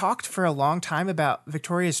 we talked for a long time about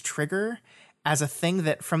Victoria's trigger as a thing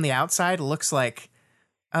that from the outside looks like,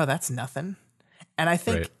 oh, that's nothing. And I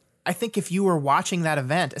think if you were watching that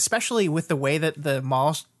event, especially with the way that the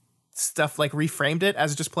mall stuff reframed it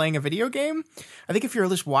as just playing a video game, I think if you're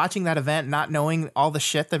just watching that event, not knowing all the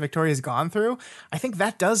shit that Victoria's gone through, I think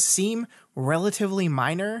that does seem relatively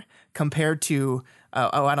minor compared to,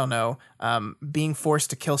 being forced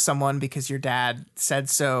to kill someone because your dad said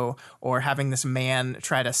so, or having this man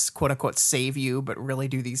try to quote unquote save you, but really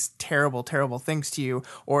do these terrible, terrible things to you,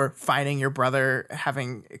 or finding your brother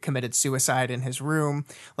having committed suicide in his room.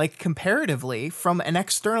 Comparatively, from an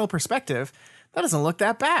external perspective, that doesn't look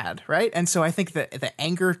that bad, right? And so I think that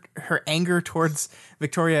her anger towards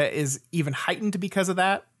Victoria is even heightened because of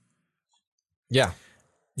that. Yeah,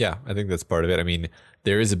 I think that's part of it. I mean,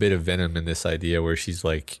 there is a bit of venom in this idea where she's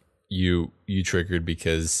like, you triggered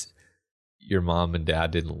because your mom and dad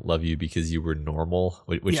didn't love you because you were normal,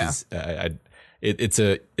 which is it's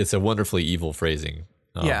a wonderfully evil phrasing.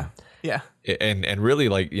 Yeah. And really,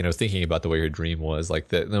 thinking about the way her dream was,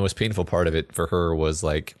 the most painful part of it for her was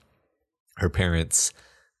her parents'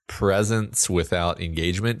 presence without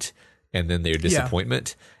engagement, and then their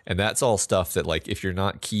disappointment. And that's all stuff that, if you're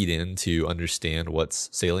not keyed in to understand what's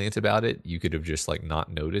salient about it, you could have just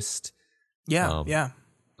not noticed. Yeah.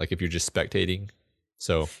 If you're just spectating.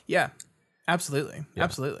 So yeah, absolutely. Yeah.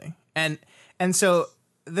 Absolutely. And so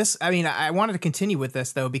this, I wanted to continue with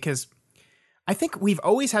this though, because I think we've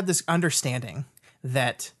always had this understanding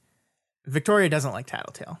that Victoria doesn't like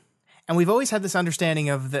Tattletale. And we've always had this understanding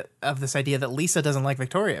of this idea that Lisa doesn't like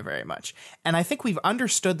Victoria very much. And I think we've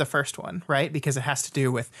understood the first one, right? Because it has to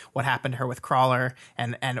do with what happened to her with Crawler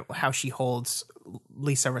and how she holds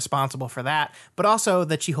Lisa responsible for that. But also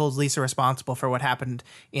that she holds Lisa responsible for what happened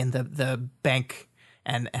in the bank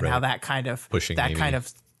and how that kind of pushing that Amy. Kind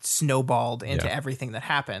of snowballed into everything that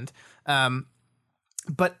happened.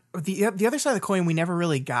 But the other side of the coin we never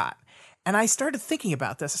really got. And I started thinking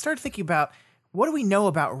about this. I started thinking about, what do we know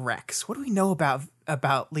about Rex? What do we know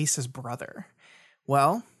about Lisa's brother?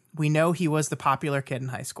 Well, we know he was the popular kid in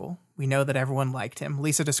high school. We know that everyone liked him.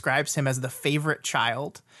 Lisa describes him as the favorite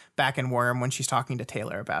child back in Worm when she's talking to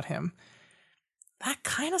Taylor about him. That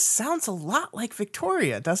kind of sounds a lot like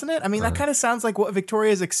Victoria, doesn't it? That kind of sounds like what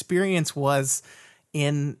Victoria's experience was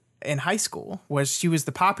in high school, was she was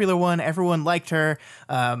the popular one. Everyone liked her.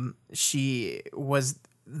 She was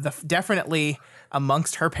definitely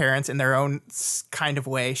amongst her parents in their own kind of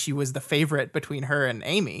way. She was the favorite between her and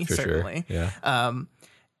Amy, for certainly. Sure. Yeah.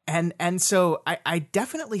 And so I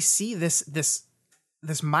definitely see this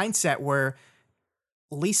mindset where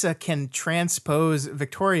Lisa can transpose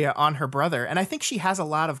Victoria on her brother. And I think she has a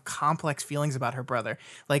lot of complex feelings about her brother.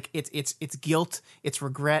 It's guilt, it's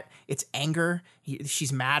regret, it's anger.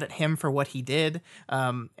 She's mad at him for what he did.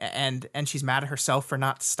 And she's mad at herself for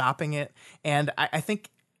not stopping it. And I think,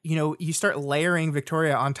 you start layering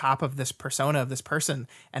Victoria on top of this persona of this person,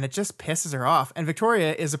 and it just pisses her off. And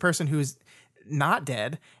Victoria is a person who's not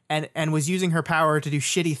dead and was using her power to do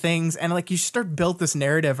shitty things. And you start build this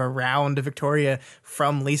narrative around Victoria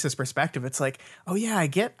from Lisa's perspective. It's oh yeah, I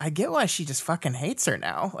get why she just fucking hates her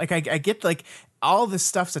now. I get all this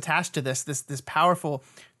stuff's attached to this powerful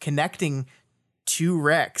connecting to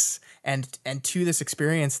Rex and to this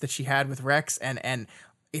experience that she had with Rex and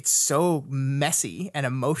it's so messy and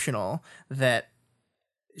emotional that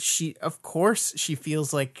of course she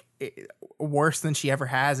feels like worse than she ever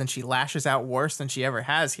has, and she lashes out worse than she ever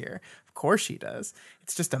has here. Of course she does.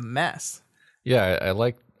 It's just a mess. Yeah, I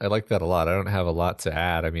like that a lot. I don't have a lot to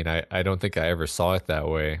add. I mean, I don't think I ever saw it that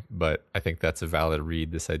way, but I think that's a valid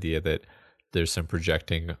read, this idea that there's some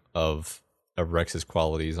projecting of Rex's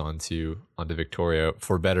qualities onto Victoria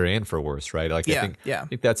for better and for worse, right? Like I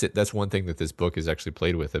think that's it. That's one thing that this book has actually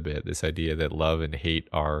played with a bit, this idea that love and hate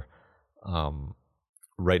are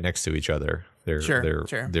right next to each other. They're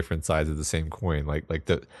different sides of the same coin. Like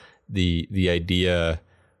the idea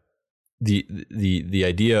the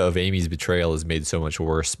idea of Amy's betrayal is made so much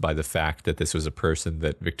worse by the fact that this was a person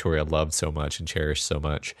that Victoria loved so much and cherished so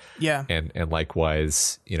much. Yeah. And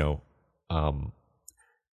likewise,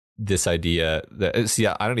 this idea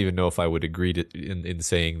that, I don't even know if I would agree in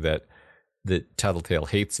saying that Tattletale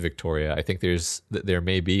hates Victoria. I think there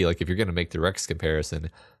may be, like, if you're going to make the Rex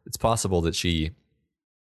comparison, it's possible that she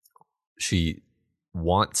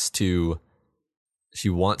wants to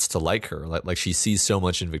like her, like she sees so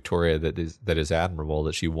much in Victoria that is admirable,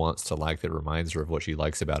 that she wants to like, that reminds her of what she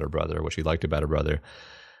likes about her brother, what she liked about her brother,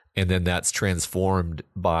 and then that's transformed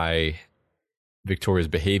by Victoria's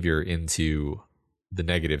behavior into the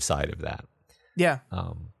negative side of that. Yeah.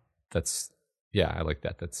 I like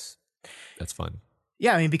that. That's fun.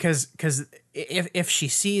 Yeah, I mean, because if she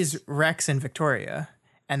sees Rex and Victoria,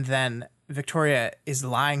 and then Victoria is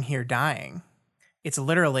lying here dying, it's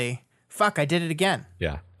literally, fuck, I did it again.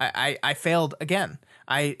 Yeah. I failed again.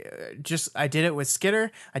 I did it with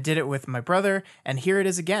Skitter. I did it with my brother. And here it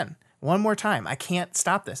is again. One more time. I can't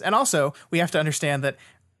stop this. And also, we have to understand that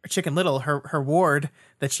Chicken Little, her ward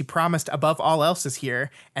that she promised above all else, is here.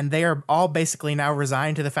 And they are all basically now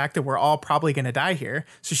resigned to the fact that we're all probably going to die here.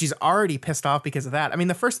 So she's already pissed off because of that. I mean,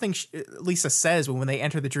 the first thing Lisa says when they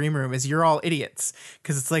enter the dream room is, "You're all idiots."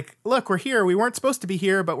 Because it's like, look, we're here. We weren't supposed to be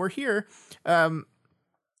here, but we're here.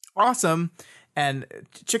 Awesome. And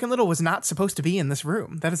Chicken Little was not supposed to be in this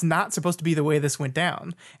room. That is not supposed to be the way this went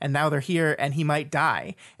down. And now they're here, and he might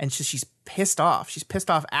die. And she's pissed off. She's pissed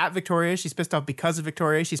off at Victoria. She's pissed off because of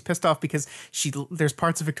Victoria. She's pissed off because there's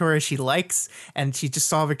parts of Victoria she likes, and she just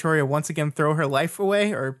saw Victoria once again throw her life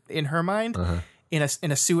away, or in her mind. In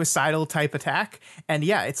a suicidal type attack. And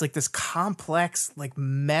yeah, it's like this complex, like,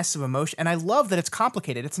 mess of emotion. And I love that it's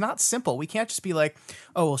complicated. It's not simple. We can't just be like,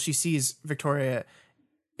 oh, well, she sees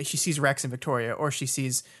Rex and Victoria, or she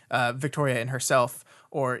sees Victoria in herself,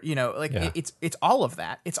 or, it's all of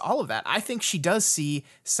that. It's all of that. I think she does see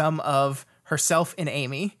some of herself in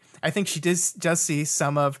Amy. I think she does see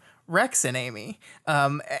some of Rex and Amy,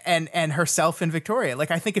 and herself in Victoria. Like,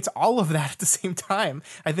 I think it's all of that at the same time.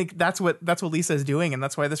 I think that's what Lisa is doing, and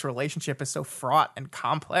that's why this relationship is so fraught and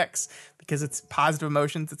complex, because it's positive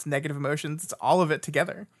emotions, it's negative emotions, it's all of it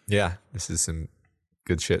together. Yeah, this is some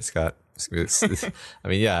good shit, Scott. I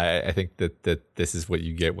mean, yeah, I think that this is what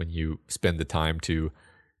you get when you spend the time to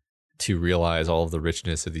realize all of the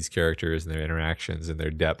richness of these characters and their interactions and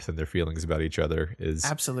their depth and their feelings about each other. Is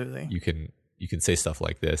absolutely, you can say stuff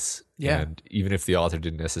like this. Yeah. And even if the author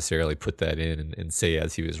didn't necessarily put that in and say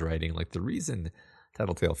as he was writing, like, the reason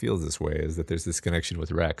Tattletale feels this way is that there's this connection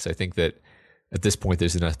with Rex. I think that at this point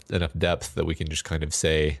there's enough depth that we can just kind of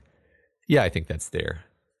say, yeah, I think that's there.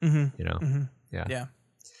 Mm-hmm. Yeah. Yeah.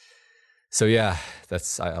 So yeah,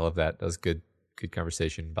 I love that. That was good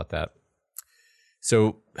conversation about that.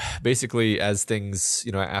 So basically, as things,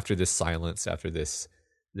 after this silence, after this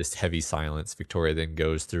heavy silence, Victoria then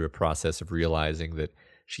goes through a process of realizing that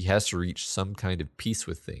she has to reach some kind of peace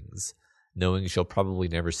with things. Knowing she'll probably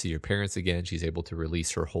never see her parents again, she's able to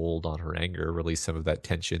release her hold on her anger, release some of that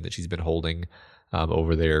tension that she's been holding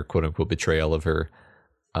over their quote-unquote betrayal of her.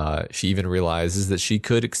 She even realizes that she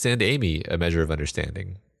could extend Amy a measure of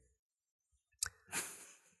understanding.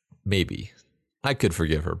 Maybe. I could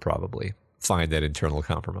forgive her, probably. Find that internal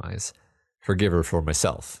compromise. Forgive her for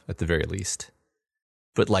myself, at the very least.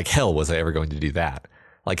 But like hell was I ever going to do that.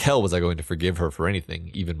 Like hell was I going to forgive her for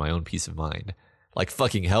anything, even my own peace of mind. Like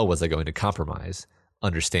fucking hell was I going to compromise.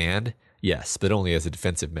 Understand? Yes, but only as a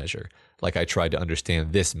defensive measure. Like I tried to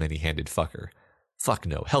understand this many-handed fucker. Fuck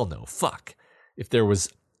no. Hell no. Fuck. If there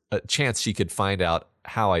was a chance she could find out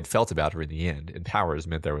how I'd felt about her in the end, and powers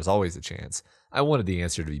meant there was always a chance, I wanted the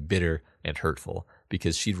answer to be bitter and hurtful,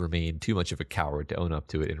 because she'd remained too much of a coward to own up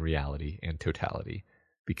to it in reality and totality.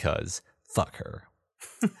 Because fuck her.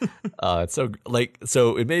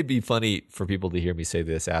 So it may be funny for people to hear me say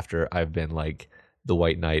this after I've been like the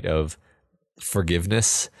white knight of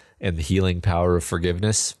forgiveness and the healing power of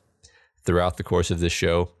forgiveness throughout the course of this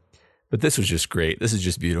show. But this was just great. This is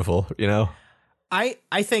just beautiful, I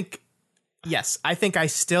think, yes, I think I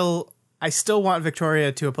still want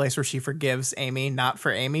Victoria to a place where she forgives Amy, not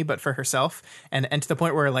for Amy, but for herself. And to the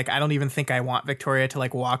point where, like, I don't even think I want Victoria to,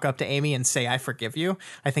 like, walk up to Amy and say, I forgive you.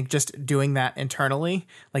 I think just doing that internally,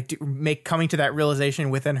 like, coming to that realization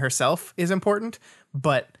within herself is important.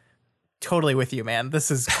 But totally with you, man.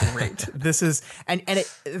 This is great. This is, and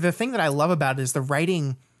the thing that I love about it is the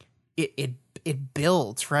writing, it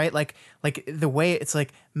builds, right? Like the way it's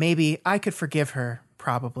like, maybe I could forgive her,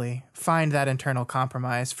 probably find that internal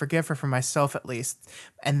compromise, forgive her for myself at least.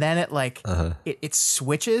 And then it like, it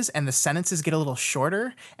switches and the sentences get a little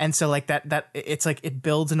shorter. And so like that it's like, it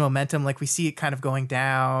builds in momentum. Like we see it kind of going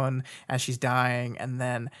down as she's dying. And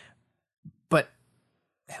then, but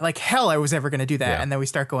like hell I was ever going to do that. Yeah. And then we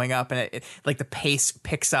start going up and it like the pace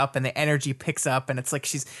picks up and the energy picks up and it's like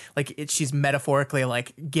she's metaphorically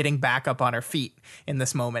like getting back up on her feet in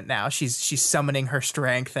this moment now. She's summoning her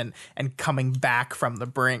strength and coming back from the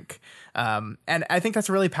brink. And I think that's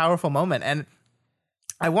a really powerful moment. And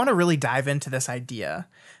I want to really dive into this idea,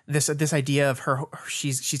 this idea of her.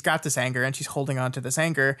 She's got this anger and she's holding on to this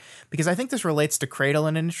anger because I think this relates to Cradle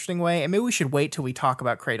in an interesting way. And maybe we should wait till we talk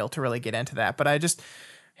about Cradle to really get into that. But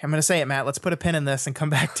I'm going to say it, Matt. Let's put a pin in this and come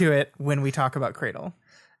back to it when we talk about Cradle.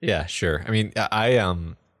 Yeah, sure. I mean, I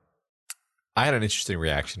had an interesting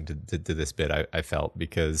reaction to this bit. I felt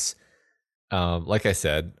because, like I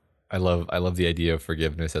said, I love the idea of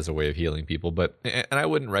forgiveness as a way of healing people. And I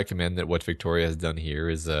wouldn't recommend that what Victoria has done here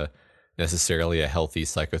is necessarily a healthy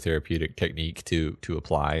psychotherapeutic technique to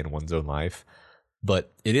apply in one's own life.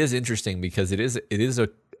 But it is interesting because it is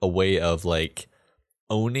a way of like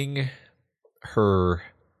owning her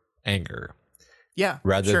anger. Yeah.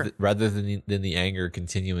 Rather than the anger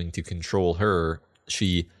continuing to control her,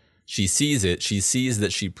 she sees it. She sees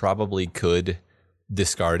that she probably could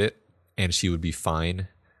discard it and she would be fine.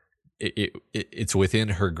 It's within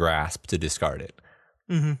her grasp to discard it.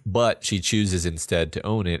 Mm-hmm. But she chooses instead to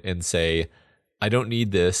own it and say, I don't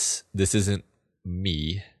need this. This isn't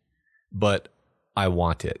me, but I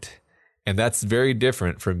want it. And that's very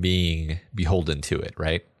different from being beholden to it,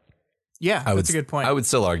 right? Yeah, that's a good point. I would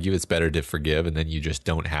still argue it's better to forgive and then you just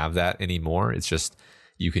don't have that anymore. It's just,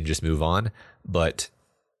 you can just move on. But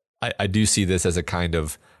I do see this as a kind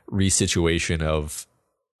of resituation of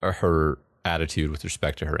her attitude with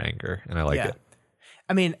respect to her anger. And I like it.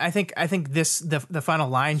 I mean, I think this, the final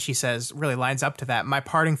line she says really lines up to that. My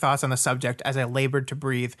parting thoughts on the subject as I labored to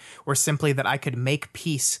breathe were simply that I could make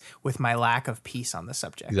peace with my lack of peace on the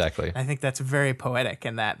subject. Exactly. And I think that's very poetic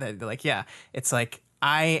in that like, yeah, it's like,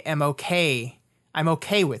 I am okay. I'm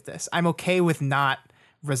okay with this. I'm okay with not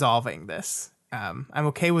resolving this. I'm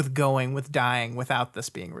okay with dying without this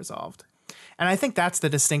being resolved. And I think that's the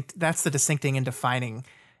distincting and defining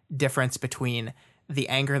difference between the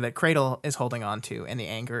anger that Cradle is holding on to and the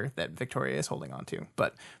anger that Victoria is holding on to.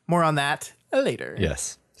 But more on that later.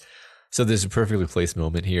 Yes. So there's a perfectly placed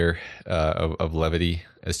moment here of levity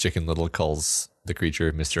as Chicken Little calls the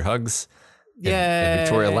creature Mr. Hugs. And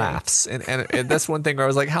Victoria laughs. And that's one thing where I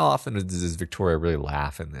was like, how often does Victoria really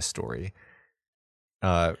laugh in this story?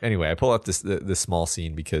 Anyway, I pull up this small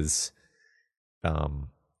scene because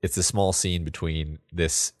it's a small scene between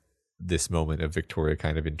this moment of Victoria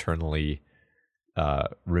kind of internally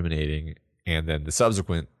ruminating and then the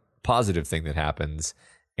subsequent positive thing that happens.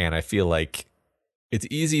 And I feel like it's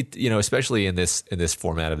easy, especially in this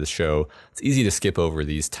format of the show, it's easy to skip over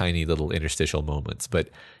these tiny little interstitial moments, but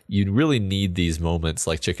you really need these moments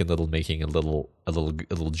like Chicken Little making a little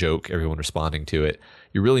joke, everyone responding to it.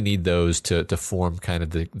 You really need those to form kind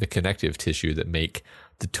of the connective tissue that make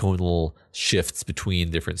the tonal shifts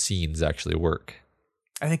between different scenes actually work.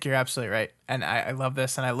 I think you're absolutely right. And I love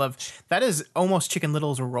this. And I love, that is almost Chicken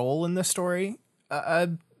Little's role in this story.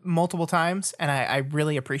 Multiple times, and I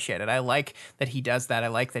really appreciate it. I like that he does that. I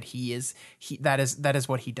like that that is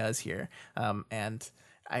what he does here. And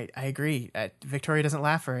I agree. Victoria doesn't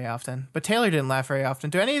laugh very often, but Taylor didn't laugh very often.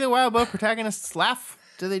 Do any of the Wild Boar protagonists laugh?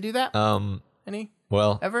 Do they do that? Any?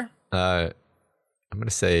 Well, ever? I'm gonna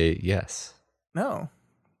say yes. No,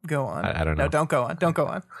 go on. I don't know. No, don't go on. Don't go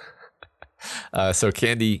on. So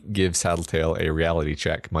Candy gives Tattletale a reality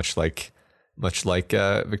check, much like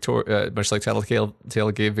Tattletale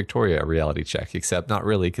gave Victoria a reality check, except not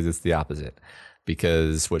really, because it's the opposite.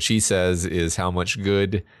 Because what she says is how much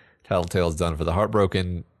good Tattletale's done for the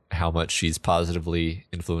heartbroken, how much she's positively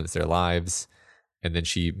influenced their lives, and then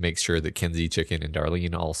she makes sure that Kinsey, Chicken, and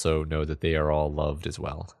Darlene also know that they are all loved as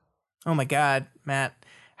well. Oh my God, Matt.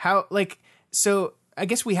 So I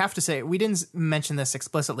guess we have to say, we didn't mention this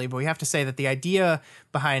explicitly, but we have to say that the idea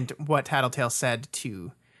behind what Tattletale said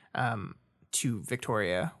to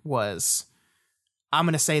Victoria was I'm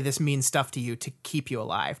going to say this mean stuff to you to keep you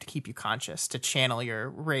alive, to keep you conscious, to channel your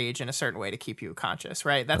rage in a certain way to keep you conscious,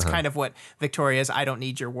 right? That's kind of what Victoria's "I don't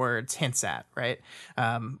need your words" hints at, right?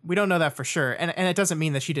 We don't know that for sure. And it doesn't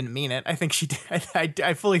mean that she didn't mean it. I think she did.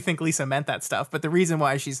 I fully think Lisa meant that stuff. But the reason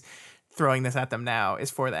why she's throwing this at them now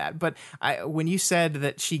is for that. But when you said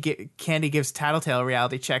that Candy gives Tattletale a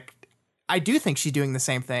reality check, I do think she's doing the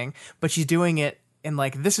same thing, but she's doing it in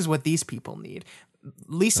like, this is what these people need.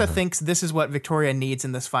 Lisa thinks this is what Victoria needs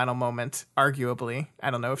in this final moment, arguably.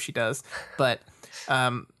 I don't know if she does, but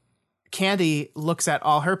Candy looks at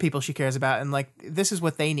all her people she cares about and like, this is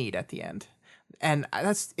what they need at the end. And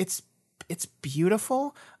it's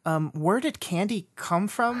beautiful. Where did Candy come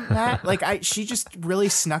from, Matt? Like she just really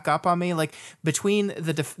snuck up on me. Like between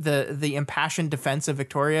the impassioned defense of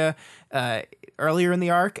Victoria earlier in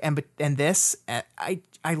the arc and this,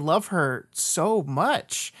 I love her so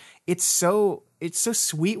much. It's so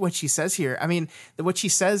sweet what she says here. I mean, what she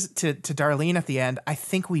says to Darlene at the end, I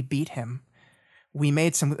think we beat him. We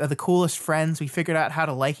made some of the coolest friends. We figured out how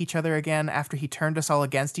to like each other again after he turned us all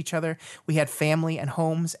against each other. We had family and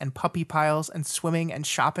homes and puppy piles and swimming and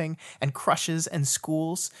shopping and crushes and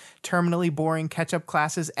schools, terminally boring catch-up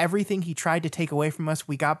classes. Everything he tried to take away from us,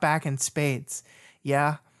 we got back in spades.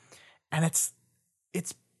 Yeah. And it's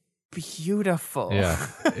beautiful. Yeah.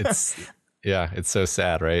 It's so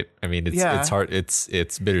sad, right? I mean, it's hard.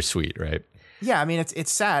 It's bittersweet, right? Yeah, I mean,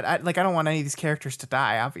 it's sad. I don't want any of these characters to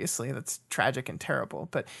die. Obviously, that's tragic and terrible.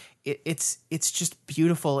 But it's just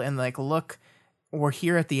beautiful. And like, look, we're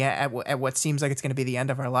here at the at what seems like it's going to be the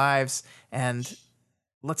end of our lives, and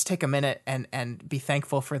let's take a minute and be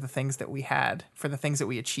thankful for the things that we had, for the things that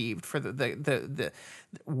we achieved, for the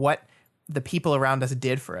what the people around us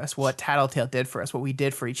did for us, what Tattletale did for us, what we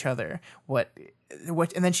did for each other, what,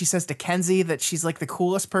 and then she says to Kenzie that she's like the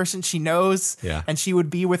coolest person she knows, and she would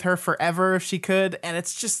be with her forever if she could, and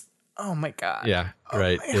it's just, oh my god,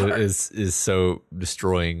 right. It is so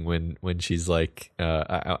destroying when she's like,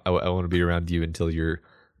 I want to be around you until you're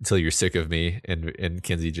sick of me, and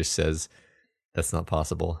Kenzie just says that's not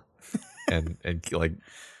possible, and like,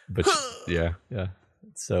 but yeah,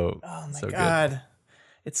 so oh my so god. Good.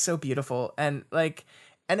 It's so beautiful. And I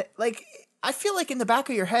feel like in the back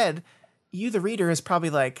of your head, you, the reader, is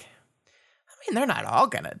probably like, I mean, they're not all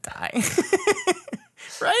going to die.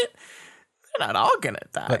 Right? They're not all going to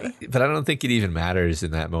die. But I don't think it even matters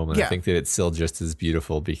in that moment. Yeah. I think that it's still just as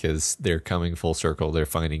beautiful because they're coming full circle. They're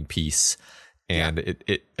finding peace. And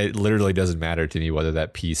it literally doesn't matter to me whether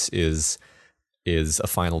that peace is a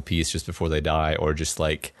final piece just before they die or just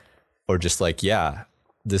like, yeah,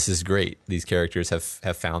 this is great. These characters have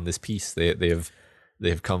found this peace. They have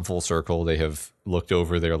come full circle. They have looked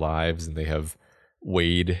over their lives and they have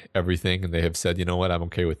weighed everything and they have said, you know what, I'm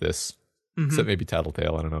okay with this. Except maybe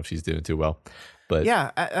Tattletale. I don't know if she's doing too well. But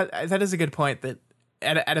yeah, that is a good point. That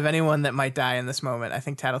out of anyone that might die in this moment, I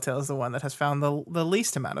think Tattletale is the one that has found the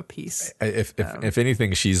least amount of peace. If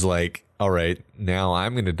anything, she's like, all right, now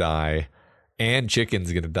I'm going to die, and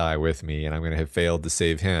Chicken's going to die with me, and I'm going to have failed to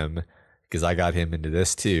save him. Because I got him into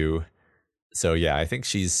this too. So yeah, I think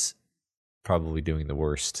she's probably doing the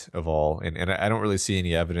worst of all. And I don't really see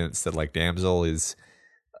any evidence that like Damsel is,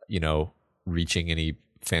 reaching any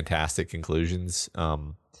fantastic conclusions.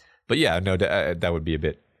 But yeah, no, that would be a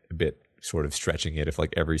bit sort of stretching it if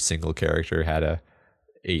like every single character had a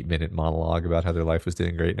 8-minute monologue about how their life was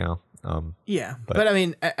doing great now. But I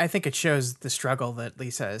mean, I think it shows the struggle that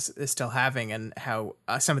Lisa is still having and how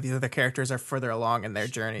some of these other characters are further along in their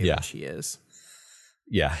journey than she is.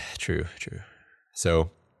 Yeah, true. So,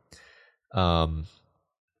 so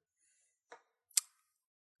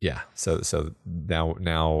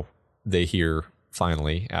now they hear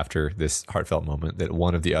finally after this heartfelt moment that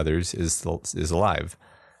one of the others is alive,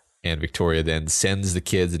 and Victoria then sends the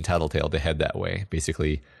kids and Tattletale to head that way,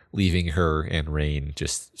 basically leaving her and Rain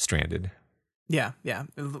just stranded. Yeah.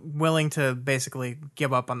 Willing to basically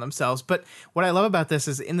give up on themselves. But what I love about this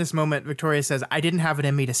is in this moment, Victoria says, I didn't have it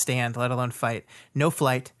in me to stand, let alone fight. No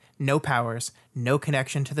flight, no powers, no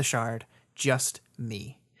connection to the shard, just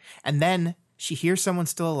me. And then she hears someone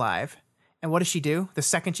still alive. And what does she do? The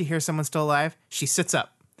second she hears someone still alive, she sits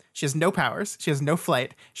up. She has no powers. She has no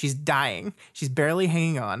flight. She's dying. She's barely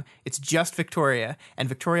hanging on. It's just Victoria. And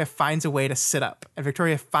Victoria finds a way to sit up. And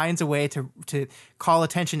Victoria finds a way to call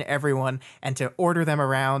attention to everyone and to order them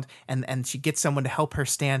around. And she gets someone to help her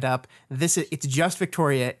stand up. It's just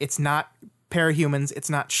Victoria. It's not parahumans. It's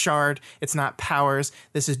not Shard. It's not powers.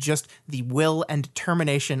 This is just the will and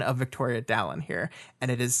determination of Victoria Dallin here.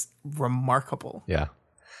 And it is remarkable.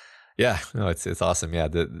 Yeah, no, it's awesome. Yeah,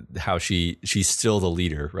 how she's still the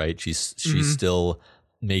leader, right? She's still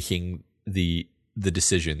making the the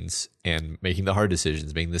decisions and making the hard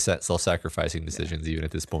decisions, making the self-sacrificing decisions, even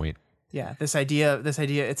at this point. Yeah, this idea,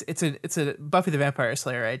 it's a Buffy the Vampire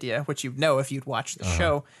Slayer idea, which you know if you'd watched the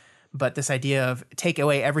show. But this idea of take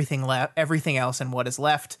away everything else, and what is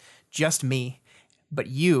left, just me. But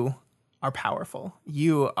you are powerful.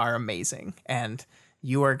 You are amazing, and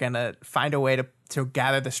you are gonna find a way to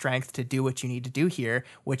gather the strength to do what you need to do here,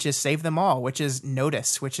 which is save them all, which is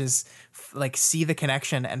notice, which is like see the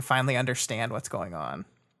connection and finally understand what's going on.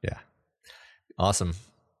 Yeah, awesome.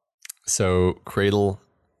 So Cradle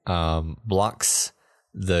blocks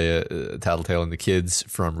the Tattletale and the kids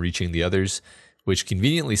from reaching the others, which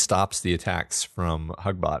conveniently stops the attacks from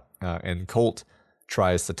Hugbot. And Colt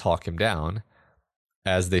tries to talk him down.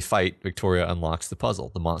 As they fight, Victoria unlocks the puzzle.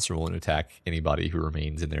 The monster won't attack anybody who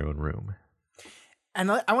remains in their own room. And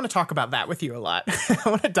I want to talk about that with you a lot. I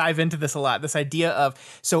want to dive into this a lot. This idea of,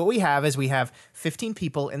 so what we have 15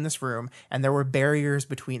 people in this room, and there were barriers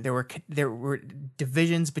between, there were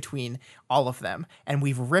divisions between all of them, and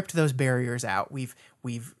we've ripped those barriers out.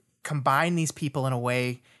 We've combined these people in a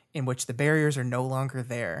way in which the barriers are no longer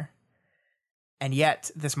there. And yet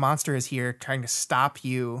this monster is here trying to stop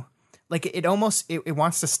you. Like it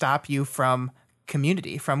wants to stop you from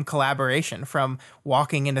community, from collaboration, from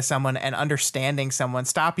walking into someone and understanding someone,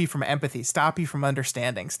 stop you from empathy, stop you from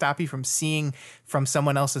understanding, stop you from seeing from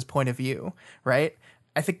someone else's point of view, right?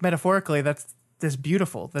 I think metaphorically that's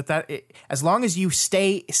beautiful, as long as you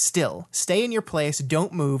stay still, stay in your place,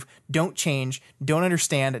 don't move, don't change, don't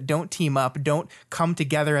understand, don't team up, don't come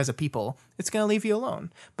together as a people, it's going to leave you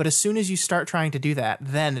alone. But as soon as you start trying to do that,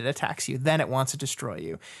 then it attacks you, then it wants to destroy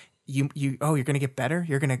you. You're going to get better.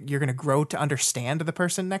 You're going to grow to understand the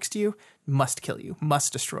person next to you. Must kill you.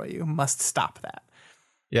 Must destroy you. Must stop that.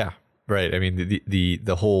 Yeah, right. I mean,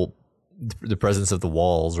 the whole the presence of the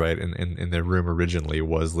walls, right, in their room originally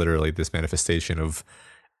was literally this manifestation of,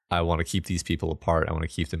 I want to keep these people apart. I want to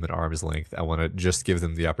keep them at arm's length. I want to just give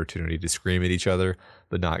them the opportunity to scream at each other,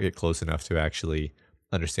 but not get close enough to actually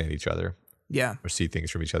understand each other. Yeah. Or see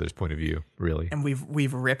things from each other's point of view, really. And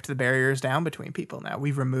we've ripped the barriers down between people now.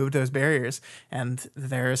 We've removed those barriers, and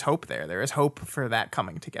there is hope there. There is hope for that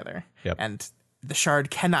coming together. Yep. And the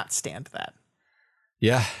Shard cannot stand that.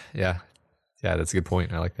 Yeah, that's a good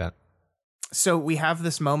point. I like that. So we have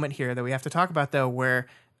this moment here that we have to talk about, though, where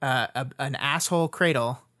an asshole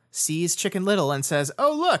Cradle sees Chicken Little and says,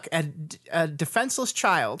 "Oh, look, a defenseless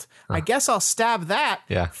child. I guess I'll stab that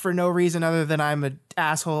for no reason other than I'm an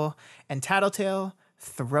asshole." And Tattletale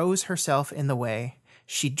throws herself in the way.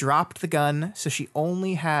 She dropped the gun, so she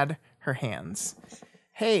only had her hands.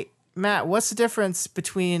 Hey, Matt, what's the difference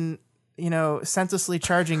between, senselessly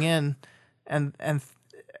charging in and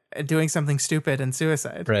doing something stupid and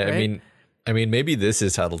suicide? Right? I mean, maybe this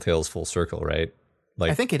is Tattletale's full circle, right?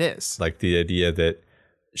 Like, I think it is. Like the idea that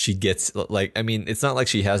she gets, it's not like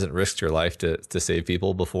she hasn't risked her life to save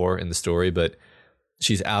people before in the story, but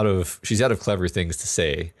she's out of clever things to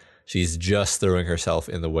say. She's just throwing herself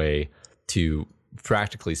in the way to,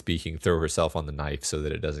 practically speaking, throw herself on the knife so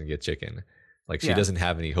that it doesn't get chicken. Like, she doesn't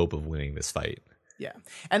have any hope of winning this fight. Yeah.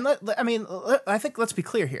 And I think let's be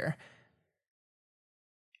clear here.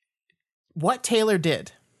 What Taylor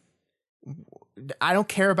did, I don't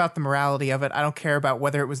care about the morality of it. I don't care about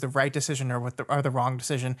whether it was the right decision or the wrong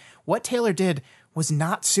decision. What Taylor did was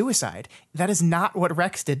not suicide. That is not what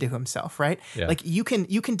Rex did to himself, right? Yeah. Like you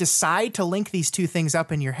can decide to link these two things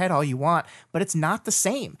up in your head all you want, but it's not the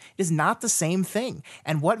same. It is not the same thing.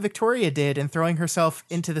 And what Victoria did in throwing herself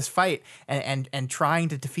into this fight and trying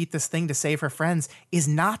to defeat this thing to save her friends is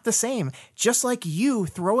not the same. Just like you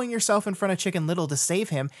throwing yourself in front of Chicken Little to save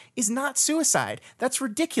him is not suicide. That's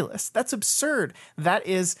ridiculous. That's absurd. That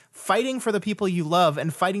is fighting for the people you love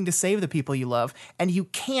and fighting to save the people you love. And you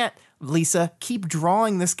can't, Lisa, keep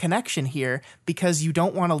drawing this connection here because you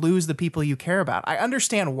don't want to lose the people you care about. I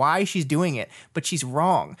understand why she's doing it, but she's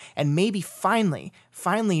wrong. And maybe finally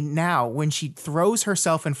now, when she throws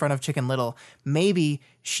herself in front of Chicken Little, maybe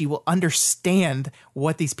she will understand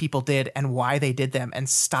what these people did and why they did them and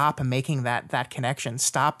stop making that connection.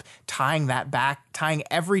 Stop tying that back, tying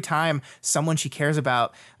every time someone she cares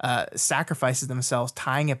about sacrifices themselves,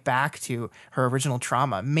 tying it back to her original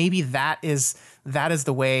trauma. Maybe that is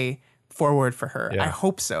the way forward for her. Yeah. I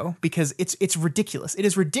hope so, because it's ridiculous. It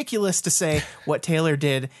is ridiculous to say what Taylor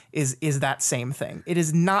did is that same thing. It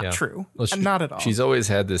is not true. Well, not at all. She's always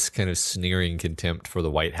had this kind of sneering contempt for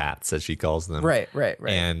the white hats, as she calls them. Right.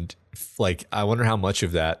 And I wonder how much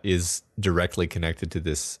of that is directly connected to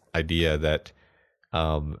this idea that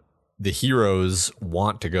the heroes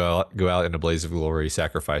want to go out in a blaze of glory,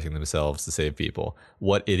 sacrificing themselves to save people.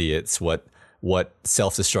 What idiots, what what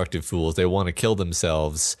self-destructive fools. They want to kill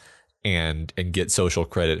themselves and get social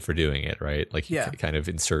credit for doing it, right? Like, you kind of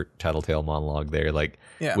insert tattletale monologue there, like,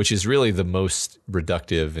 which is really the most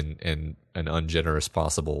reductive and ungenerous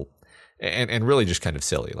possible, and really just kind of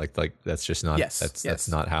silly. Like that's just not that's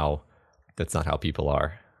not how people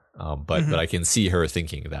are. But I can see her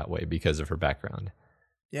thinking that way because of her background.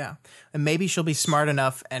 Yeah, and maybe she'll be smart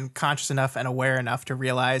enough and conscious enough and aware enough to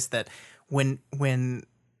realize that when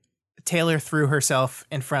Taylor threw herself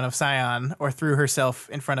in front of Scion, or threw herself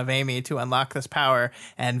in front of Amy to unlock this power,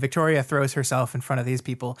 and Victoria throws herself in front of these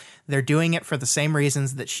people, they're doing it for the same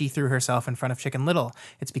reasons that she threw herself in front of Chicken Little.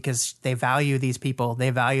 It's because they value these people, they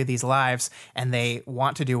value these lives, and they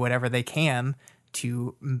want to do whatever they can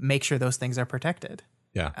to make sure those things are protected.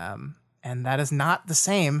 Yeah. And that is not the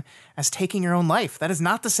same as taking your own life. That is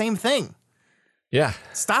not the same thing. Yeah.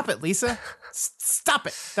 Stop it, Lisa. Stop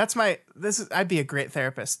it. I'd be a great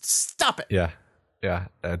therapist. Stop it. Yeah. Yeah.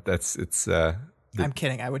 I'm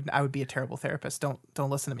kidding. I would be a terrible therapist. Don't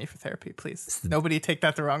listen to me for therapy, please. Nobody take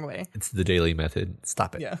that the wrong way. It's the Daily Method.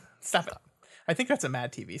 Stop it. Yeah. Stop it. I think that's a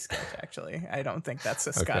Mad TV sketch, actually. I don't think that's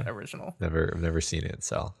a Scott original. I've never seen it,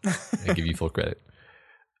 so I give you full credit.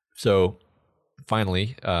 So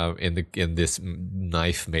finally, in this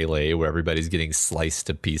knife melee where everybody's getting sliced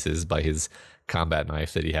to pieces by his combat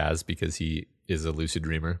knife that he has because he is a lucid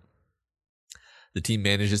dreamer, the team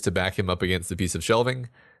manages to back him up against a piece of shelving,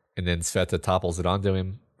 and then Sveta topples it onto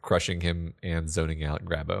him, crushing him and zoning out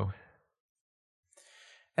Grabo.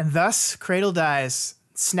 And thus, Cradle dies,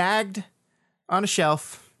 snagged on a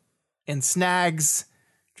shelf in Snag's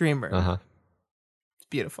dream room. It's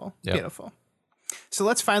beautiful. Yep. Beautiful. So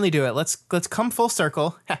let's finally do it. Let's come full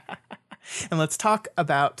circle and let's talk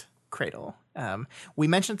about Cradle. We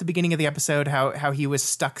mentioned at the beginning of the episode how he was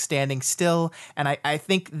stuck standing still, and I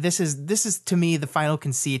think this is to me the final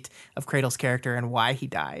conceit of Cradle's character and why he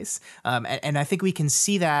dies. And I think we can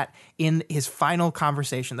see that in his final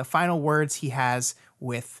conversation, the final words he has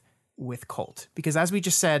with Colt, because as we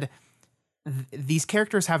just said, these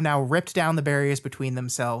characters have now ripped down the barriers between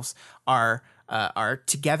themselves, are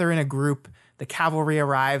together in a group. The cavalry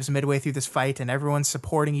arrives midway through this fight, and everyone's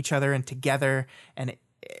supporting each other and together and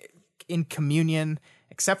in communion,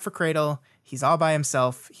 except for Cradle. He's all by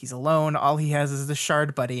himself. He's alone. All he has is the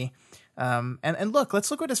shard buddy. And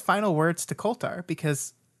let's look what his final words to Colt are,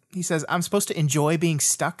 because he says, "I'm supposed to enjoy being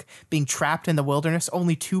stuck, being trapped in the wilderness,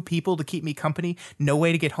 only 2 people to keep me company, no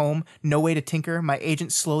way to get home, no way to tinker, my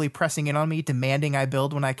agent slowly pressing in on me, demanding I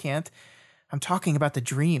build when I can't. I'm talking about the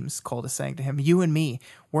dreams," Colt is saying to him. "You and me,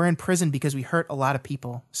 we're in prison because we hurt a lot of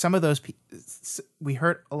people. Some of those we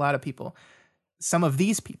hurt a lot of people. Some of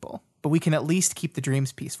these people, but we can at least keep the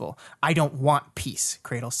dreams peaceful. I don't want peace,"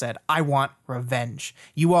 Cradle said. "I want revenge.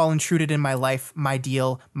 You all intruded in my life, my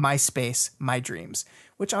deal, my space, my dreams."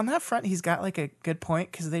 Which on that front, he's got like a good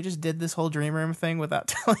point, because they just did this whole dream room thing without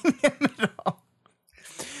telling him at all.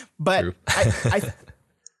 But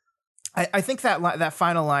I think that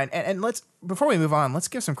final line, and let's, before we move on, let's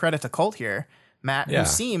give some credit to Colt here, Matt, who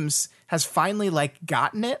has finally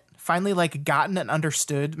gotten it and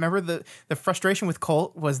understood. Remember the frustration with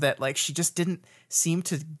Colt was that she just didn't seem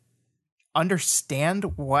to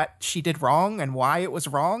understand what she did wrong and why it was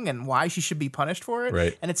wrong and why she should be punished for it.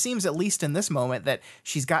 Right. And it seems, at least in this moment, that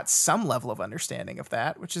she's got some level of understanding of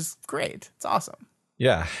that, which is great. It's awesome.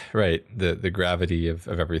 Yeah, right. The gravity of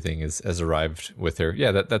everything has arrived with her.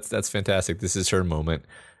 Yeah, that's fantastic. This is her moment.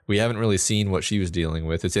 We haven't really seen what she was dealing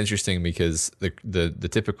with. It's interesting because the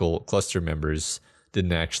typical cluster members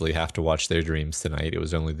didn't actually have to watch their dreams tonight. It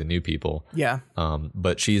was only the new people. Yeah.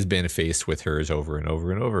 But she's been faced with hers over and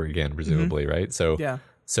over and over again, presumably, right? So yeah.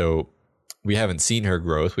 So we haven't seen her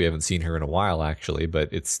growth. We haven't seen her in a while, actually, but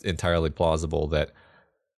it's entirely plausible that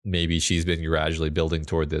maybe she's been gradually building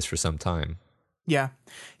toward this for some time. Yeah.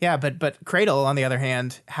 Yeah, but Cradle, on the other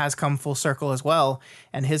hand, has come full circle as well,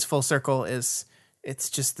 and his full circle it's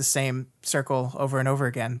just the same circle over and over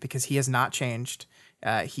again, because he has not changed.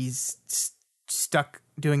 He's stuck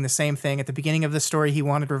doing the same thing. At the beginning of the story, he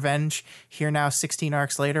wanted revenge. Here now, 16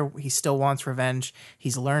 arcs later, he still wants revenge.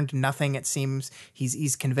 He's learned nothing, it seems.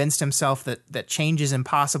 He's convinced himself that change is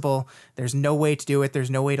impossible. There's no way to do it. There's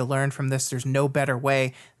no way to learn from this. There's no better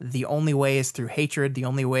way. The only way is through hatred. The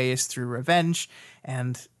only way is through revenge.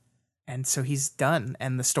 And so he's done.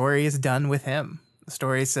 And the story is done with him. The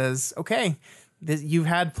story says, okay, you've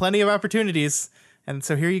had plenty of opportunities, and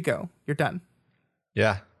so here you go. You're done.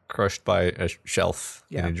 Yeah. Crushed by a shelf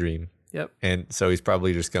in a dream. Yep. And so he's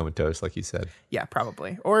probably just comatose, like you said. Yeah,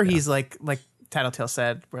 probably. Or he's like Tattletale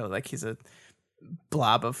said, where he's a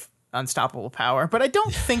blob of unstoppable power. But I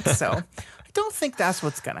don't think so. don't think that's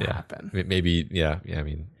what's going to happen. Maybe, yeah. I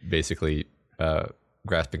mean, basically,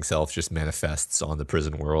 grasping self just manifests on the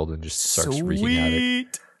prison world and just starts wreaking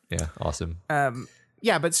havoc. Yeah, awesome.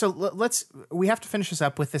 Yeah, but so we have to finish this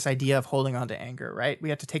up with this idea of holding on to anger, right? We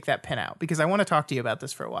have to take that pin out because I want to talk to you about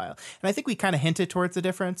this for a while. And I think we kind of hinted towards the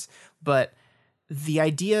difference, but the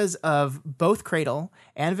ideas of both Cradle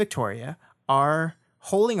and Victoria are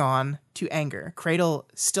holding on to anger. Cradle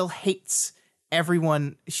still hates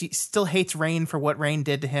everyone. She still hates Rain for what Rain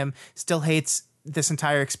did to him, still hates this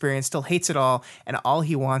entire experience, still hates it all, and all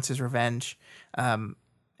he wants is revenge.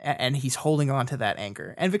 And he's holding on to that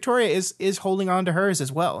anger. And Victoria is holding on to hers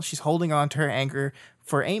as well. She's holding on to her anger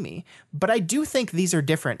for Amy. But I do think these are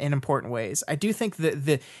different in important ways. I do think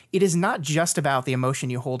that it is not just about the emotion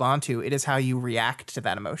you hold on to. It is how you react to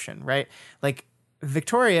that emotion, right? Like,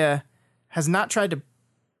 Victoria has not tried to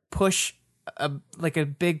push a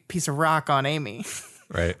big piece of rock on Amy.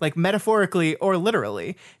 Right. Like, metaphorically or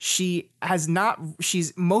literally. She's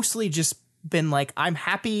mostly just been like, I'm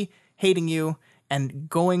happy hating you and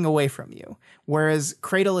going away from you. Whereas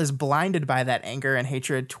Cradle is blinded by that anger and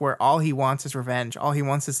hatred to where all he wants is revenge. All he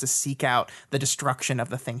wants is to seek out the destruction of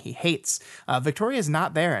the thing he hates. Victoria is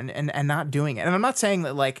not there and not doing it. And I'm not saying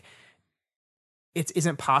that, like, it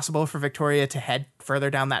isn't possible for Victoria to head further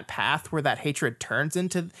down that path where that hatred turns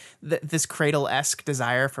into this Cradle-esque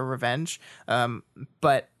desire for revenge.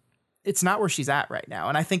 But it's not where she's at right now.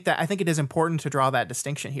 And I think it is important to draw that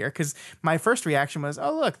distinction here, because my first reaction was,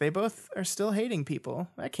 oh, look, they both are still hating people.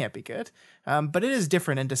 That can't be good. But it is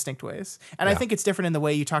different in distinct ways. And I think it's different in the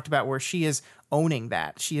way you talked about, where she is owning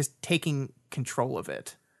that. She is taking control of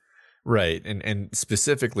it. Right. And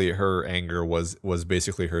specifically her anger was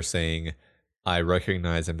basically her saying, I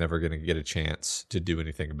recognize I'm never going to get a chance to do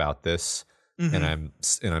anything about this. And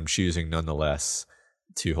I'm choosing nonetheless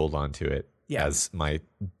to hold on to it. Yeah. As my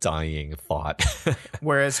dying thought.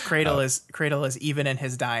 Whereas Cradle is even in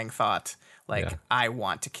his dying thought, like, I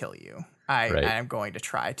want to kill you. I am going to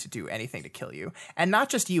try to do anything to kill you. And not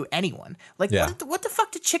just you, anyone. Like, what the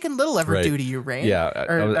fuck did Chicken Little ever do to you, Rain? Yeah.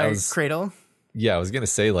 I was Cradle? Yeah, I was going to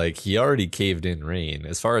say, like, he already caved in Rain.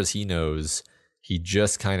 As far as he knows, he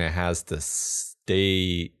just kind of has to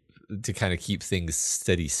stay to kind of keep things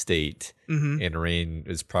steady state. And Rain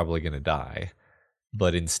is probably going to die.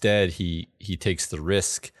 But instead, he takes the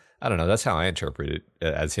risk. I don't know. That's how I interpret it,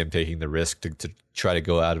 as him taking the risk to try to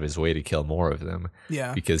go out of his way to kill more of them.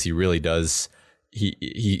 Yeah. Because he really does.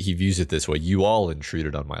 He views it this way. You all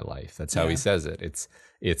intruded on my life. That's how he says it.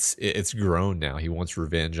 It's grown now. He wants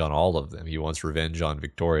revenge on all of them. He wants revenge on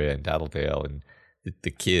Victoria and Tattletale and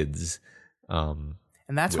the kids. And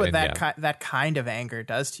that's what that kind of anger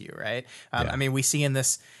does to you, right? I mean, we see in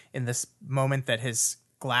this moment that his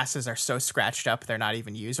glasses are so scratched up they're not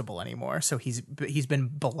even usable anymore. So he's been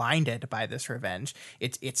blinded by this revenge.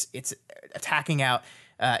 It's attacking out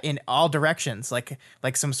in all directions, like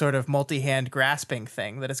some sort of multi-hand grasping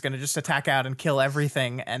thing that is going to just attack out and kill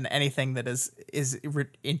everything and anything that is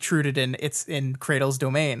intruded in Cradle's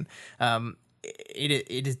domain.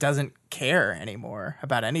 It doesn't care anymore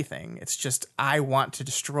about anything. It's just, I want to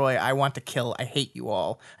destroy, I want to kill, I hate you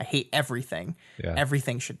all, I hate everything.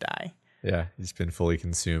 Everything should die. Yeah, he's been fully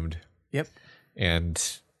consumed. Yep.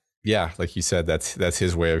 And yeah, like you said, that's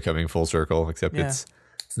his way of coming full circle, except it's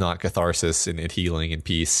not catharsis and healing and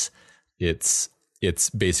peace. It's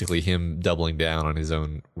basically him doubling down on his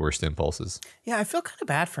own worst impulses. Yeah, I feel kind of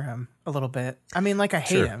bad for him a little bit. I mean, like, I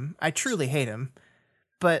hate him. I truly hate him.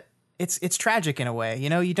 But it's tragic in a way.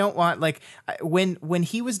 You know, you don't want, like, when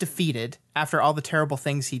he was defeated after all the terrible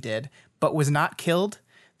things he did, but was not killed,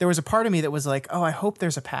 there was a part of me that was like, oh, I hope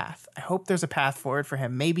there's a path. I hope there's a path forward for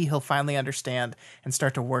him. Maybe he'll finally understand and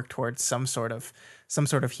start to work towards some sort of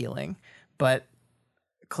healing. But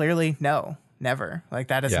clearly, no, never. Like,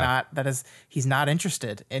 he's not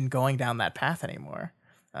interested in going down that path anymore.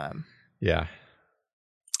 Yeah.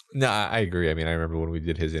 No, I agree. I mean, I remember when we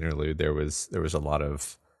did his interlude, there was a lot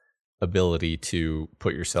of ability to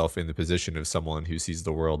put yourself in the position of someone who sees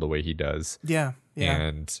the world the way he does. Yeah.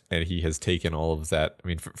 And he has taken all of that. I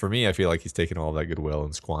mean, for me, I feel like he's taken all of that goodwill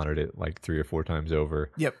and squandered it like 3 or 4 times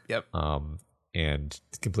over. Yep. And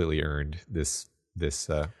completely earned this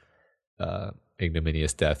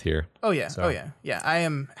ignominious death here. Oh yeah. Yeah. I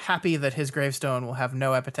am happy that his gravestone will have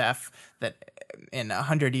no epitaph, that in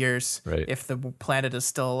 100 years, if the planet is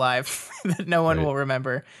still alive, that no one will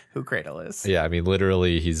remember who Cradle is. Yeah. I mean,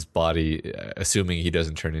 literally his body, assuming he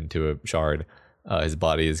doesn't turn into a shard, his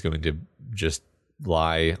body is going to just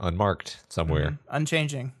lie unmarked somewhere.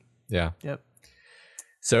 Unchanging. Yeah. Yep.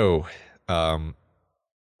 So,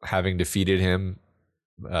 having defeated him,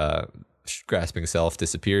 grasping self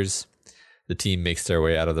disappears. The team makes their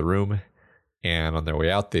way out of the room, and on their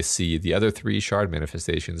way out, they see the other 3 shard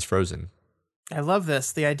manifestations frozen. I love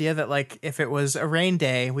this. The idea that, like, if it was a rain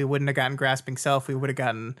day, we wouldn't have gotten Grasping Self. We would have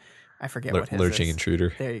gotten, I forget what his Lurching is.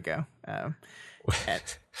 Intruder. There you go. And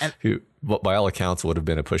Who, by all accounts, would have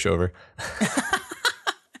been a pushover.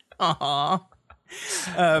 Aww.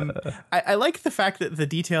 I like the fact that the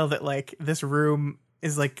detail that, like, this room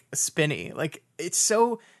is, like, spinny. Like, it's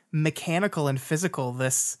so mechanical and physical.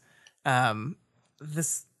 This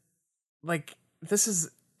is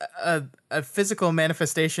a physical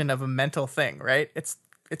manifestation of a mental thing, right? It's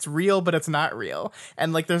real, but it's not real.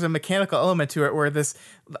 And, like, there's a mechanical element to it where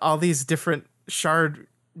all these different shard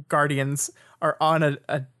guardians are on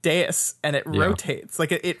a dais, and it rotates.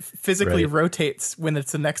 Like, it physically rotates when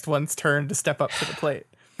it's the next one's turn to step up to the plate.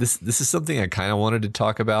 This is something I kind of wanted to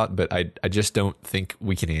talk about, but I just don't think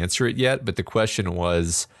we can answer it yet. But the question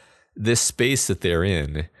was, this space that they're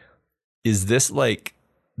in, is this like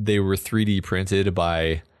they were 3D printed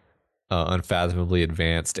by unfathomably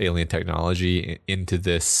advanced alien technology into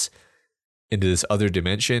this other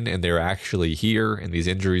dimension, and they're actually here, and these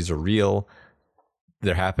injuries are real?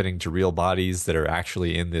 They're happening to real bodies that are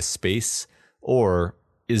actually in this space? Or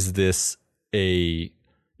is this in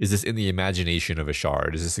the imagination of a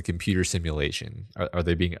shard? Is this a computer simulation? Have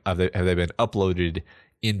they been uploaded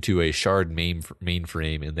into a shard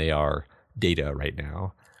mainframe, and they are data right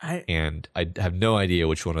now? And I have no idea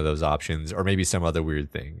which one of those options, or maybe some other weird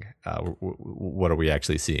thing. What are we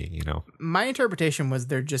actually seeing? My interpretation was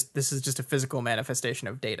this is just a physical manifestation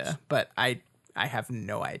of data, but I have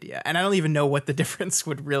no idea, and I don't even know what the difference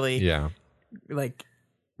would really like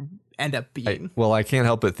end up being. I can't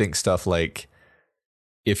help but think stuff like,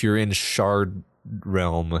 if you're in shard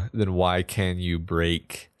realm, then why can you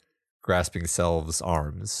break Grasping Self's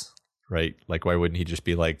arms, right? Like, why wouldn't he just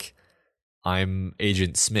be like, I'm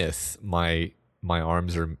Agent Smith, my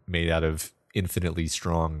arms are made out of infinitely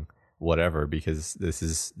strong whatever, because this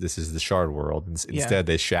is the shard world. Instead,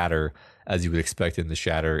 they shatter as you would expect them to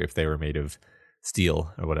shatter if they were made of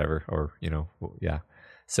steel or whatever, or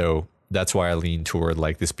so that's why I lean toward,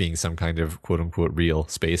 like, this being some kind of quote unquote real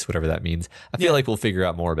space, whatever that means. I feel like we'll figure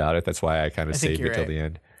out more about it. That's why I kind of saved it till the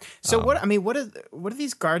end. So what do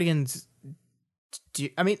these guardians do?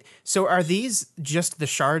 So are these just the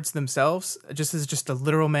shards themselves, just a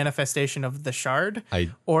literal manifestation of the shard,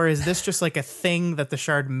 or is this just like a thing that the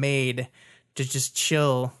shard made to just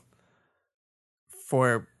chill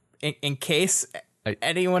for in case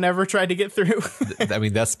anyone ever tried to get through?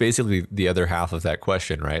 That's basically the other half of that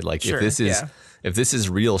question, right? Like, if this is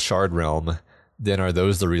real shard realm, then are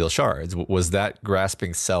those the real shards? Was that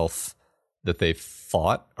Grasping Self that they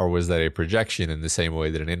fought, or was that a projection, in the same way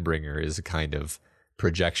that an Endbringer is a kind of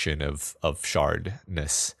projection of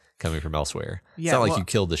shardness coming from elsewhere? It's not like you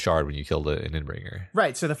killed the shard when you killed an Endbringer.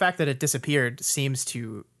 Right. So the fact that it disappeared seems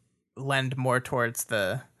to lend more towards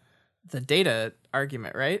the data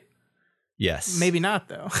argument, right? Yes. Maybe not,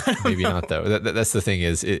 though. Maybe not, though. That's the thing,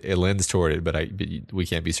 is it lends toward it, but we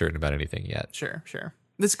can't be certain about anything yet. Sure.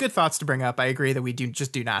 This is good thoughts to bring up. I agree that we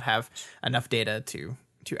do not have enough data to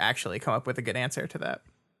actually come up with a good answer to that.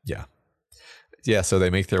 Yeah, so they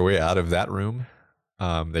make their way out of that room.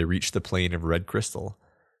 They reach the plane of red crystal,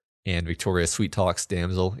 and Victoria sweet talks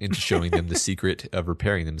Damsel into showing them the secret of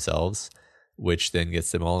repairing themselves, which then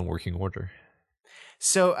gets them all in working order.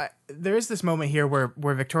 So there is this moment here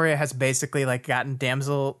where Victoria has basically, like, gotten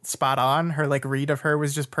Damsel spot on. Her, like, read of her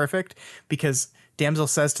was just perfect, because Damsel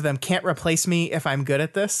says to them, "Can't replace me if I'm good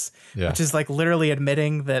at this," which is, like, literally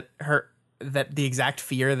admitting that the exact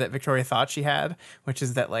fear that Victoria thought she had, which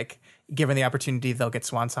is that, like, given the opportunity, they'll get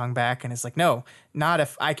Swansong back, and it's like, no, not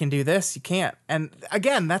if I can do this, you can't. And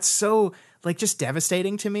again, that's so, like, just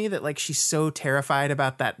devastating to me, that, like, she's so terrified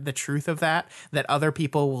about the truth of that other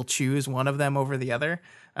people will choose one of them over the other.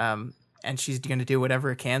 And she's going to do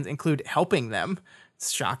whatever it can, include helping them.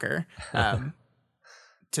 Shocker.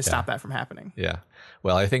 To stop that from happening. Yeah.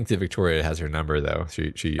 Well, I think that Victoria has her number, though.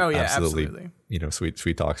 She absolutely.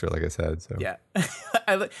 Sweet talks her, like I said. So yeah.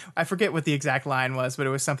 I forget what the exact line was, but it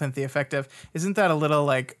was something to the effect of, "Isn't that a little,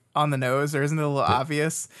 like, on the nose, or isn't it a little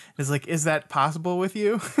obvious?" It's like, "Is that possible with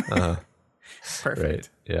you?" Perfect. Right.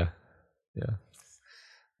 Yeah.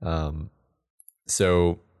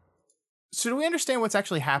 So do we understand what's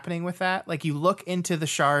actually happening with that? Like, you look into the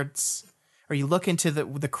shards, or you look into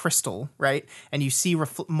the crystal, right? And you see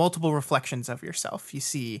multiple reflections of yourself. You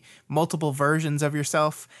see multiple versions of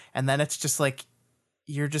yourself. And then it's just like,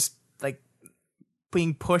 you're just, like,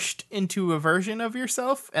 being pushed into a version of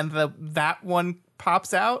yourself, and that one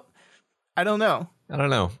pops out. I don't know.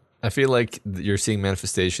 I feel like you're seeing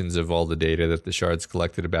manifestations of all the data that the shards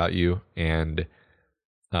collected about you, and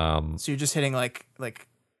So you're just hitting like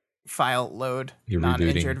file load, you're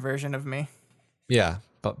non-injured rebooting. version of me. Yeah,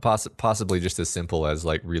 possibly just as simple as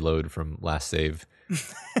like reload from last save.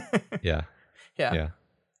 Yeah, Yeah.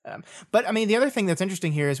 yeah, But I mean, the other thing that's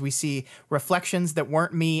interesting here is we see reflections that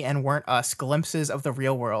weren't me and weren't us, glimpses of the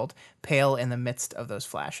real world, pale in the midst of those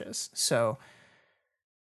flashes. So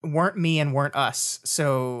weren't me and weren't us.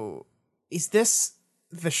 So is this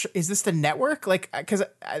is this the network? Like, because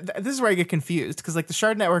this is where I get confused, because like the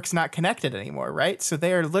shard network's not connected anymore, right? So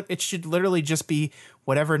they are. It should literally just be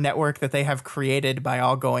whatever network that they have created by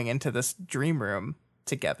all going into this dream room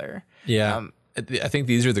together. yeah. I think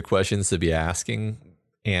these are the questions to be asking,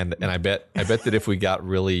 and I bet that if we got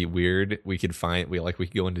really weird, we could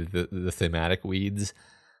could go into the thematic weeds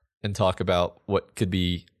and talk about what could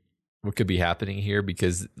be happening here,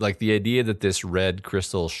 because like the idea that this red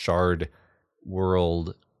crystal shard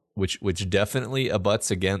world, which definitely abuts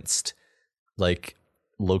against like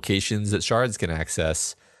locations that shards can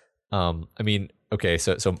access. I mean, okay,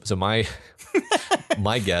 so my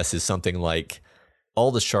my guess is something like all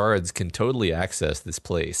the shards can totally access this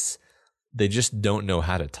place. They just don't know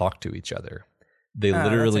how to talk to each other. They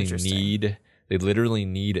literally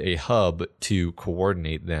need a hub to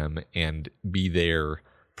coordinate them and be their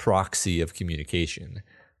proxy of communication.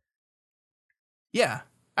 Yeah,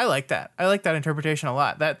 I like that. I like that interpretation a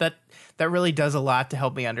lot. That really does a lot to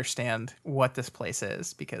help me understand what this place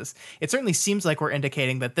is, because it certainly seems like we're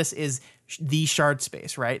indicating that this is the shard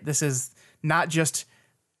space, right? This is not just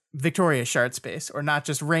Victoria's shard space or not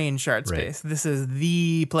just Rain shard space. Right. This is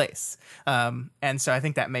the place. And so I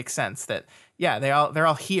think that makes sense that, yeah, they're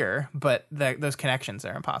all here, but those connections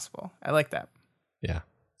are impossible. I like that. Yeah.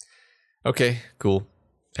 Okay, cool.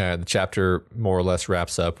 The chapter more or less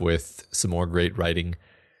wraps up with some more great writing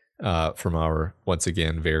from our, once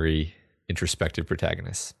again, very introspective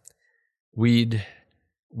protagonists. We'd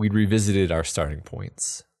revisited our starting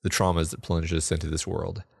points, the traumas that plunged us into this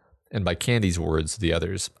world. And by Candy's words to the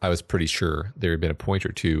others, I was pretty sure there had been a point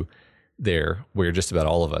or two there where just about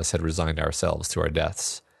all of us had resigned ourselves to our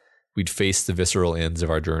deaths. We'd faced the visceral ends of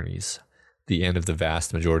our journeys, the end of the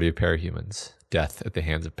vast majority of parahumans, death at the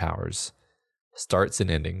hands of powers. Starts and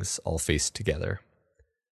endings all faced together.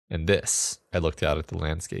 And this, I looked out at the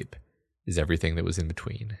landscape, is everything that was in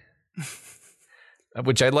between.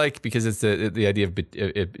 Which I like, because it's the idea of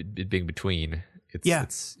it being between. Yeah.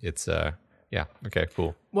 Okay,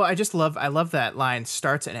 cool. Well, I love that line,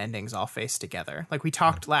 starts and endings all face together. Like we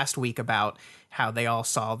talked last week about how they all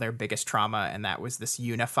saw their biggest trauma, and that was this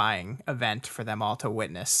unifying event for them all to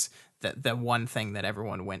witness the one thing that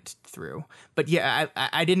everyone went through. But yeah,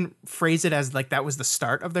 I didn't phrase it as like that was the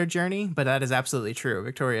start of their journey, but that is absolutely true.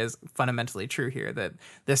 Victoria is fundamentally true here, that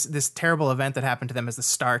this terrible event that happened to them is the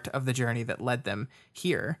start of the journey that led them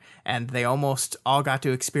here. And they almost all got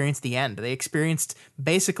to experience the end. They experienced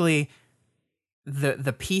basically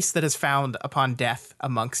the peace that is found upon death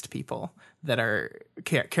amongst people that are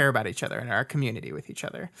care about each other and are a community with each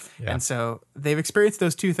other. Yeah. And so they've experienced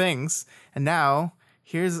those two things, and now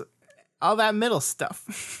here's all that middle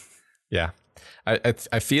stuff. Yeah.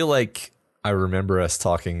 I feel like I remember us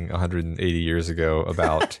talking 180 years ago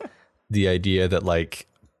about the idea that like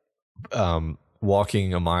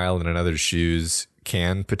walking a mile in another's shoes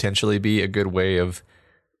can potentially be a good way of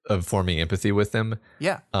forming empathy with them.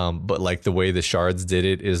 Yeah. But like the way the shards did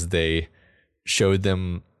it is they showed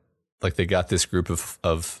them, like they got this group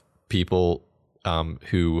of people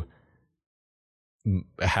who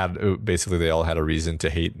had basically, they all had a reason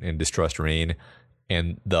to hate and distrust Rain,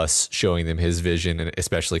 and thus showing them his vision, and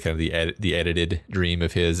especially kind of the edited dream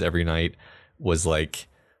of his every night was like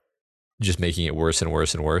just making it worse and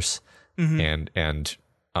worse and worse. Mm-hmm. And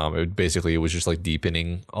it was just like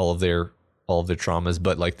deepening all of their traumas.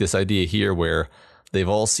 But like this idea here where they've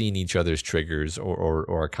all seen each other's triggers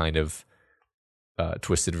or a kind of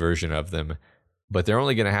twisted version of them, but they're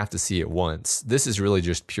only going to have to see it once. This is really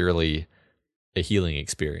just purely a healing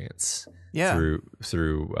experience. Yeah.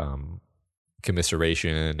 Through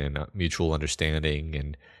commiseration and mutual understanding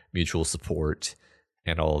and mutual support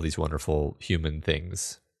and all of these wonderful human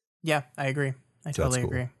things. Yeah, I agree. I totally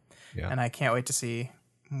agree. Yeah. And I can't wait to see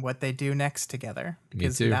what they do next together,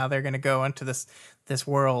 because now they're going to go into this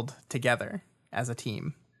world together as a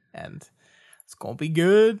team, and it's going to be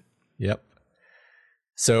good. Yep.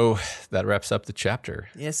 So that wraps up the chapter.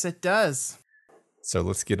 Yes, it does. So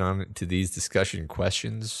let's get on to these discussion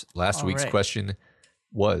questions. Last week's question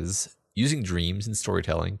was, using dreams in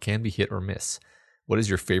storytelling can be hit or miss. What is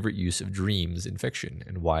your favorite use of dreams in fiction,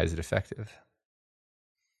 and why is it effective?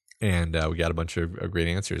 and we got a bunch of great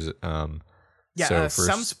answers. Yeah, so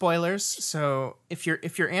some spoilers. So if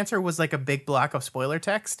your answer was like a big block of spoiler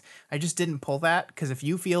text, I just didn't pull that because if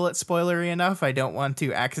you feel it's spoilery enough, I don't want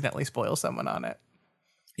to accidentally spoil someone on it.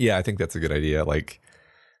 Yeah, I think that's a good idea. Like,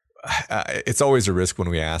 it's always a risk when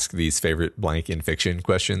we ask these favorite blank in fiction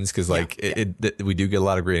questions because, like, we do get a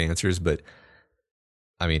lot of great answers. But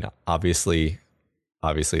I mean, obviously,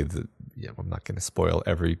 I'm not going to spoil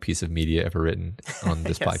every piece of media ever written on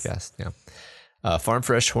this Yes. podcast. Yeah. Farm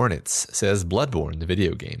Fresh Hornets says Bloodborne, the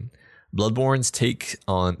video game. Bloodborne takes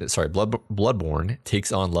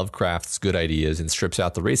on Lovecraft's good ideas and strips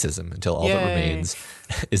out the racism until all that remains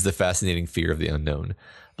is the fascinating fear of the unknown.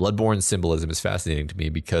 Bloodborne's symbolism is fascinating to me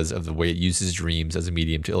because of the way it uses dreams as a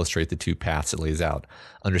medium to illustrate the two paths it lays out,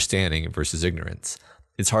 understanding versus ignorance.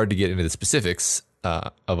 It's hard to get into the specifics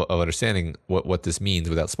of understanding what this means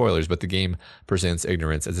without spoilers, but the game presents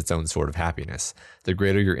ignorance as its own sort of happiness. The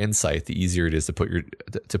greater your insight, the easier it is to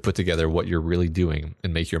put together what you're really doing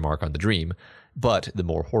and make your mark on the dream. But the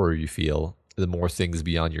more horror you feel, the more things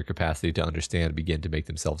beyond your capacity to understand begin to make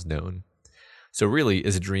themselves known. So really,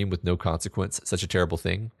 is a dream with no consequence such a terrible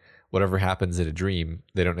thing? Whatever happens in a dream,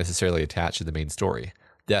 they don't necessarily attach to the main story.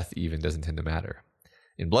 Death even doesn't tend to matter.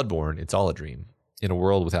 In Bloodborne, it's all a dream. In a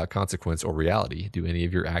world without consequence or reality, do any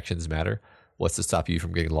of your actions matter? What's to stop you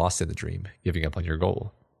from getting lost in the dream, giving up on your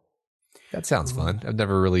goal? That sounds fun. I've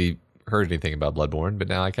never really heard anything about Bloodborne, but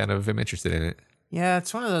now I kind of am interested in it. Yeah,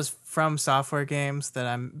 it's one of those From Software games that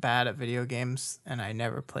I'm bad at video games, and I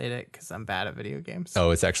never played it because I'm bad at video games.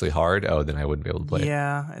 Oh, it's actually hard? Oh, then I wouldn't be able to play it.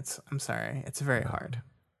 Yeah, I'm sorry. It's very hard.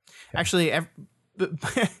 Yeah. Actually,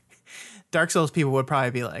 Dark Souls people would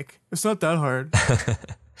probably be like, it's not that hard.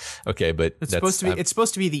 Okay, but it's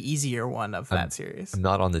supposed to be the easier one of that series. I'm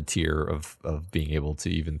not on the tier of being able to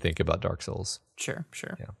even think about Dark Souls. Sure.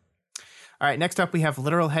 Yeah. All right, next up we have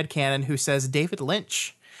Literal Headcanon, who says David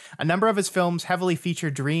Lynch. A number of his films heavily feature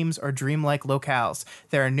dreams or dreamlike locales.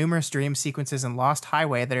 There are numerous dream sequences in Lost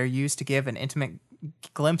Highway that are used to give an intimate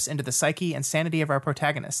glimpse into the psyche and sanity of our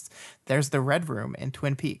protagonists. There's the Red Room in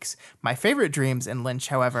Twin Peaks. My favorite dreams in Lynch,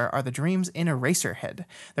 however, are the dreams in Eraserhead.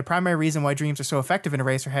 The primary reason why dreams are so effective in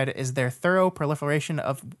Eraserhead is their thorough proliferation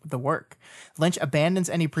of the work. Lynch abandons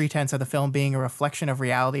any pretense of the film being a reflection of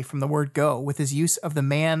reality from the word go, with his use of the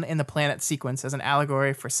man in the planet sequence as an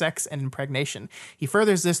allegory for sex and impregnation. He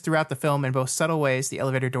furthers this throughout the film in both subtle ways, the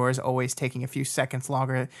elevator doors always taking a few seconds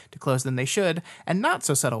longer to close than they should, and not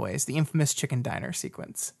so subtle ways, the infamous chicken dinner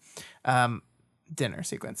sequence. Dinner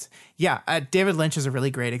sequence. Yeah, David Lynch is a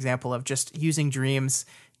really great example of just using dreams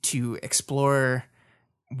to explore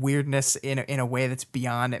weirdness in a way that's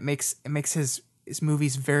beyond. It makes his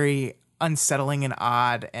movies very unsettling and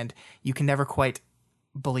odd, and you can never quite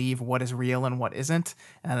believe what is real and what isn't,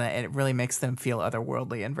 and it really makes them feel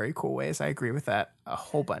otherworldly in very cool ways. I agree with that a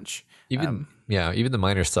whole bunch. Even the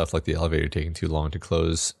minor stuff like the elevator taking too long to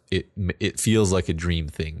close, it feels like a dream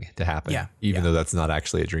thing to happen, even though that's not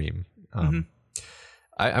actually a dream.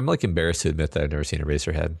 I'm like embarrassed to admit that I've never seen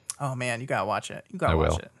Eraserhead. Oh man, you gotta watch it. I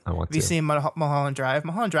want to. Have you seen Mulholland Drive?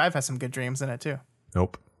 Mulholland Drive has some good dreams in it too.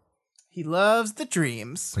 Nope. He loves the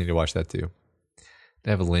dreams. I need to watch that too. They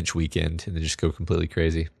have a Lynch weekend and they just go completely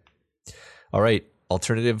crazy. All right.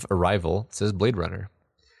 Alternative Arrival says Blade Runner.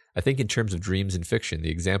 I think in terms of dreams in fiction, the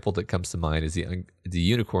example that comes to mind is the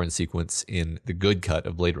unicorn sequence in the good cut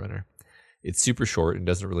of Blade Runner. It's super short and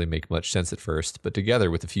doesn't really make much sense at first, but together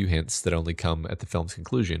with a few hints that only come at the film's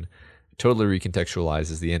conclusion, it totally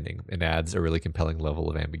recontextualizes the ending and adds a really compelling level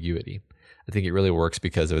of ambiguity. I think it really works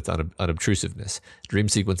because of its unobtrusiveness. Dream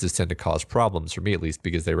sequences tend to cause problems, for me at least,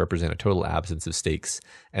 because they represent a total absence of stakes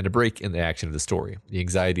and a break in the action of the story. The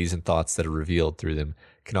anxieties and thoughts that are revealed through them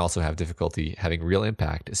can also have difficulty having real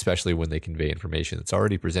impact, especially when they convey information that's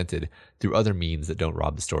already presented through other means that don't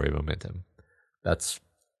rob the story of momentum. That's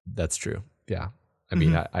true. Yeah. I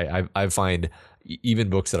mean, I find even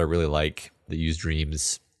books that I really like that use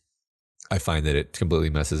dreams, I find that it completely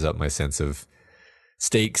messes up my sense of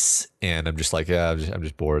stakes, and I'm just like, I'm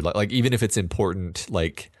just bored. Like even if it's important,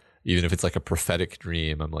 like even if it's like a prophetic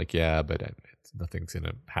dream, I'm like, yeah, but nothing's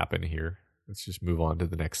gonna happen here. Let's just move on to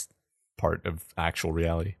the next part of actual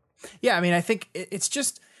reality. Yeah, I mean, I think it's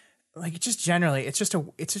just like generally,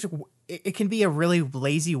 it can be a really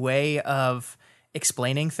lazy way of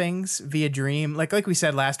explaining things via dream. Like we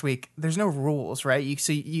said last week, there's no rules, right?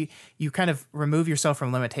 You kind of remove yourself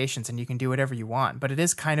from limitations and you can do whatever you want, but it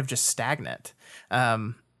is kind of just stagnant.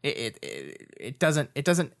 It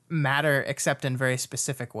doesn't matter except in very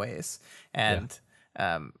specific ways. And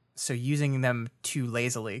So using them too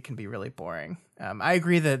lazily can be really boring. I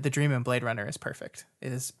agree that the dream in Blade Runner is perfect.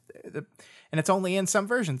 It is, and it's only in some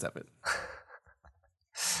versions of it.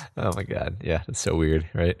 Oh my God. Yeah. It's so weird,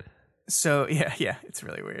 right? So yeah, it's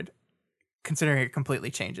really weird. Considering it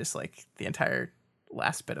completely changes like the entire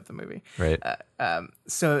last bit of the movie. Right.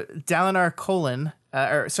 So Dalinar Colon,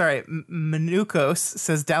 Manukos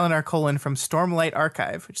says Dalinar Colon from Stormlight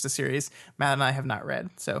Archive, which is a series Matt and I have not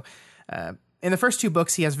read. So in the first 2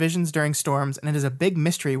 books, he has visions during storms, and it is a big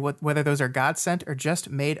mystery whether those are God sent or just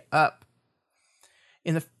made up.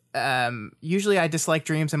 In the usually I dislike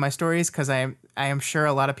dreams in my stories because I am sure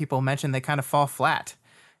a lot of people mention they kind of fall flat.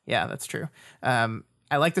 Yeah, that's true.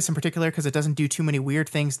 I like this in particular because it doesn't do too many weird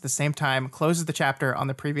things at the same time, closes the chapter on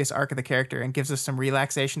the previous arc of the character, and gives us some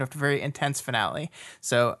relaxation after a very intense finale.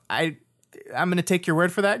 So I'm going to take your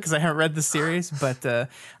word for that because I haven't read the series, but I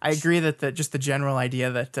agree that just the general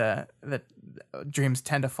idea that dreams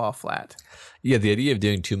tend to fall flat. Yeah, the idea of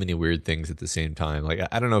doing too many weird things at the same time. Like,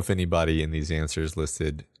 I don't know if anybody in these answers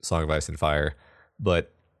listed Song of Ice and Fire,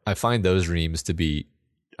 but I find those dreams to be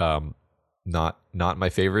not my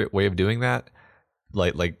favorite way of doing that.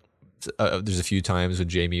 Like there's a few times when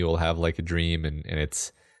Jamie will have like a dream and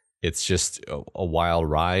it's just a wild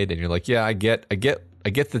ride, and you're like, yeah, I get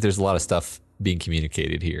that there's a lot of stuff being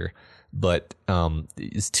communicated here, but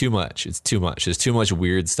it's too much. It's too much. There's too much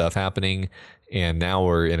weird stuff happening, and now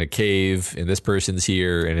we're in a cave, and this person's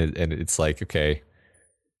here, and it's like, okay,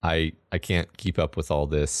 I can't keep up with all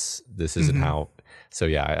this. This isn't how. So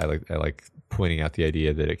yeah, I like pointing out the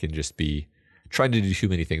idea that it can just be trying to do too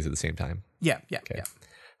many things at the same time. Yeah.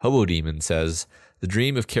 Hobo Demon says, the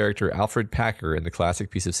dream of character Alfred Packer in the classic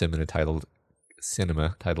piece of cinema titled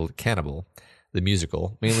Cannibal, the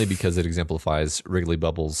musical, mainly because it exemplifies Wrigley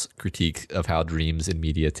Bubble's critique of how dreams in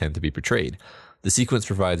media tend to be portrayed. The sequence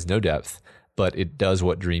provides no depth, but it does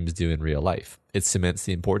what dreams do in real life. It cements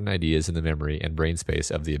the important ideas in the memory and brain space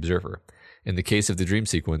of the observer. In the case of the dream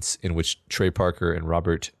sequence, in which Trey Parker and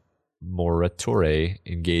Robert Moratore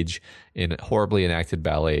engage in horribly enacted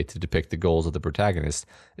ballet to depict the goals of the protagonist,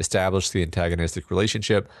 establish the antagonistic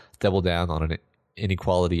relationship, double down on an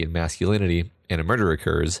inequality in masculinity, and a murder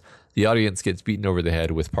occurs, the audience gets beaten over the head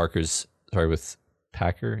with Packer? Is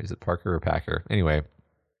it Parker or Packer? Anyway,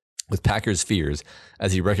 with Packer's fears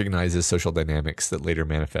as he recognizes social dynamics that later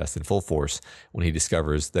manifest in full force when he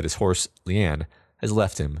discovers that his horse, Leanne, has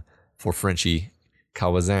left him for Frenchie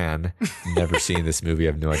Kawazan. Never seen this movie.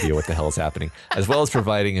 I have no idea what the hell is happening. As well as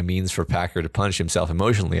providing a means for Packer to punish himself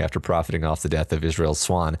emotionally after profiting off the death of Israel's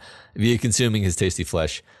swan via consuming his tasty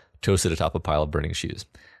flesh toasted atop a pile of burning shoes.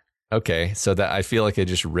 Okay, so that I feel like I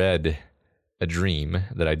just read a dream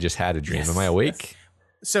that I just had a dream. Yes, am I awake? Yes.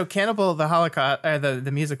 So Cannibal the Holocaust,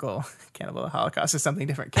 the musical, Cannibal the Holocaust is something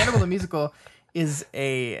different. Cannibal the musical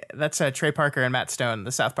that's Trey Parker and Matt Stone,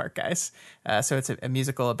 the South Park guys. So it's a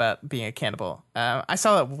musical about being a cannibal. I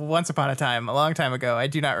saw it once upon a time, a long time ago. I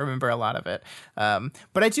do not remember a lot of it.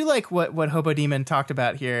 But I do like what Hobo Demon talked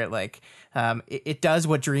about here. Like, it does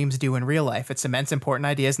what dreams do in real life. It cements important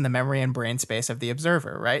ideas in the memory and brain space of the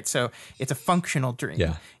observer, right? So it's a functional dream.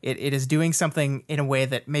 Yeah. It is doing something in a way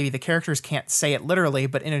that maybe the characters can't say it literally,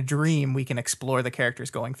 but in a dream, we can explore the characters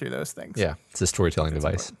going through those things. Yeah, it's a storytelling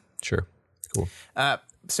device. Important. Sure. Cool.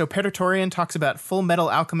 So Predatorian talks about Full Metal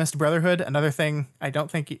Alchemist Brotherhood. Another thing I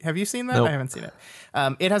don't think... Have you seen that? Nope. I haven't seen it.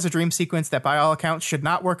 It has a dream sequence that by all accounts should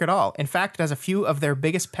not work at all. In fact, it has a few of their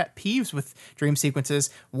biggest pet peeves with dream sequences.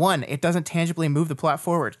 1, it doesn't tangibly move the plot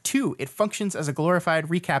forward. 2, it functions as a glorified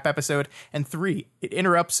recap episode. And 3, it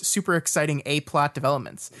interrupts super exciting A-plot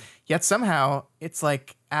developments. Yet somehow, it's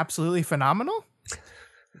like absolutely phenomenal.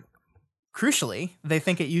 Crucially, they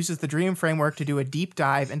think it uses the dream framework to do a deep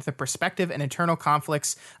dive into the perspective and internal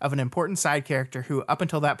conflicts of an important side character who, up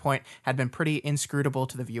until that point, had been pretty inscrutable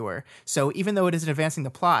to the viewer. So even though it isn't advancing the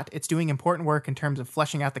plot, it's doing important work in terms of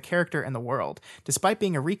fleshing out the character and the world. Despite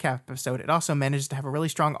being a recap episode, it also manages to have a really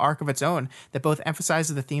strong arc of its own that both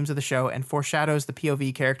emphasizes the themes of the show and foreshadows the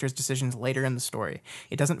POV characters' decisions later in the story.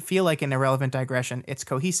 It doesn't feel like an irrelevant digression. It's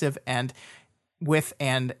cohesive and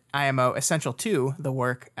IMO essential to the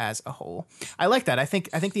work as a whole. I like that. I think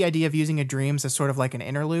the idea of using a dreams as sort of like an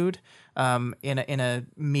interlude in a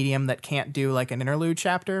medium that can't do like an interlude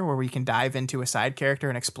chapter where we can dive into a side character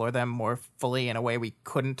and explore them more fully in a way we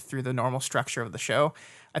couldn't through the normal structure of the show.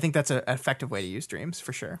 I think that's an effective way to use dreams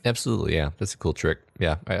for sure. Absolutely, yeah, that's a cool trick.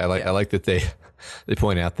 Yeah, I like that they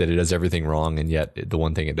point out that it does everything wrong and yet the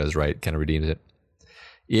one thing it does right kind of redeems it.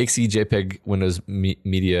 EXE JPEG Windows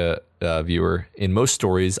Media Viewer. In most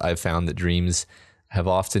stories, I've found that dreams have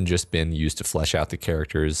often just been used to flesh out the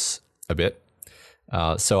characters a bit.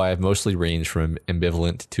 So I have mostly ranged from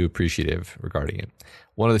ambivalent to appreciative regarding it.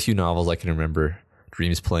 One of the few novels I can remember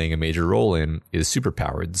dreams playing a major role in is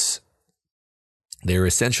Superpowered's. They are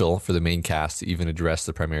essential for the main cast to even address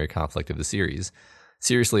the primary conflict of the series,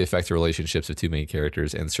 seriously affect the relationships of two main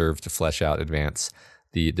characters, and serve to flesh out, advance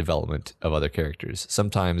the development of other characters.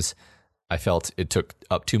 Sometimes I felt it took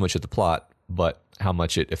up too much of the plot, but how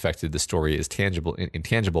much it affected the story is tangible in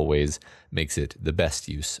tangible ways makes it the best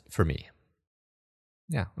use for me.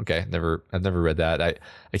 Yeah, okay. I've never read that.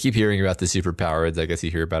 I keep hearing about the Superpowered. I guess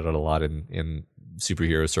you hear about it a lot in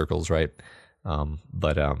superhero circles, right?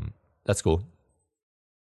 But that's cool.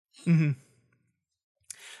 Mm-hmm.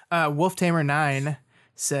 Wolf Tamer 9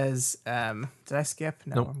 says, did I skip?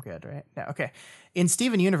 No, Nope. I'm good, right? No, okay. In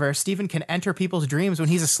Steven Universe, Steven can enter people's dreams when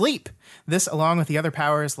he's asleep. This, along with the other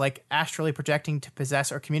powers like astrally projecting to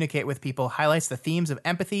possess or communicate with people, highlights the themes of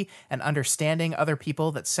empathy and understanding other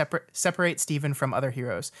people that separate Steven from other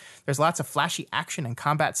heroes. There's lots of flashy action and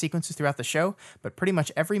combat sequences throughout the show, but pretty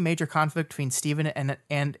much every major conflict between Steven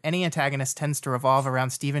and any antagonist tends to revolve around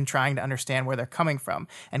Steven trying to understand where they're coming from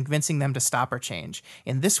and convincing them to stop or change.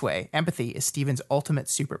 In this way, empathy is Steven's ultimate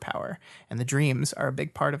superpower, and the dreams are a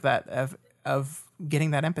big part of that, of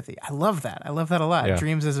getting that empathy. I love that. I love that a lot. Yeah.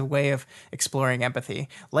 Dreams is a way of exploring empathy,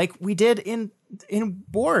 like we did in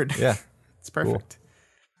Ward. Yeah, It's perfect.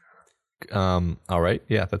 Cool. All right.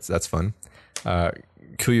 Yeah, that's fun.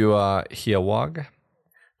 Kuyua Hiawag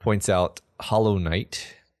points out Hollow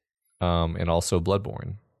Knight, and also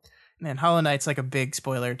Bloodborne. Man, Hollow Knight's like a big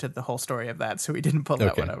spoiler to the whole story of that, so we didn't pull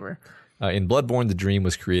that one over. In Bloodborne, the dream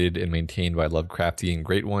was created and maintained by Lovecraftian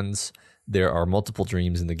great ones. There are multiple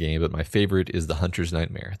dreams in the game, but my favorite is the Hunter's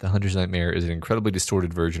Nightmare. The Hunter's Nightmare is an incredibly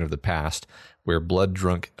distorted version of the past, where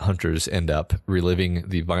blood-drunk hunters end up reliving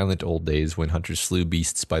the violent old days when hunters slew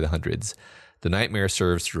beasts by the hundreds. The nightmare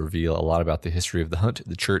serves to reveal a lot about the history of the hunt,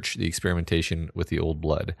 the church, the experimentation with the old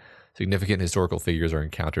blood. Significant historical figures are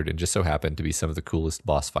encountered and just so happen to be some of the coolest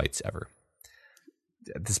boss fights ever.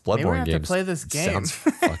 This Bloodborne game play this game. Sounds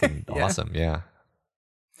fucking awesome, yeah.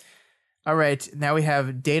 All right, now we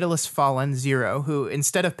have Daedalus Fallen 0, who,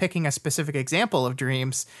 instead of picking a specific example of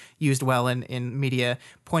dreams used well in media,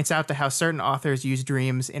 points out to how certain authors use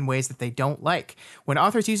dreams in ways that they don't like. When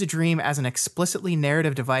authors use a dream as an explicitly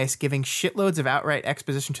narrative device, giving shitloads of outright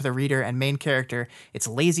exposition to the reader and main character, it's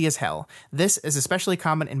lazy as hell. This is especially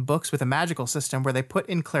common in books with a magical system where they put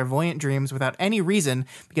in clairvoyant dreams without any reason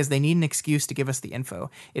because they need an excuse to give us the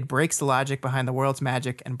info. It breaks the logic behind the world's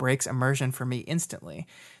magic and breaks immersion for me instantly.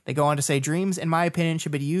 They go on to say dreams, in my opinion,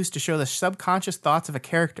 should be used to show the subconscious thoughts of a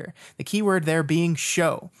character. The key word there being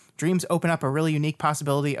show. Dreams open up a really unique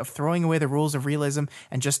possibility of throwing away the rules of realism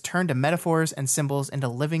and just turn to metaphors and symbols into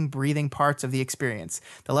living, breathing parts of the experience.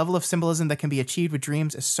 The level of symbolism that can be achieved with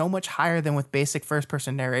dreams is so much higher than with basic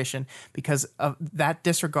first-person narration because of that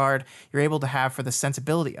disregard you're able to have for the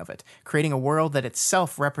sensibility of it, creating a world that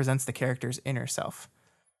itself represents the character's inner self.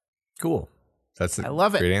 Cool. That's a I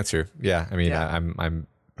love great it. answer. Yeah, I mean, Yeah. I'm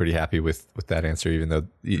pretty happy with that answer, even though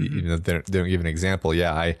they don't give an example.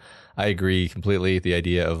 Yeah, I agree completely. The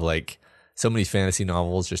idea of like so many fantasy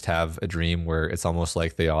novels just have a dream where it's almost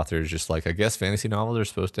like the author's just like, I guess fantasy novels are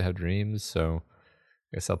supposed to have dreams, so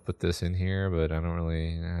I guess I'll put this in here, but I don't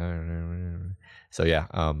know. So yeah,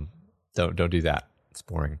 don't do that. It's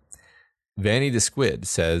boring. Vanny the Squid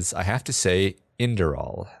says, I have to say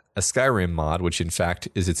Inderal, a Skyrim mod, which in fact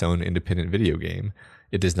is its own independent video game.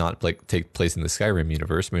 It does not take place in the Skyrim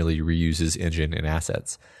universe, merely reuses engine and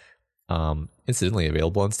assets. Incidentally,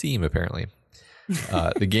 available on Steam, apparently.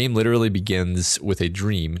 The game literally begins with a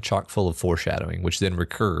dream chock full of foreshadowing, which then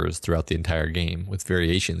recurs throughout the entire game, with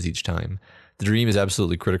variations each time. The dream is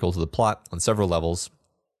absolutely critical to the plot on several levels,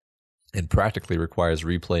 and practically requires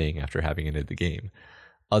replaying after having ended the game.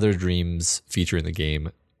 Other dreams feature in the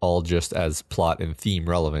game, all just as plot and theme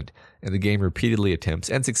relevant, and the game repeatedly attempts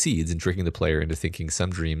and succeeds in tricking the player into thinking some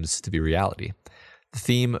dreams to be reality. The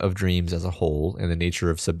theme of dreams as a whole and the nature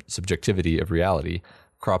of subjectivity of reality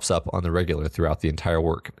crops up on the regular throughout the entire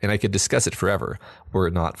work, and I could discuss it forever, were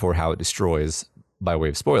it not for how it destroys, by way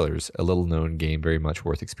of spoilers, a little-known game very much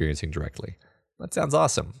worth experiencing directly. That sounds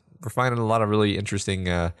awesome. We're finding a lot of really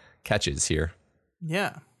interesting catches here.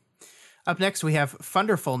 Yeah. Up next, we have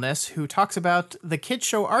Funderfulness, who talks about the kid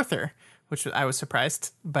show Arthur. which I was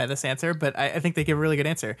surprised by this answer, but I think they give a really good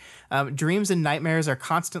answer. Dreams and nightmares are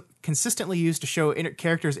consistently used to show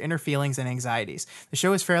characters' inner feelings and anxieties. The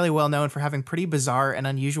show is fairly well known for having pretty bizarre and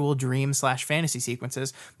unusual dream/fantasy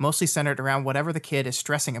sequences, mostly centered around whatever the kid is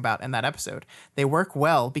stressing about in that episode. They work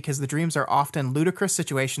well because the dreams are often ludicrous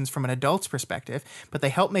situations from an adult's perspective, but they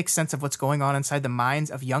help make sense of what's going on inside the minds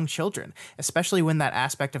of young children, especially when that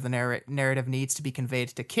aspect of the narrative needs to be conveyed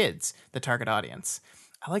to kids, the target audience.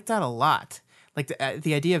 I like that a lot. Like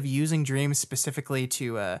the idea of using dreams specifically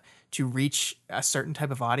to reach a certain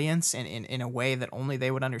type of audience in a way that only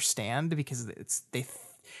they would understand, because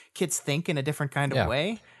kids think in a different kind of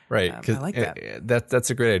way. Right. I like that.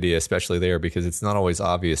 That's a great idea, especially there, because it's not always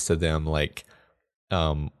obvious to them, like,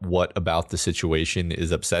 what about the situation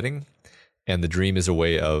is upsetting, and the dream is a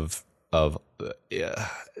way of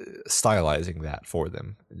stylizing that for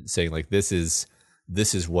them, saying like, this is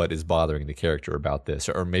what is bothering the character about this,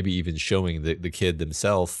 or maybe even showing the kid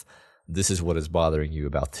themselves, this is what is bothering you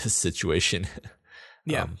about this situation.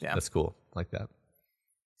 Yeah. That's cool. Like that.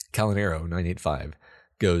 Calinero 985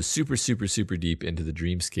 goes super, super, super deep into the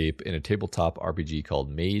dreamscape in a tabletop RPG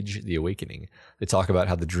called Mage: The Awakening. They talk about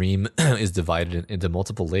how the dream is divided into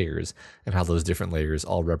multiple layers, and how those different layers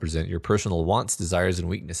all represent your personal wants, desires, and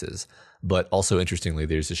weaknesses. But also, interestingly,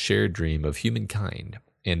 there's a shared dream of humankind,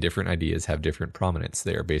 and different ideas have different prominence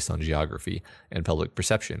there based on geography and public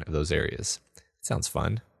perception of those areas. Sounds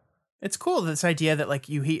fun. It's cool, this idea that like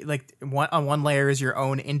on one layer is your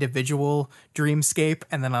own individual dreamscape,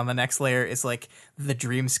 and then on the next layer is like the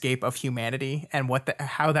dreamscape of humanity, and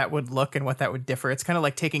how that would look and what that would differ. It's kind of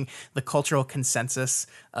like taking the cultural consensus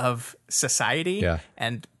of society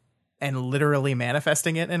and literally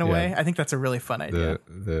manifesting it in a way. I think that's a really fun idea.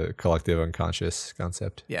 The collective unconscious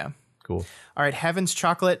concept. Yeah. Cool. All right, Heaven's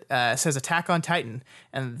Chocolate says Attack on Titan,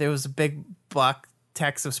 and there was a big block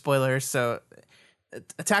text of spoilers, so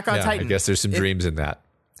Attack on Titan. I guess there's some dreams in that.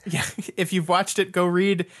 Yeah, if you've watched it, go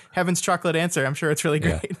read Heaven's Chocolate answer. I'm sure it's really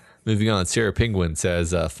great. Yeah. Moving on, Sarah Penguin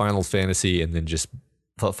says Final Fantasy, and then just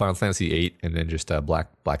Final Fantasy VIII, and then just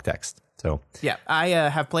black text. So yeah, I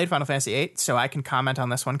have played Final Fantasy VIII, so I can comment on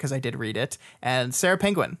this one because I did read it. And Sarah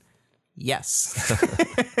Penguin, yes,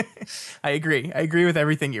 I agree. I agree with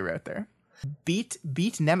everything you wrote there. Beat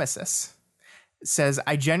Nemesis says,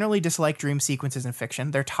 I generally dislike dream sequences in fiction.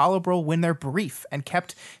 They're tolerable when they're brief and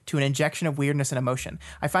kept to an injection of weirdness and emotion.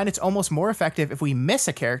 I find it's almost more effective if we miss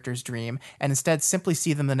a character's dream and instead simply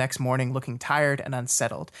see them the next morning looking tired and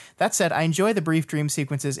unsettled. That said, I enjoy the brief dream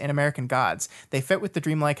sequences in American Gods. They fit with the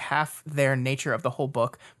dreamlike half their nature of the whole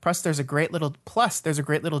book. Plus, there's a great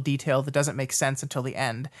little detail that doesn't make sense until the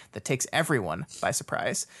end that takes everyone by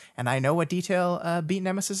surprise. And I know what detail Beat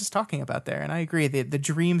Nemesis is talking about there, and I agree. The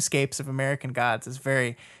dreamscapes of American Gods is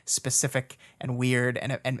very specific and weird,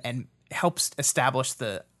 and helps establish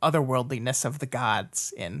the otherworldliness of the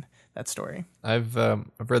gods in that story. I've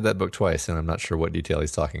read that book twice, and I'm not sure what detail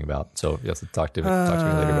he's talking about. So you have to talk to me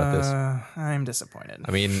later about this. I'm disappointed.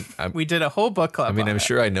 I mean, we did a whole book club. I mean, I'm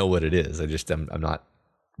sure I know what it is. I'm not.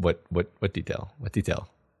 What detail? What detail?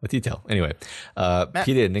 Anyway,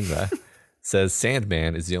 Peter Enigma says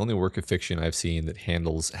Sandman is the only work of fiction I've seen that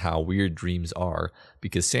handles how weird dreams are,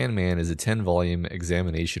 because Sandman is a 10-volume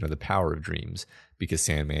examination of the power of dreams, because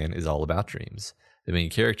Sandman is all about dreams. The main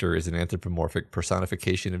character is an anthropomorphic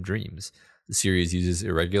personification of dreams. The series uses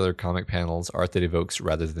irregular comic panels, art that evokes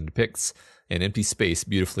rather than depicts, an empty space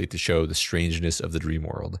beautifully to show the strangeness of the dream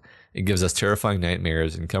world. It gives us terrifying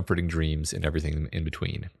nightmares and comforting dreams and everything in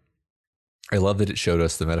between. I love that it showed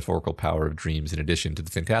us the metaphorical power of dreams in addition to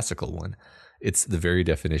the fantastical one. It's the very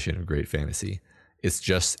definition of great fantasy. It's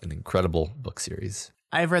just an incredible book series.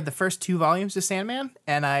 I've read the first 2 volumes of Sandman,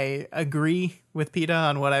 and I agree with PETA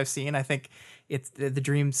on what I've seen. I think it's the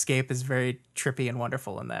dreamscape is very trippy and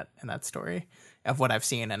wonderful in that story of what I've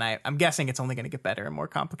seen, and I'm guessing it's only going to get better and more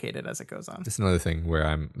complicated as it goes on. It's another thing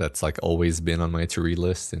where that's like always been on my to-read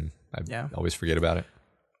list, and I always forget about it.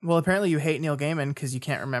 Well, apparently you hate Neil Gaiman because you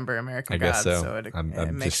can't remember American Gods, so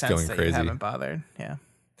it makes sense that you haven't bothered. Yeah.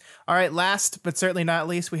 All right, last but certainly not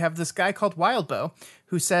least, we have this guy called Wildbow,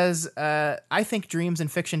 who says, I think dreams in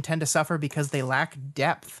fiction tend to suffer because they lack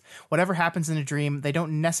depth. Whatever happens in a dream, they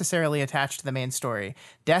don't necessarily attach to the main story.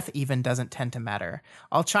 Death even doesn't tend to matter.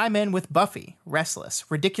 I'll chime in with Buffy, Restless.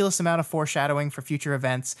 Ridiculous amount of foreshadowing for future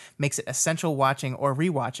events makes it essential watching or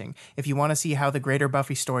rewatching if you want to see how the greater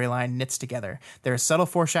Buffy storyline knits together. There is subtle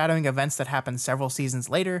foreshadowing events that happen several seasons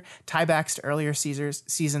later, tiebacks to earlier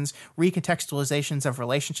seasons, recontextualizations of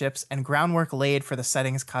relationships, and groundwork laid for the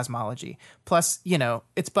setting's cosmology. Plus,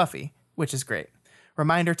 it's Buffy, which is great.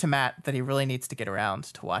 Reminder to Matt that he really needs to get around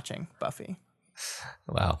to watching Buffy.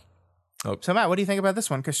 Wow. Oh. So Matt, what do you think about this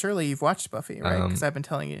one? Because surely you've watched Buffy, right? Because I've been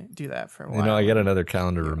telling you to do that for a while. You know, I got another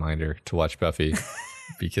calendar reminder to watch Buffy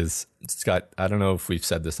because Scott, I don't know if we've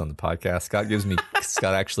said this on the podcast.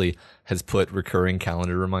 Scott actually has put recurring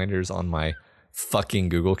calendar reminders on my fucking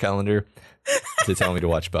Google Calendar to tell me to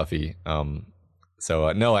watch Buffy.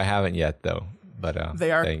 So no, I haven't yet though. But they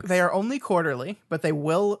thanks. are only quarterly, but they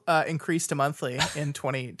will increase to monthly in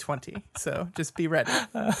 2020. So just be ready.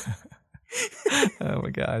 Oh my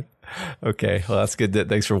God. Okay. Well, that's good.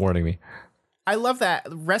 Thanks for warning me. I love that.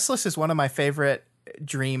 Restless is one of my favorite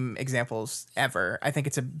dream examples ever. I think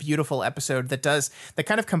it's a beautiful episode that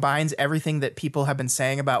kind of combines everything that people have been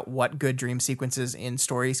saying about what good dream sequences in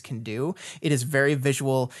stories can do. It is very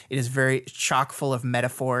visual. It is very chock full of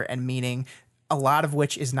metaphor and meaning, a lot of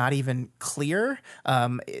which is not even clear.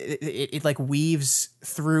 It like weaves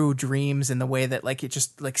through dreams in the way that like it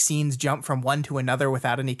just like scenes jump from one to another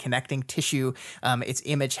without any connecting tissue. It's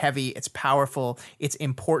image heavy. It's powerful. It's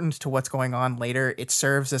important to what's going on later. It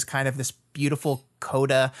serves as kind of this beautiful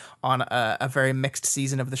coda on a very mixed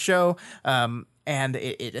season of the show. And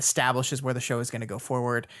it establishes where the show is going to go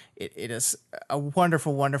forward. It is a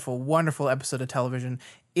wonderful, wonderful, wonderful episode of television.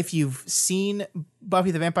 If you've seen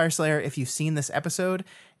Buffy the Vampire Slayer, if you've seen this episode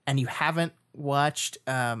and you haven't watched,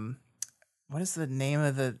 what is the name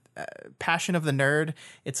of the Passion of the Nerd?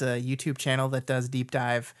 It's a YouTube channel that does deep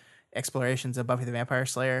dive explorations of Buffy the Vampire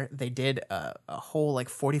Slayer. They did a whole like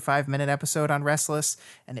 45-minute episode on Restless,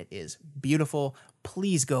 and it is beautiful.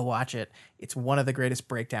 Please go watch it. It's one of the greatest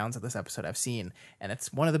breakdowns of this episode I've seen, and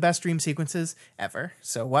it's one of the best dream sequences ever.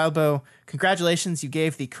 So Wildbow, congratulations. You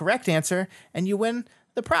gave the correct answer, and you win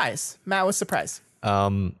the prize. Matt, what's the prize?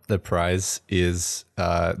 The prize is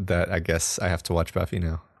that I guess I have to watch Buffy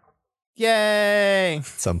now. Yay! At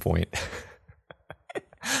some point.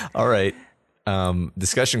 All right.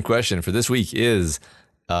 Discussion question for this week is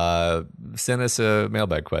send us a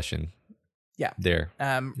mailbag question. Yeah. There.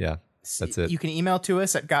 Yeah. That's it. You can email to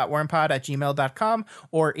us at gotwormpod@gmail.com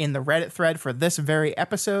or in the Reddit thread for this very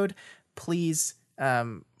episode. Please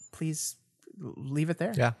leave it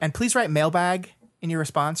there. Yeah. And please write mailbag in your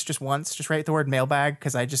response just once. Just write the word mailbag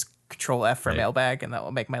because I just Control F for mailbag, and that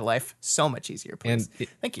will make my life so much easier. Please. And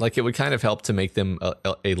thank you. Like it would kind of help to make them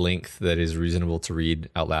a length that is reasonable to read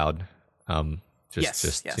out loud.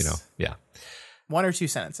 Yes. You know, yeah. 1 or 2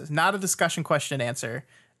 sentences, not a discussion question and answer.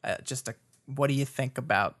 Just a, what do you think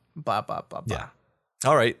about blah, blah, blah, blah. Yeah.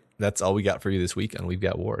 All right. That's all we got for you this week on We've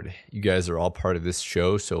Got Ward. You guys are all part of this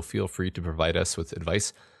show, so feel free to provide us with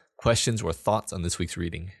advice, questions, or thoughts on this week's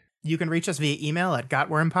reading. You can reach us via email at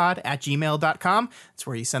gotwormpod@gmail.com. That's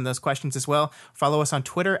where you send those questions as well. Follow us on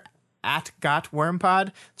Twitter at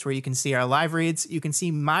gotwormpod. That's where you can see our live reads. You can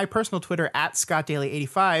see my personal Twitter at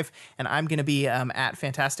scottdaily85, and I'm going to be at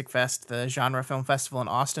Fantastic Fest, the genre film festival in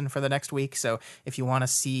Austin, for the next week. So if you want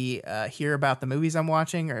to hear about the movies I'm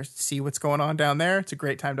watching or see what's going on down there, it's a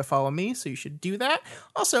great time to follow me, so you should do that.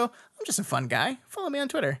 Also, I'm just a fun guy. Follow me on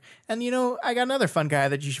Twitter. And, you know, I got another fun guy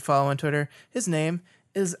that you should follow on Twitter. His name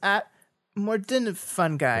is at Mordin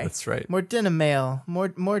Fun Guy. That's right. Mordinamail.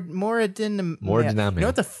 Mordinamail. Mordinamail. You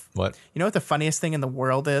know what? You know what the funniest thing in the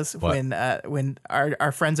world is? What? When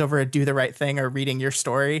our friends over at Do the Right Thing are reading your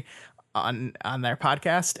story on their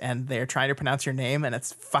podcast and they're trying to pronounce your name and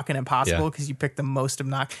it's fucking impossible because you picked the most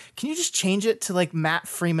obnoxious. Can you just change it to like Matt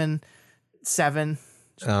Freeman 7?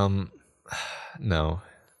 No.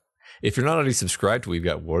 If you're not already subscribed to We've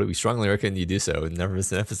Got Ward, we strongly recommend you do so and never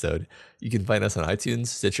miss an episode. You can find us on iTunes,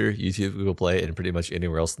 Stitcher, YouTube, Google Play, and pretty much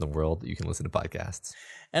anywhere else in the world you can listen to podcasts.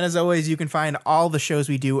 And as always, you can find all the shows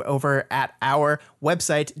we do over at our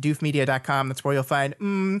website, doofmedia.com. That's where you'll find,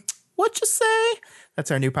 what you say? That's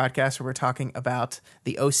our new podcast where we're talking about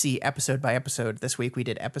the OC episode by episode. This week we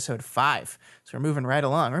did episode 5. So we're moving right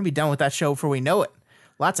along. We're going to be done with that show before we know it.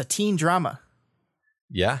 Lots of teen drama.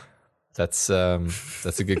 Yeah. That's a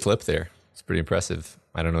good clip there. It's pretty impressive.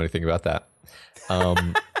 I don't know anything about that.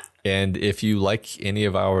 And if you like any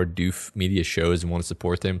of our Doof Media shows and want to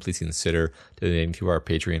support them, please consider donating to our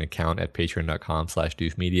Patreon account at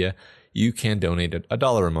patreon.com/doofmedia. You can donate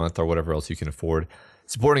 $1 a month or whatever else you can afford.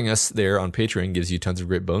 Supporting us there on Patreon gives you tons of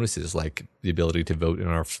great bonuses, like the ability to vote in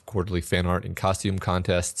our quarterly fan art and costume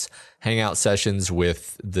contests, hangout sessions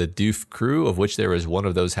with the Doof crew, of which there is one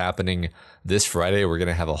of those happening this Friday. We're going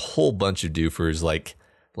to have a whole bunch of doofers, like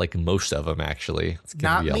most of them, actually. It's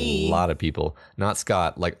going to be a lot of people. Not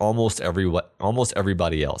Scott, like almost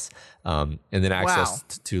everybody else. And then access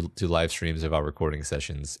to live streams of our recording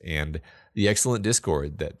sessions and the excellent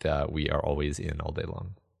Discord that we are always in all day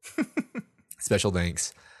long. Special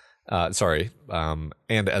thanks.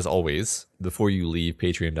 And as always, before you leave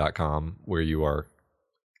patreon.com, where you are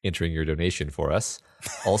entering your donation for us.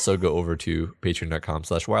 Also, go over to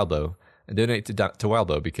patreon.com/wildbow and donate to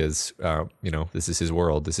Wildbow because, this is his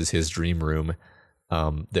world. This is his dream room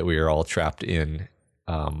that we are all trapped in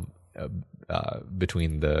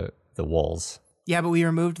between the walls. Yeah, but we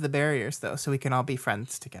removed the barriers, though, so we can all be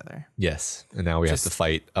friends together. Yes, and now we have to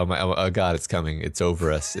fight. Oh, God, it's coming. It's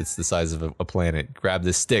over us. It's the size of a planet. Grab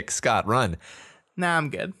this stick. Scott, run. Nah, I'm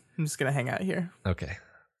good. I'm just going to hang out here. Okay.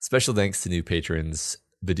 Special thanks to new patrons,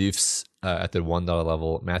 Bedoofs at the $1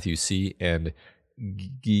 level, Matthew C., and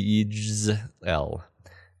Geej L.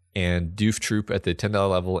 And Doof Troop at the $10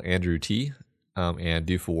 level, Andrew T., and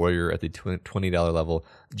Doof Warrior at the $20 level,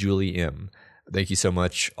 Julie M. Thank you so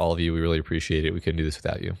much, all of you. We really appreciate it. We couldn't do this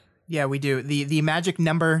without you. Yeah, we do. The magic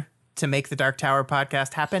number to make the Dark Tower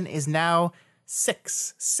podcast happen is now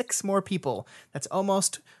 6. 6 more people. That's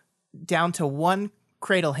almost down to one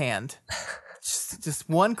cradle hand. just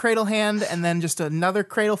one cradle hand and then just another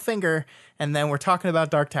cradle finger. And then we're talking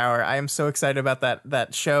about Dark Tower. I am so excited about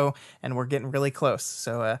that show, and we're getting really close.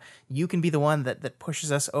 So you can be the one that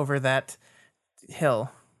pushes us over that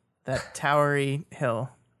hill, that towery hill.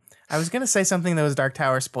 I was going to say something that was Dark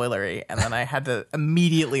Tower spoilery, and then I had to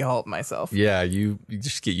immediately halt myself. Yeah, you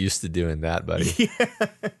just get used to doing that, buddy. Yeah.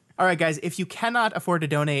 All right, guys, if you cannot afford to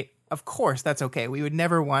donate, of course, that's okay. We would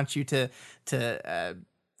never want you to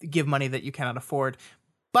give money that you cannot afford.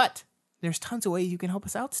 But there's tons of ways you can help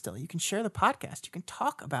us out still. You can share the podcast. You can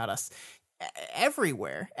talk about us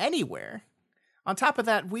everywhere, anywhere. On top of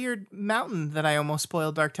that weird mountain that I almost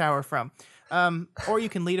spoiled Dark Tower from. Or you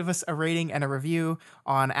can leave us a rating and a review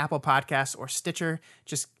on Apple Podcasts or Stitcher.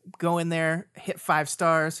 Just go in there, hit 5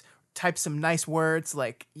 stars, type some nice words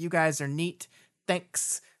like, you guys are neat,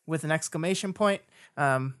 thanks, with an exclamation point.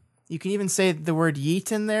 You can even say the word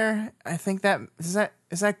yeet in there. I think is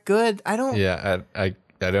that good? I don't. Yeah, I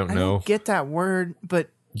don't know. I don't get that word, but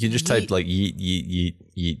you can just type like yeet, yeet, yeet,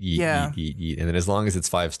 yeet, yeet, yeet, yeet, and then as long as it's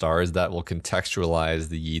 5 stars, that will contextualize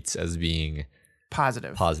the yeets as being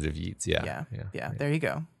positive yeets. Yeah. There you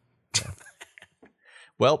go. Yeah.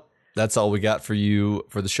 Well, that's all we got for you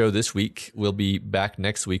for the show this week. We'll be back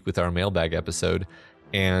next week with our mailbag episode.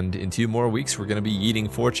 And in 2 more weeks, we're going to be eating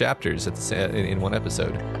 4 chapters in one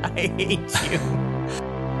episode. I hate you.